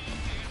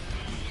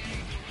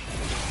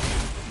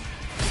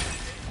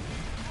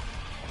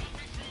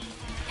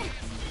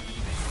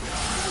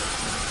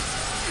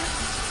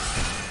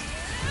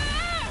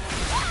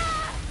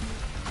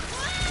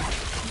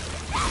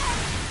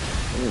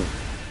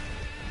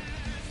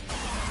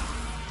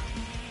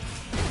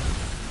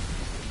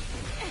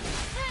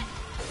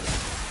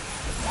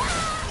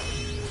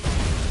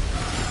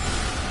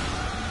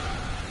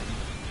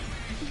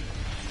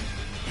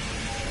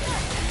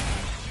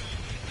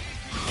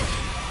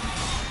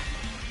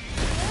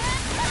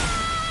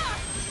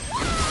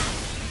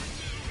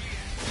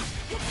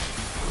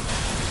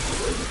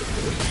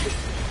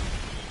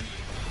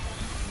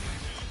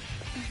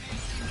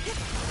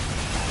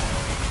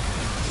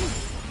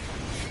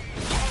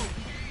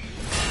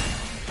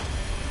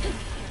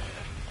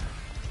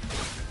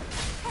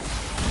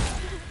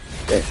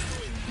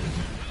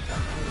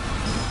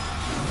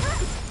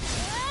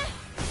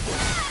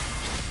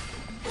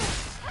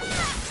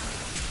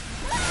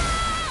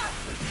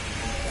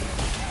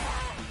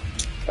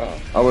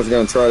 I was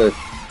gonna try to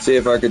see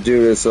if I could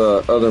do this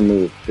other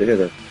move to hit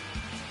her.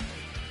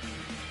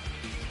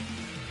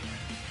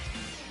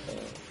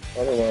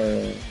 How do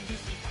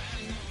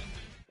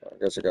I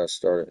guess I gotta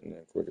start it and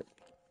then quit it.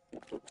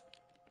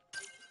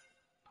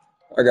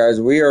 Alright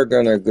guys, we are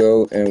gonna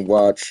go and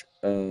watch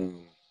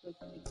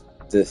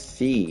The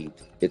Feed.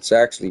 It's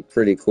actually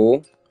pretty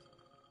cool.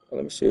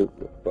 Let me see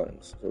what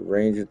buttons. So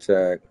range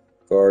attack,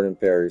 guard and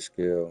parry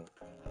skill.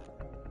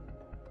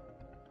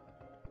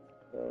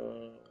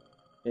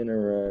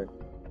 Interact.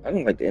 I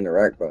don't like the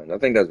interact button. I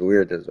think that's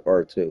weird. There's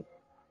R2.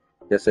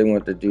 Guess they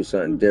want to do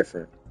something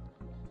different.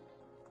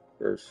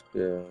 First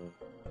skill.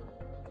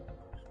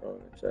 Strong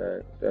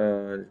attack.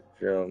 Dodge.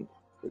 Jump.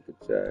 Quick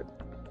attack.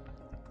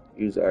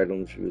 Use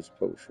items. Use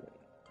potion.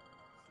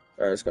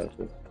 Alright, that's kind of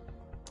cool.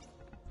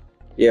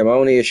 Yeah, my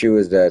only issue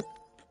is that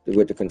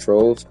with the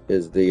controls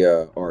is the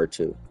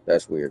R2.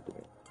 That's weird to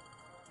me.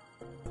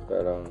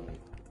 But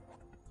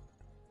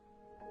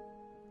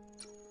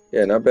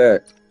yeah, not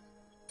bad.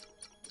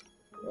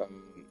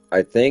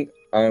 I think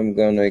I'm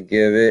gonna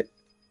give it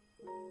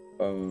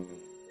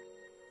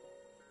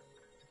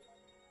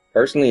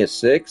personally a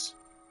 6.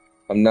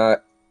 I'm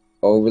not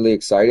overly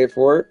excited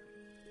for it.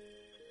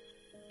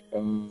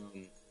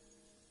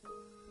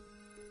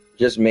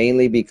 Just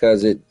mainly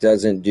because it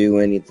doesn't do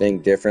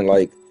anything different.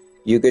 Like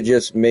you could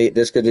just make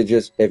this, could have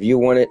just, if you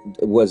wanted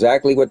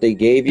exactly what they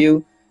gave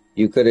you,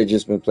 you could have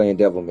just been playing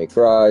Devil May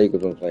Cry, you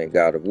could have been playing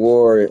God of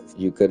War,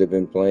 you could have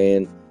been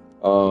playing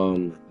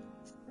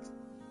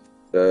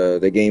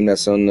the game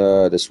that's on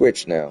the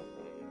Switch now.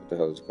 What the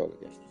hell is it called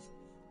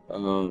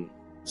again?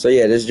 So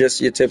yeah, this is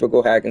just your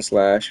typical hack and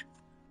slash.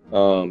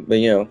 But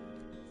you know,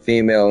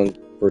 female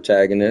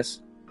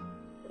protagonist.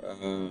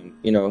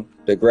 You know,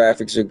 the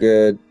graphics are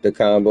good, the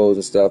combos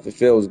and stuff. It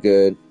feels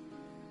good.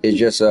 It's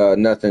just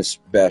nothing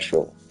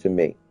special to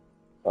me.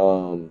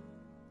 So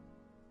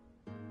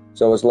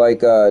it's like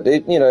they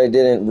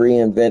didn't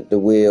reinvent the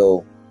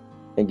wheel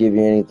and give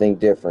you anything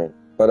different.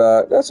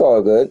 But that's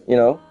all good. You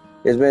know,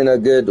 it's been a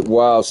good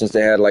while since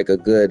they had like a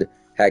good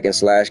hack and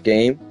slash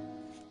game.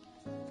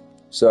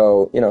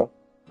 So you know,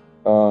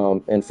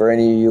 and for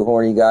any of you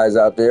horny guys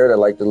out there that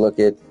like to look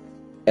at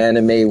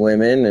anime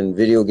women and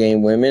video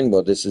game women,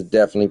 well, this is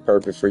definitely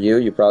perfect for you.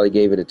 You probably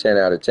gave it a 10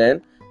 out of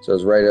 10, so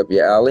it's right up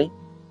your alley.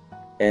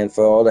 And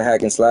for all the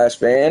hack and slash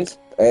fans,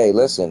 hey,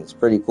 listen, it's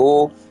pretty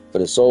cool. For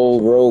the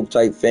soul rogue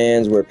type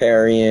fans, where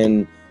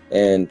parrying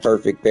and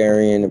perfect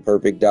parrying and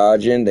perfect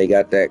dodging, they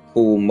got that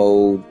cool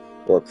mode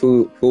or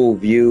cool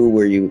view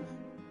where you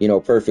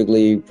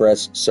perfectly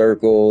press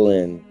circle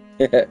and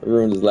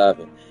Rune is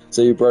laughing.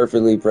 So you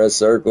perfectly press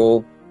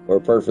circle or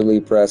perfectly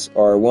press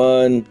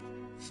R1.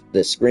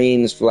 The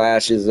screens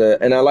flashes,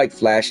 and I like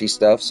flashy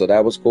stuff, so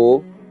that was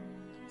cool.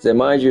 So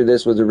mind you,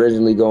 this was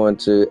originally going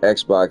to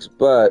Xbox,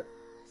 but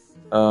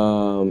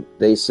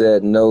they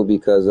said no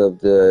because of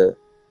the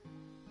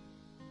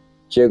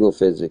jiggle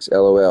physics,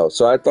 LOL.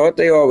 So I thought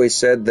they always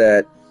said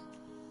that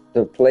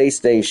the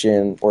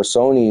PlayStation or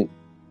Sony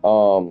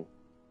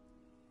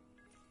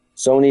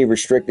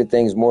restricted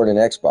things more than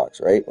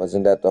Xbox, right?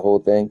 Wasn't that the whole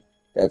thing?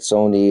 That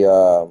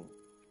Sony,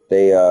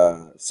 they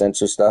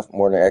censor stuff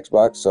more than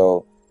Xbox.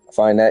 So I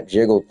find that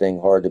jiggle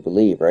thing hard to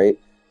believe, right?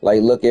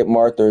 Like, look at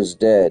Martha's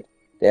Dead.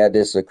 They had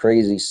this a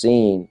crazy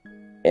scene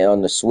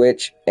on the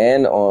Switch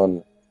and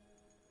on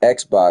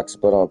Xbox,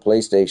 but on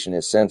PlayStation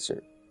it's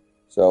censored.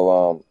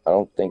 So I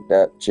don't think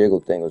that jiggle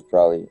thing was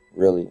probably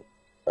really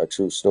a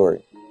true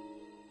story.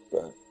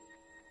 But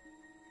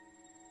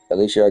at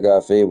least y'all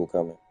got Fable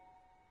coming.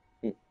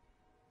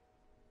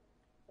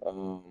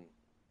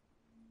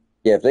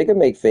 Yeah, if they could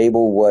make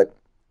Fable what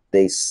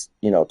they,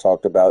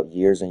 talked about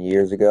years and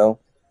years ago,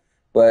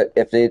 but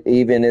if it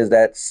even is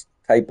that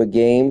type of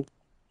game,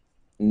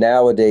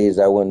 nowadays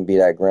that wouldn't be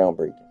that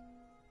groundbreaking.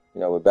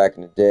 But back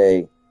in the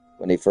day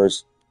when they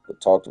first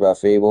talked about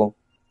Fable,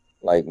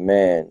 like,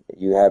 man,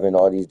 you having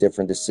all these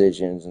different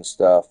decisions and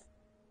stuff,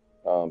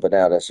 but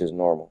now that's just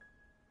normal.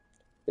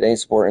 It ain't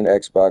supporting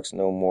Xbox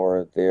no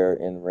more. They're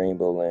in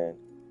Rainbow Land.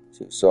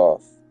 Too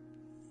soft.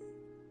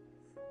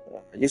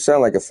 You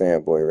sound like a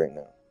fanboy right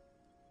now,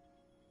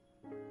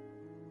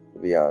 to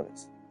be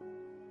honest.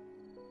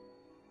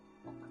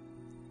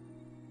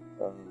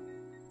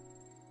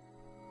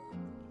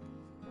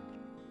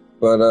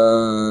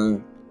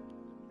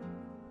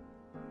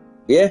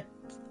 Yeah.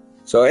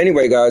 So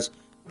anyway, guys,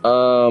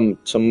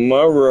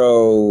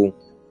 tomorrow,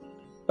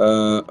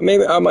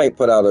 maybe I might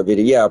put out a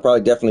video. Yeah, I'll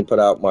probably definitely put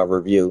out my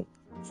review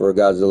for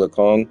Godzilla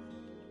Kong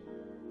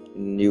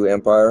New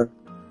Empire.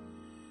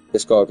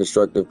 It's called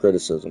constructive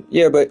criticism.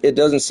 Yeah, but it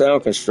doesn't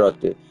sound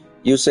constructive.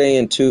 You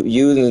saying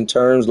using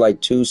terms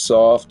like too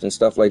soft and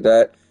stuff like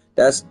that,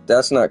 that's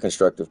not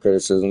constructive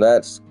criticism.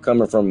 That's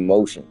coming from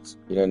emotions.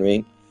 You know what I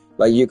mean?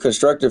 Like, your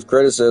constructive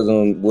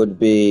criticism would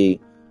be,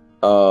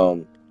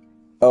 oh,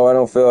 I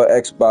don't feel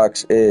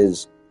Xbox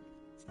is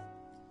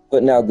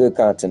putting out good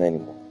content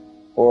anymore.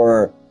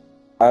 Or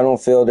I don't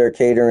feel they're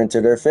catering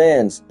to their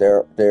fans,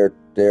 their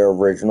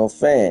original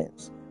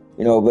fans.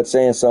 But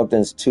saying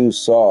something's too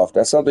soft,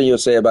 that's something you'll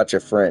say about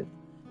your friend.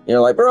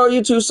 Like, bro,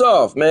 you too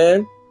soft,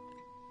 man.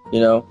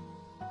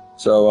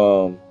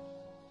 So,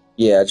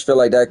 yeah, I just feel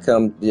like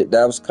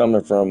that was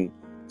coming from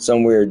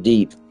somewhere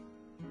deep.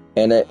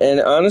 And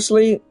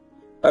honestly,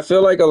 I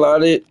feel like a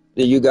lot of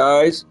you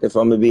guys, if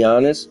I'm gonna be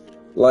honest,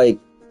 like,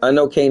 I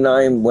know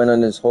K9 went on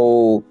this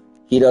whole,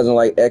 he doesn't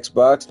like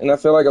Xbox, and I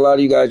feel like a lot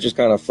of you guys just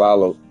kind of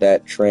followed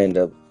that trend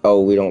of,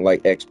 oh, we don't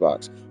like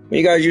Xbox. But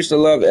you guys used to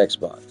love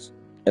Xbox.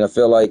 And I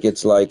feel like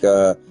it's like,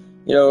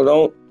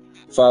 don't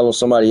follow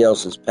somebody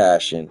else's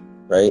passion,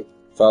 right?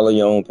 Follow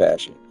your own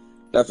passion.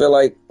 And I feel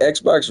like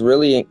Xbox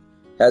really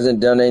hasn't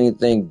done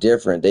anything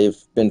different. They've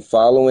been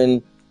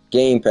following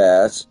Game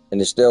Pass, and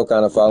they're still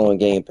kind of following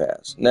Game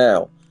Pass.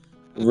 Now,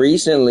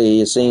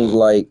 recently, it seems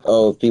like,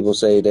 people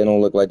say they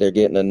don't look like they're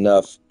getting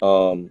enough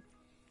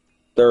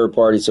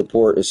third-party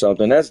support or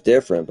something. That's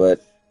different,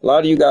 but a lot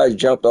of you guys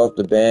jumped off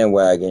the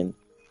bandwagon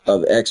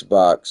of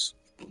Xbox,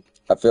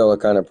 I feel,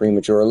 kind of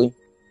prematurely.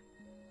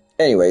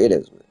 Anyway, it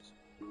is what it is.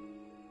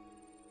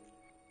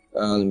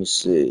 Let me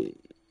see.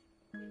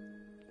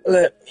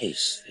 We're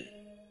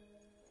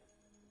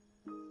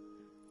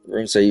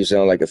going to say you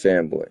sound like a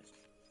fanboy.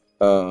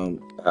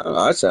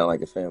 I sound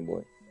like a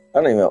fanboy.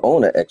 I don't even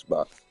own an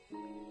Xbox.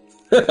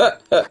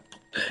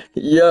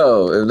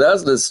 Yo, if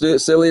that's the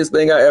silliest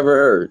thing I ever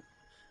heard.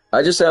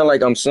 I just sound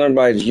like I'm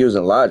somebody that's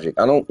using logic.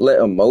 I don't let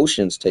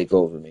emotions take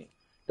over me.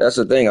 That's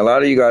the thing. A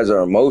lot of you guys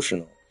are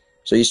emotional.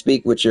 So you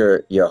speak with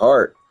your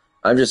heart.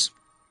 I'm just,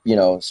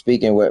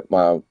 speaking with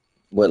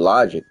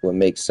logic, what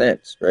makes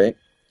sense, right?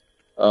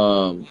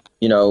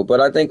 But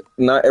I think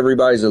not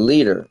everybody's a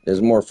leader.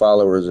 There's more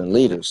followers than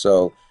leaders.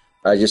 So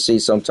I just see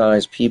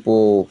sometimes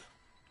people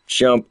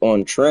jump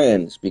on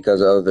trends because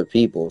of other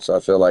people. So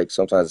I feel like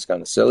sometimes it's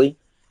kind of silly.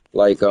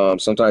 Like,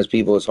 sometimes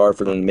people, it's hard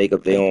for them to make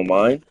up their own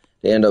mind.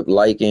 They end up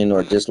liking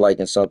or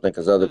disliking something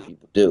because other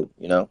people do,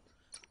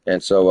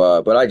 And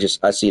so, but I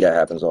see that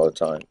happens all the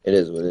time. It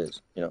is what it is,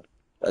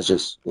 That's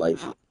just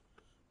life.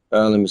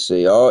 Let me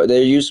see.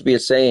 There used to be a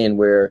saying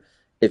where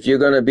if you're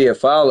going to be a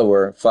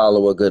follower,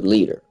 follow a good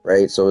leader,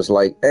 right? So it's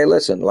like, hey,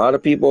 listen, a lot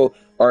of people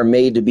are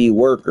made to be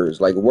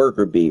workers, like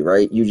worker bee,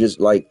 right?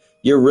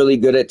 You're really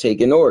good at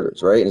taking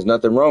orders, right? There's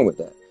nothing wrong with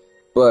that.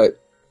 But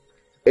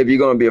if you're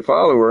going to be a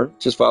follower,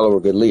 just follow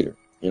a good leader,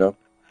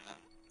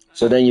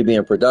 So then you're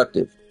being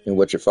productive in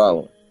what you're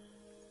following.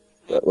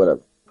 But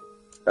whatever.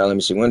 Let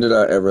me see. When did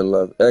I ever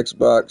love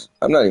Xbox?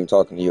 I'm not even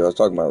talking to you. I was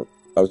talking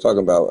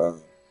about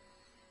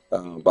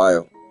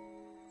bio.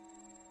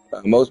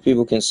 Most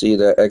people can see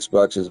that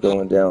Xbox is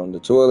going down the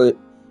toilet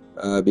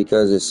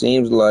because it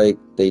seems like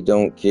they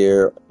don't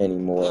care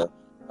anymore.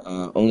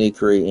 Only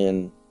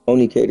catering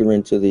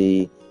to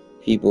the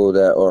people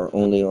that are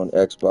only on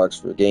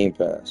Xbox for Game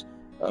Pass.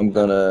 I'm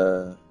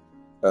gonna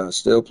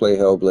still play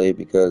Hellblade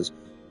because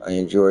I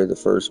enjoyed the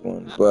first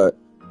one. But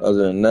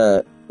other than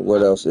that,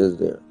 what else is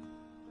there?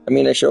 I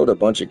mean, they showed a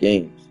bunch of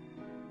games.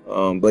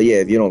 But yeah,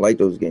 if you don't like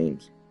those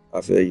games,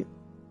 I feel you.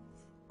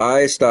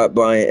 I stopped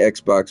buying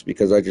Xbox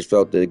because I just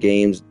felt the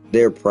games,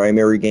 their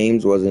primary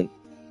games, wasn't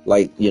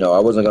like, I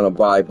wasn't going to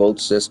buy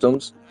both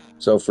systems.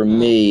 So for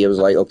me, it was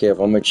like, okay, if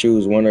I'm going to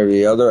choose one or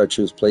the other, I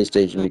choose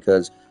PlayStation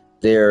because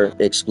their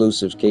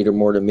exclusives cater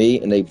more to me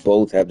and they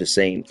both have the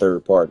same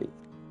third party.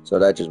 So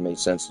that just made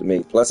sense to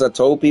me. Plus, I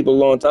told people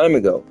a long time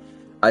ago,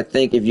 I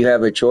think if you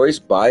have a choice,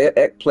 buy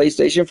a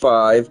PlayStation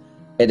 5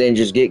 and then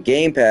just get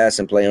Game Pass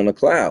and play on the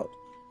cloud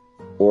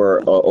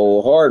or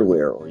old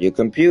hardware or your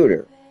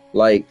computer.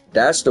 Like,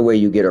 that's the way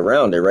you get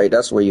around it, right?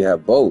 That's where you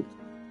have both,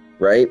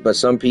 right? But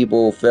some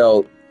people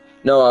felt,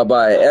 no, I'll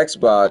buy an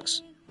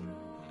Xbox,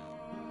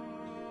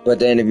 but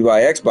then if you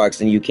buy Xbox,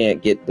 then you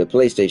can't get the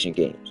PlayStation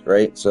games,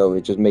 right? So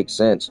it just makes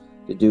sense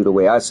to do the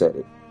way I said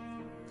it.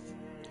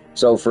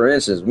 So for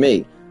instance,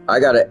 me, I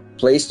got a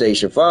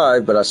PlayStation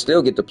 5, but I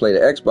still get to play the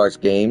Xbox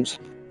games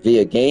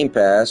via Game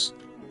Pass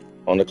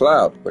on the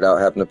cloud without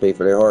having to pay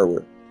for their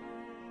hardware.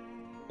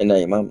 And now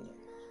your mama.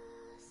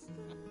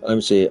 Let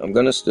me see. I'm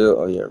gonna still.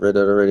 Oh yeah, read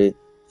that already.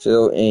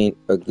 Phil ain't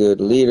a good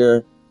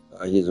leader.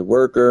 He's a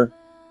worker.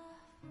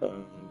 Let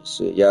me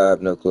see. Yeah, I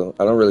have no clue.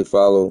 I don't really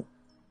follow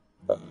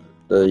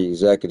the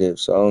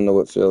executives, so I don't know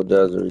what Phil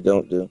does or he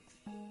don't do.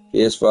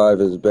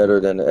 PS5 is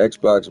better than the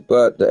Xbox,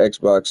 but the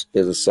Xbox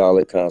is a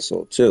solid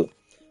console too.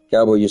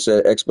 Cowboy, you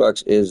said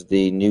Xbox is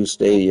the new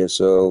Stadia,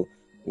 so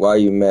why are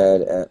you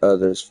mad at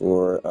others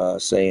for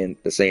saying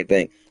the same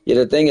thing? Yeah,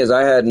 the thing is,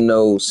 I had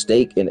no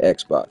stake in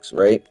Xbox,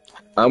 right?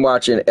 I'm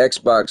watching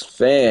Xbox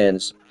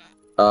fans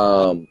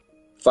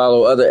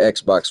follow other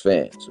Xbox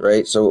fans,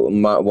 right? So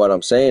what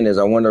I'm saying is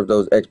I wonder if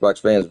those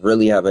Xbox fans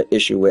really have an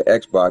issue with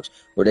Xbox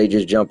or they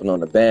just jumping on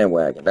the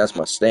bandwagon. That's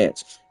my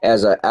stance.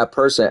 As a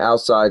person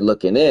outside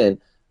looking in,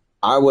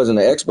 I wasn't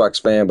an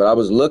Xbox fan, but I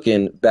was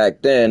looking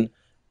back then,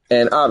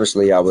 and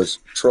obviously I was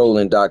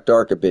trolling Doc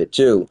Dark a bit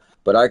too,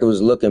 but I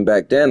was looking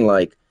back then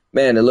like,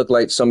 man, it looked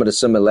like some of the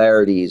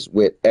similarities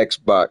with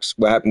Xbox.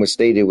 What happened with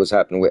Stadia was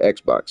happening with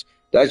Xbox.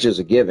 That's just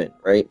a given,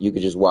 right? You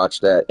could just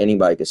watch that.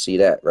 Anybody could see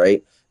that,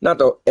 right? Not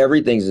that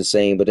everything's the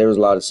same, but there was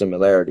a lot of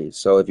similarities.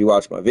 So if you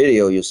watch my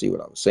video, you'll see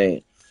what I was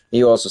saying. And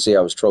you also see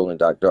I was trolling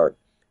Doc Dark.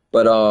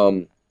 But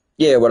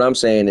yeah, what I'm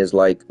saying is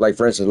like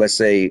for instance, let's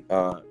say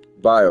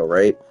Bio,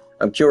 right?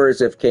 I'm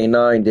curious if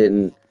K9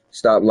 didn't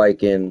stop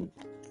liking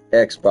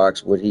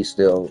Xbox, would he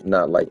still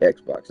not like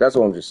Xbox? That's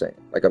what I'm just saying.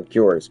 Like, I'm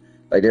curious.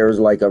 Like, there was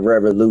like a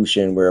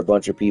revolution where a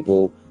bunch of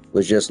people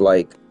was just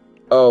like,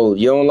 oh,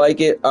 you don't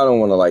like it? I don't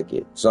want to like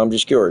it. So I'm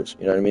just curious.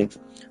 You know what I mean?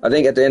 I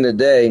think at the end of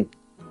the day,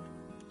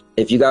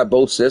 if you got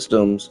both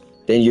systems,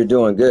 then you're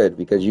doing good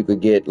because you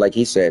could get, like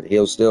he said,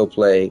 he'll still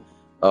play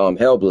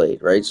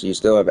Hellblade, right? So you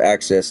still have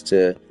access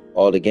to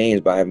all the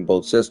games by having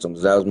both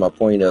systems. That was my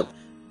point of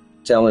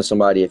telling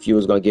somebody if you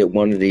was going to get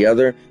one or the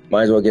other,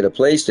 might as well get a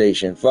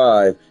PlayStation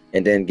 5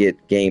 and then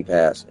get Game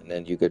Pass. And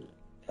then you could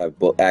have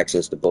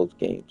access to both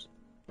games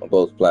on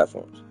both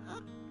platforms.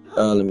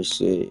 Let me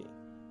see.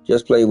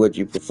 Just play what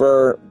you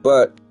prefer,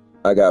 but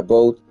I got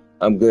both.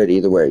 I'm good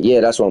either way. Yeah,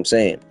 that's what I'm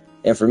saying.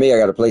 And for me, I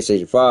got a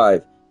PlayStation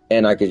 5,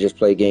 and I could just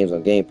play games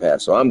on Game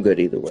Pass, so I'm good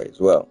either way as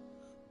well.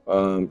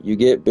 You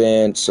get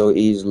banned so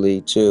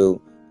easily,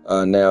 too,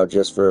 now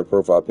just for a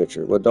profile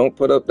picture. Well, don't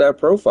put up that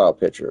profile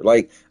picture.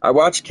 Like, I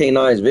watched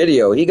K9's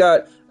video. He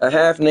got a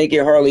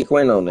half-naked Harley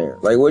Quinn on there.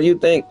 Like, what do you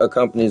think a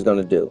company's going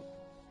to do?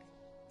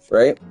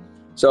 Right?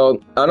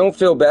 So I don't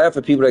feel bad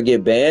for people that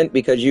get banned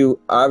because you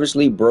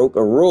obviously broke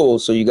a rule,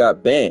 so you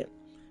got banned.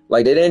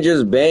 Like, they didn't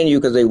just ban you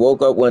because they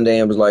woke up one day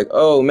and was like,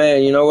 oh,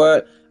 man, you know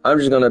what? I'm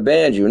just going to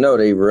ban you. No,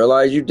 they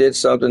realized you did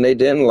something they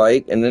didn't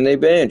like, and then they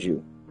banned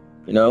you.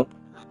 You know?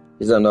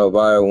 He said, no,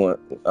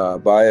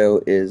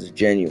 Bio is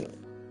genuine.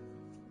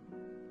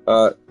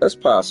 That's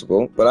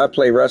possible, but I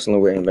play wrestling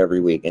with him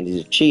every week, and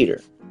he's a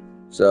cheater.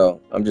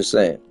 So, I'm just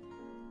saying.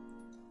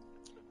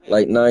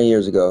 Like 9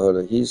 years ago, hold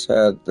on, he's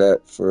had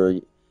that for...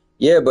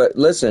 Yeah, but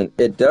listen,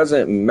 it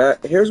doesn't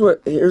matter. Here's what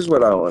I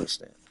don't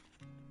understand.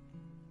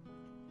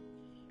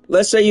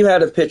 Let's say you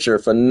had a picture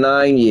for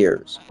 9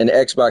 years and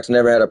Xbox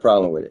never had a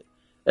problem with it.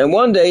 And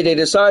one day they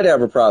decide to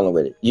have a problem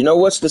with it. You know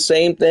what's the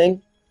same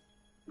thing?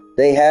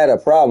 They had a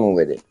problem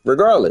with it.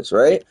 Regardless,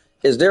 right?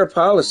 It's their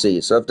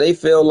policy. So if they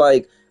feel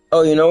like,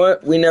 oh, you know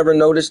what? We never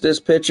noticed this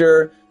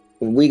picture.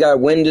 We got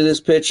wind of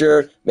this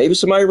picture. Maybe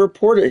somebody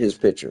reported his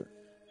picture.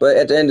 But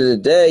at the end of the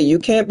day, you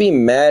can't be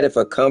mad if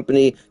a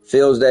company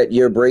feels that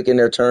you're breaking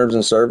their terms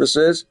and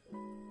services.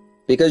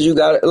 Because you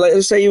got,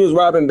 let's say you was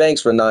robbing banks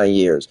for 9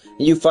 years.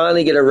 And you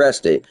finally get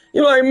arrested.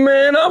 You're like,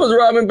 man, I was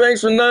robbing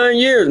banks for 9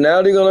 years.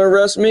 Now they're going to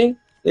arrest me?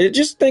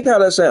 Just think how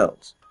that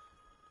sounds.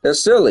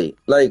 That's silly.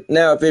 Like,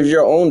 now, if it's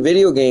your own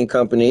video game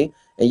company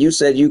and you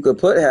said you could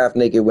put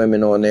half-naked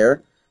women on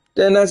there,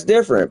 then that's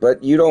different.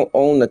 But you don't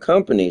own the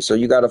company, so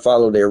you got to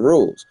follow their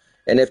rules.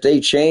 And if they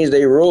change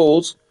their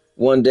rules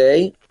one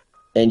day,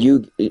 and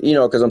you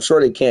know, because I'm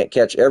sure they can't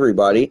catch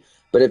everybody,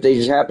 but if they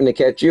just happen to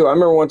catch you, I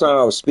remember one time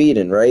I was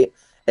speeding, right?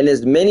 And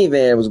this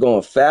minivan was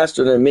going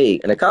faster than me,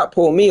 and the cop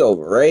pulled me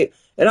over, right?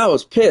 And I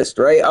was pissed,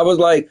 right? I was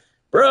like,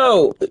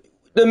 bro,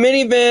 the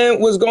minivan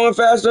was going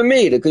faster than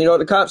me. You know what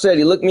the cop said?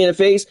 He looked me in the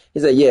face. He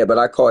said, yeah, but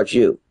I caught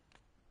you.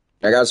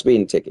 I got a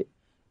speeding ticket.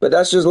 But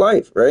that's just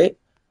life, right?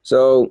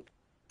 So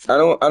I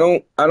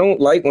don't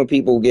like when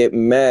people get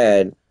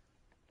mad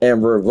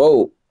and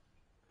revolt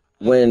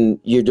when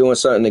you're doing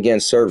something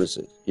against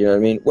services. You know what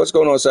I mean? What's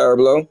going on, Sarah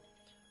Blow?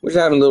 We're just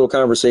having a little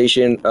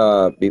conversation.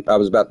 I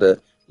was about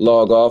to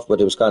log off, but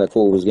it was kind of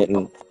cool. We was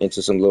getting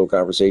into some little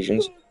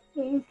conversations.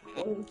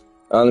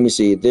 Let me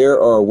see. There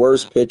are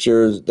worse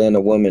pictures than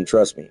a woman,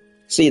 trust me.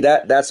 See,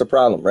 that's a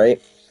problem,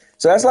 right?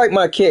 So that's like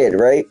my kid,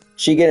 right?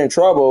 She get in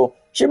trouble.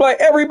 She be like,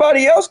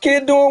 everybody else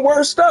kid doing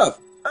worse stuff.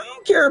 I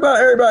don't care about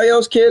everybody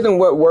else kid and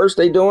what worse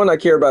they doing. I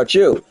care about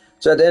you.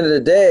 So at the end of the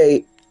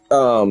day,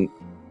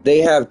 they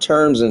have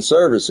terms and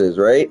services,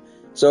 right?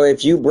 So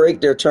if you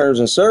break their terms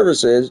and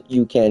services,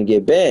 you can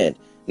get banned.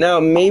 Now,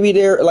 maybe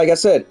they're, like I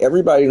said,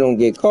 everybody don't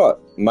get caught.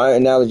 My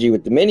analogy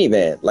with the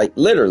minivan, like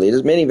literally,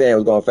 this minivan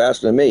was going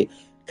faster than me.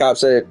 Cop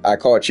said, I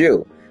caught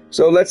you.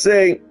 So let's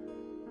say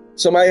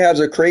somebody has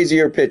a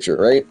crazier picture,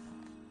 right?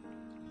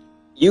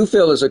 You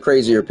feel it's a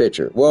crazier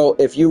picture. Well,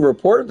 if you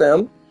report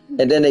them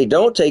and then they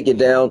don't take it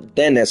down,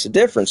 then that's a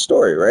different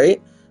story,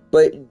 right?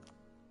 But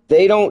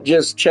they don't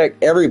just check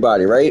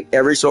everybody, right?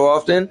 Every so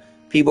often,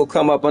 people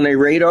come up on their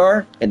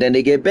radar and then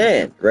they get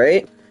banned,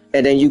 right?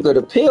 And then you could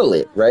appeal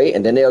it, right?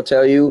 And then they'll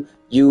tell you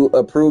they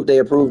approve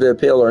the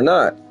appeal or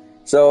not.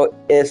 So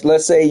if,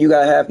 let's say you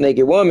got a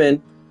half-naked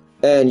woman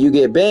and you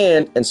get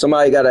banned and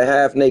somebody got a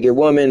half-naked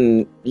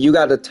woman, you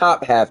got the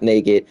top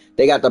half-naked,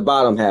 they got the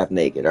bottom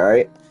half-naked, all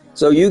right?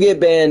 So you get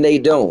banned, they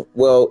don't.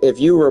 Well, if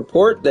you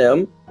report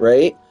them,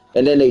 right,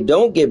 and then they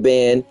don't get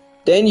banned,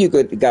 then you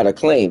got a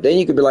claim. Then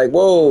you could be like,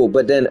 whoa,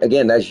 but then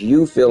again, that's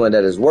you feeling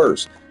that is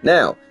worse.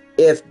 Now,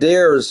 if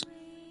there's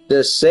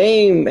the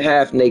same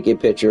half-naked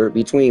picture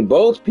between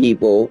both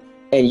people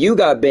and you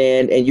got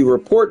banned and you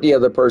report the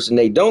other person,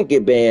 they don't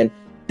get banned,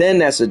 then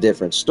that's a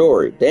different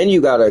story. Then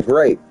you got a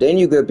gripe. Then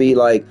you could be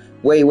like,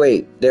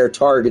 wait, they're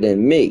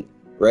targeting me,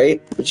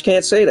 right? But you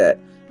can't say that.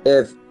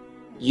 If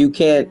you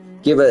can't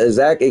give an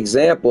exact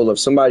example of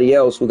somebody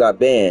else who got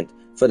banned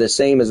for the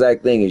same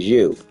exact thing as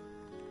you.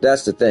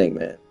 That's the thing,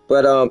 man.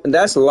 But and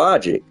that's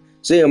logic.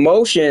 See,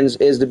 emotions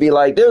is to be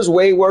like, there's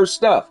way worse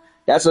stuff.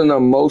 That's an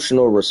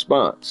emotional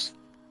response.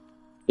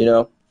 You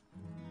know?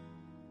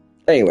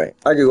 Anyway,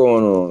 I could go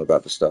on and on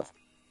about the stuff.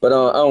 But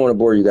I don't want to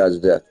bore you guys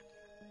to death.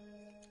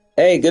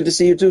 Hey, good to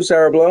see you too,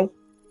 Sarah Blow.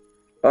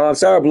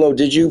 Sarah Blow,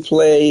 did you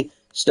play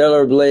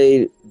Stellar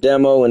Blade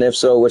demo? And if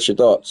so, what's your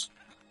thoughts?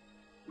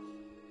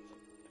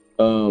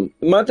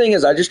 My thing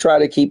is I just try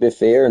to keep it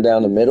fair and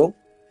down the middle.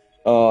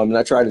 And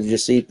I try to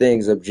just see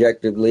things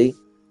objectively.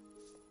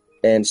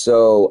 And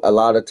so a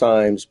lot of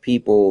times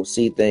people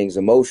see things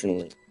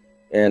emotionally.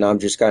 And I'm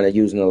just kind of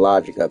using the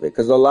logic of it.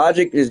 Because the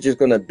logic is just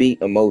going to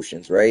beat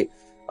emotions, right?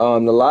 The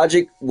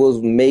logic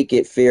will make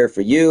it fair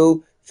for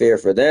you, fair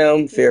for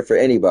them, fair for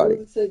anybody.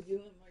 It said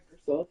you and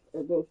Microsoft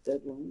are both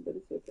dead wrong, but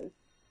it's okay.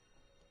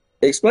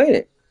 Explain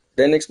it.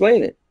 Then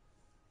explain it.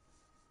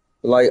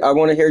 Like, I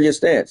want to hear your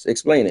stance.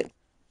 Explain it.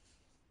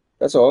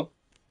 That's all.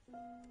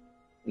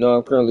 No,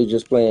 I'm currently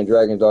just playing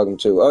Dragon Dogma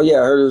 2. Oh, yeah,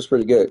 I heard it was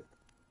pretty good.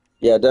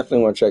 Yeah, I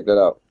definitely want to check that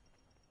out.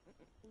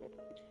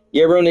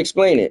 Yeah, Ron,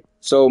 explain it.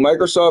 So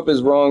Microsoft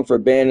is wrong for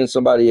banning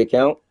somebody's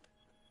account?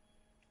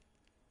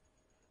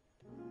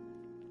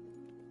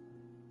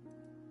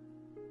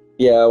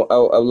 Yeah,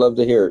 I'd love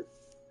to hear it.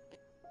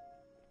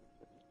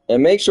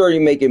 And make sure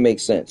you make it make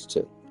sense,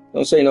 too.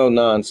 Don't say no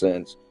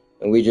nonsense.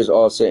 And we just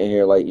all sitting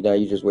here like, you know,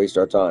 you just waste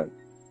our time.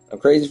 I'm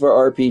crazy for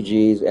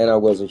RPGs, and I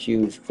was a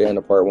huge fan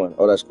of Part 1.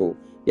 Oh, that's cool.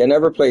 Yeah, I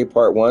never played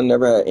Part 1,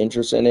 never had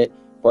interest in it.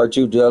 Part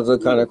 2 does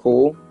look kind of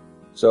cool.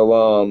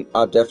 So,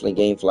 I'll definitely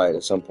gamefly it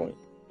at some point.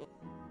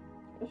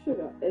 I should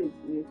have eggs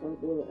in me if I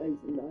had little eggs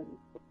and died.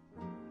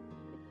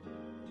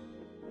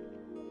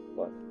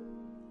 What?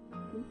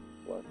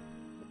 What?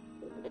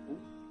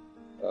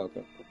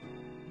 Okay.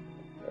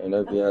 I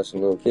know if you have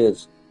some little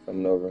kids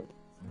coming over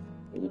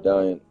and you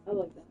dying. I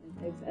like that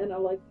many eggs, and I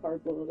like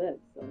hard-boiled eggs,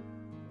 so.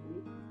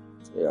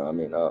 Yeah, I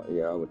mean,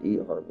 yeah, I would eat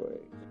hard-boiled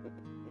eggs.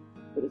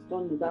 But it's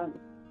fun to die.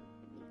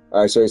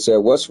 All right, so it said,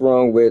 what's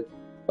wrong with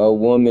a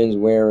woman's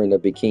wearing a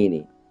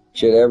bikini?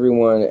 Should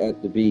everyone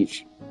at the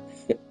beach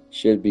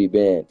should be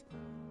banned?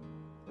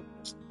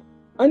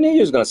 I knew you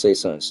was going to say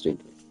something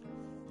stupid.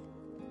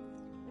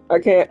 I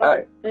can't.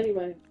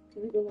 Anyway,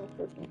 can we go watch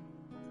first one?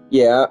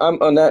 Yeah,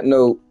 I'm on that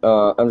note,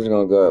 I'm just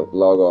going to go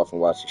log off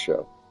and watch the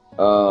show.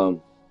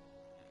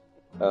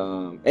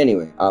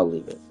 Anyway, I'll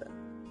leave it at that.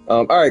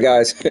 All right,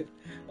 guys.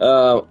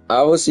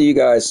 I will see you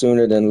guys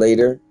sooner than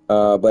later.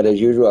 But as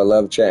usual, I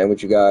love chatting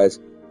with you guys.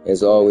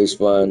 It's always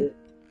fun.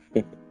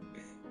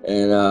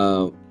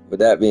 And with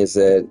that being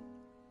said,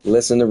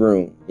 listen to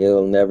Room.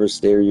 He'll never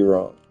steer you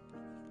wrong.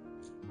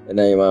 And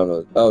now your mom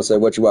knows. Oh, so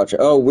what you watching?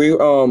 Oh, we're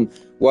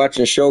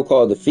watching a show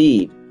called The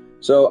Feed.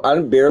 So I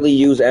barely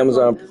use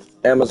Amazon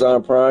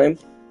Prime.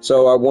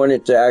 So I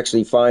wanted to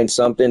actually find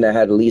something that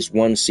had at least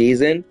one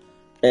season.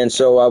 And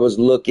so I was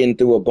looking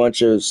through a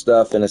bunch of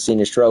stuff and I seen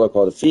this trailer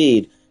called The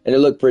Feed and it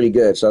looked pretty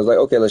good. So I was like,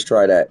 okay, let's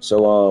try that.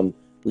 So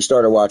we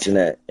started watching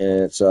that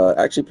and it's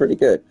actually pretty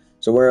good.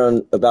 So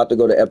we're about to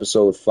go to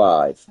episode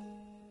 5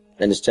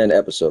 and it's 10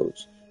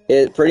 episodes.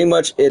 It pretty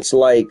much, it's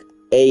like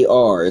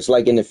AR. It's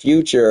like in the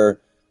future,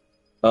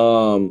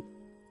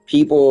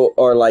 people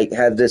are like,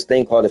 have this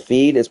thing called a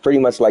feed. It's pretty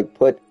much like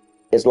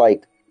it's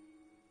like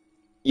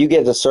you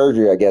get the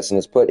surgery, I guess, and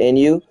it's put in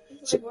you.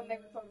 It's like when they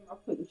were talking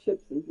about putting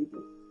chips in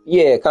people.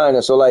 Yeah, kind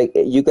of. So like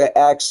you can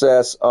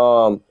access,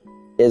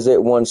 is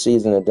it one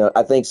season and done?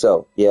 I think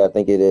so. Yeah, I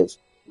think it is.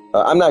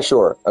 I'm not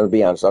sure. I'll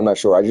be honest. I'm not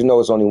sure. I just know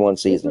it's only one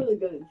season. It's really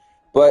good.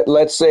 But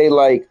let's say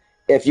like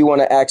if you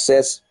want to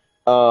access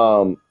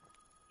the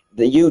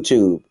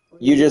YouTube,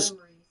 you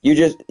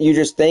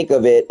just think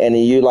of it and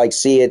you like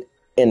see it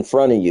in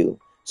front of you.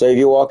 So if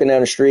you're walking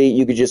down the street,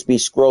 you could just be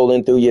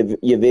scrolling through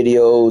your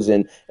videos,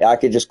 and I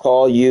could just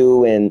call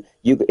you, and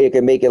it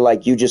could make it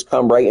like you just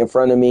come right in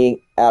front of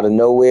me out of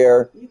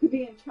nowhere. You could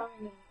be in China,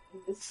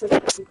 and this person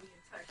could be in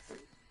Texas,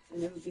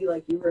 and it would be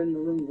like you were in the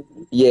room with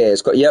me. Yeah,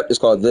 it's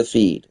called The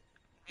Feed.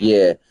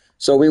 Yeah.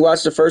 So we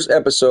watched the first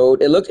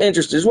episode. It looked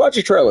interesting. Just watch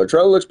the trailer.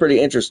 Trailer looks pretty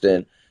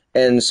interesting.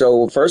 And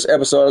so first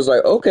episode, I was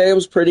like, okay, it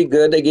was pretty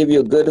good. They give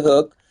you a good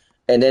hook.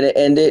 And then it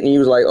ended, and you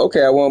was like,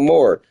 okay, I want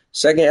more.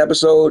 Second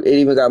episode, it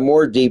even got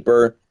more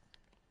deeper.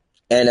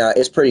 And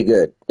it's pretty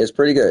good. It's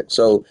pretty good.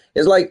 So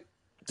it's like,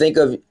 think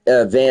of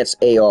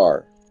advanced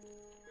AR.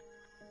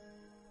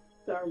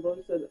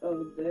 Starboy said,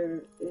 oh,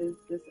 there is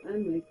this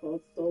anime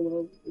called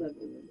Solo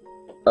Leveling.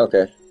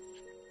 Okay.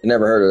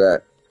 Never heard of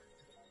that.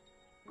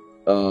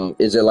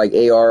 Is it like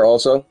AR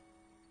also?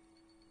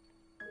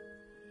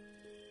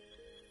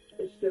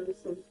 It shows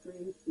some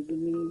strings to the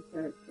main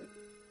character.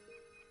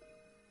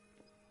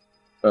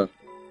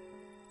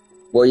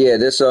 Well, yeah,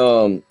 this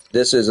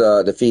is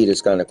The Feed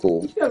is kind of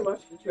cool. You just gotta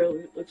watch the trailer.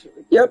 It looks really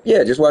cool. Yep,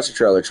 yeah, just watch the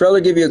trailer.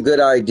 Trailer give you a good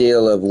idea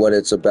of what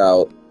it's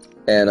about,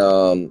 and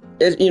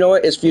you know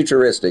what? It's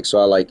futuristic, so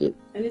I like it.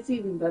 And it's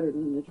even better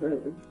than the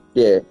trailer.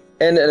 Yeah,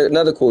 and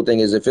another cool thing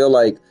is, I feel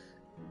like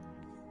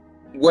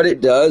what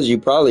it does, we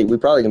probably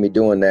gonna be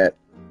doing that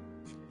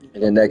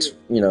in the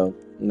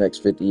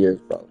next 50 years,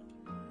 probably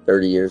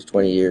 30 years,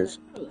 20 years.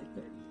 I like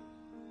that.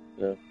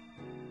 Yeah,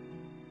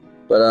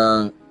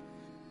 but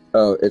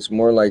oh, it's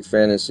more like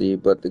fantasy,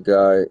 but the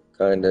guy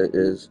kind of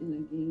is. In a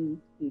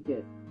game, you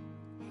get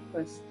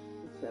quests.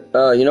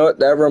 You know what?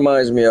 That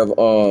reminds me of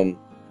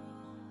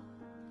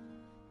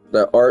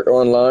the Art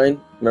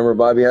Online. Remember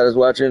Bobby had us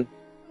watching?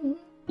 Mm-hmm.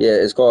 Yeah,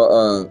 it's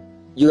called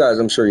you guys.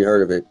 I'm sure you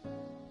heard of it.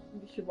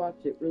 You should watch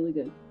it. Really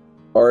good.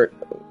 Art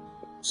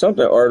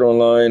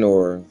Online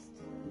or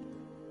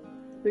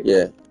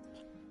yeah.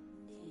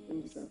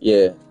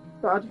 Yeah.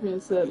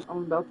 Dodgeman said,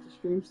 I'm about to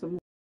stream some.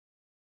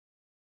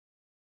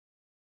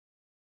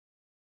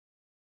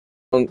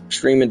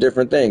 Streaming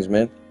different things,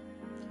 man.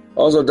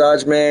 Also,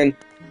 Dodge Man,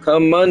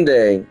 come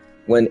Monday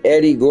when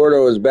Eddie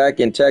Gordo is back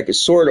in tech, it's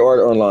Sword Art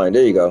Online.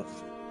 There you go.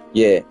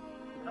 Yeah.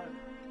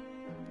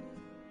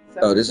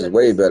 Oh, this is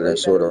way better than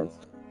Sword Art.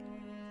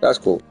 That's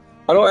cool.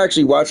 I don't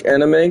actually watch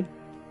anime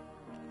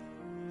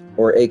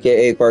or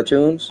AKA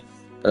cartoons.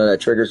 I know that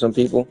triggers some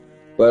people,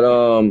 but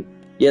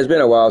yeah, it's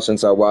been a while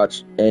since I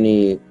watched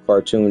any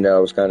cartoon that I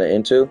was kind of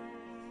into.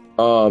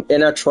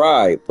 And I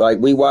tried. Like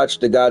we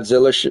watched the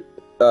Godzilla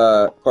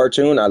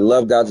cartoon. I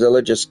love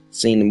Godzilla. Just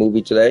seen the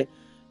movie today,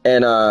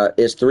 and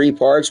it's 3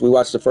 parts. We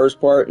watched the first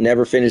part,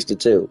 never finished the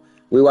 2.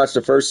 We watched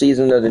the first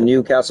season of the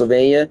new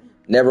Castlevania,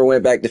 never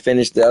went back to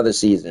finish the other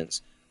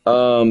seasons.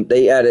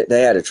 They had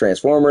a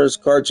Transformers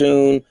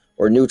cartoon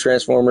or new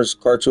Transformers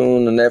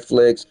cartoon on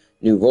Netflix,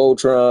 new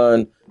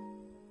Voltron,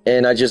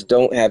 and I just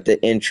don't have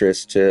the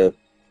interest to.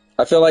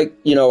 I feel like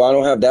I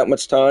don't have that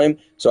much time,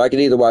 so I could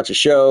either watch a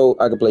show,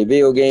 I could play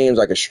video games,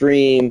 I could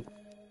stream.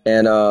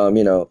 And,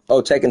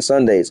 Tekken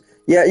Sundays.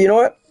 Yeah, you know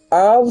what?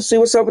 I'll see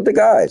what's up with the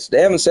guys.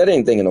 They haven't said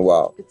anything in a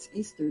while. It's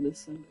Easter this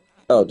Sunday.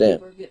 Oh, damn.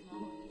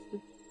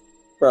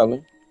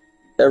 Probably.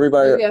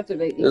 Everybody,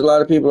 there's a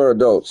lot of people are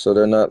adults, so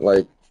they're not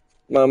like,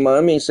 my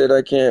mommy said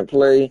I can't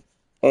play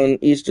on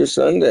Easter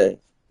Sunday,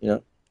 But,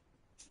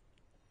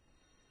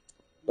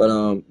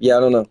 yeah, I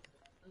don't know.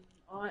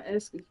 All I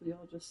ask is we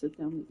all just sit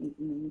down and eat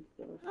and then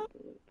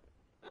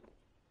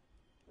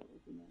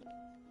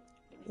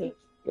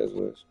that's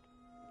what it is.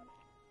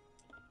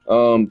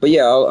 But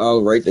yeah,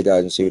 I'll rate the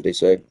guys and see what they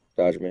say.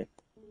 Dodge Man.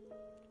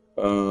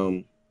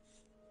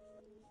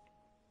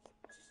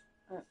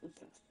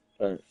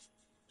 Alright.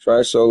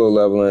 Try solo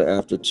leveling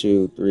after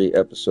 2-3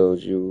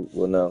 episodes. You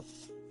will know.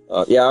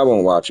 Yeah, I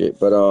won't watch it,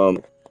 but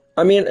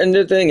I mean, and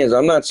the thing is,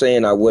 I'm not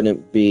saying I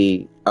wouldn't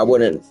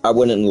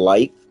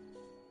like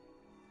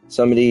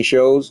some of these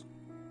shows,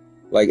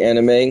 like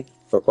anime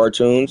or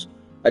cartoons.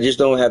 I just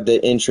don't have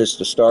the interest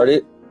to start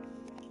it,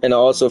 and I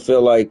also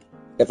feel like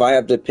if I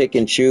have to pick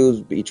and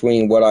choose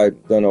between what I'm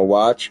gonna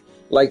watch,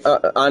 like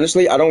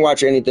honestly, I don't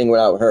watch anything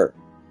without her.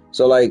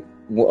 So like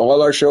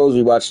all our shows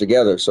we watch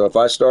together. So if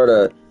I start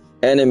a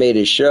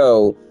animated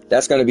show,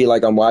 that's going to be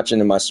like I'm watching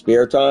in my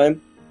spare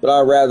time, but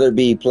I'd rather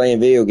be playing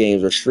video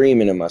games or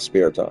streaming in my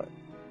spare time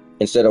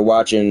instead of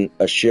watching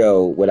a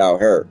show without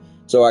her.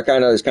 So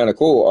it's kind of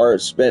cool.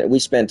 We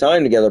spend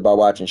time together by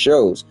watching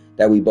shows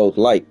that we both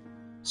like.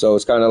 So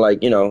it's kind of like,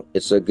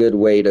 it's a good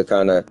way to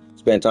kind of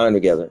spend time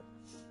together.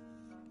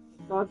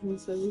 Dodgeman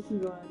said we can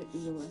go at it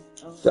either way.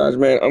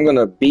 Dodgeman, I'm going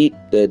to beat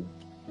the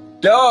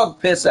dog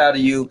piss out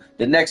of you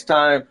the next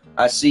time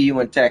I see you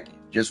in Tekken.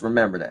 Just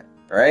remember that,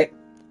 all right?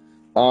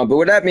 But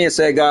with that being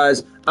said,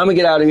 guys, I'm going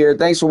to get out of here.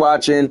 Thanks for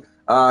watching.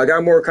 I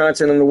got more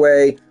content on the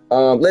way.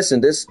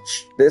 Listen, this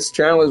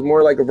channel is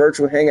more like a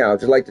virtual hangout. I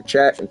just like to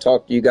chat and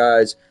talk to you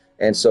guys.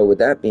 And so with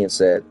that being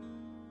said,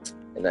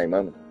 and now your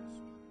mama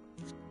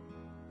knows.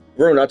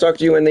 Rune, I'll talk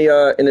to you in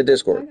the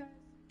Discord.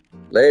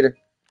 Later.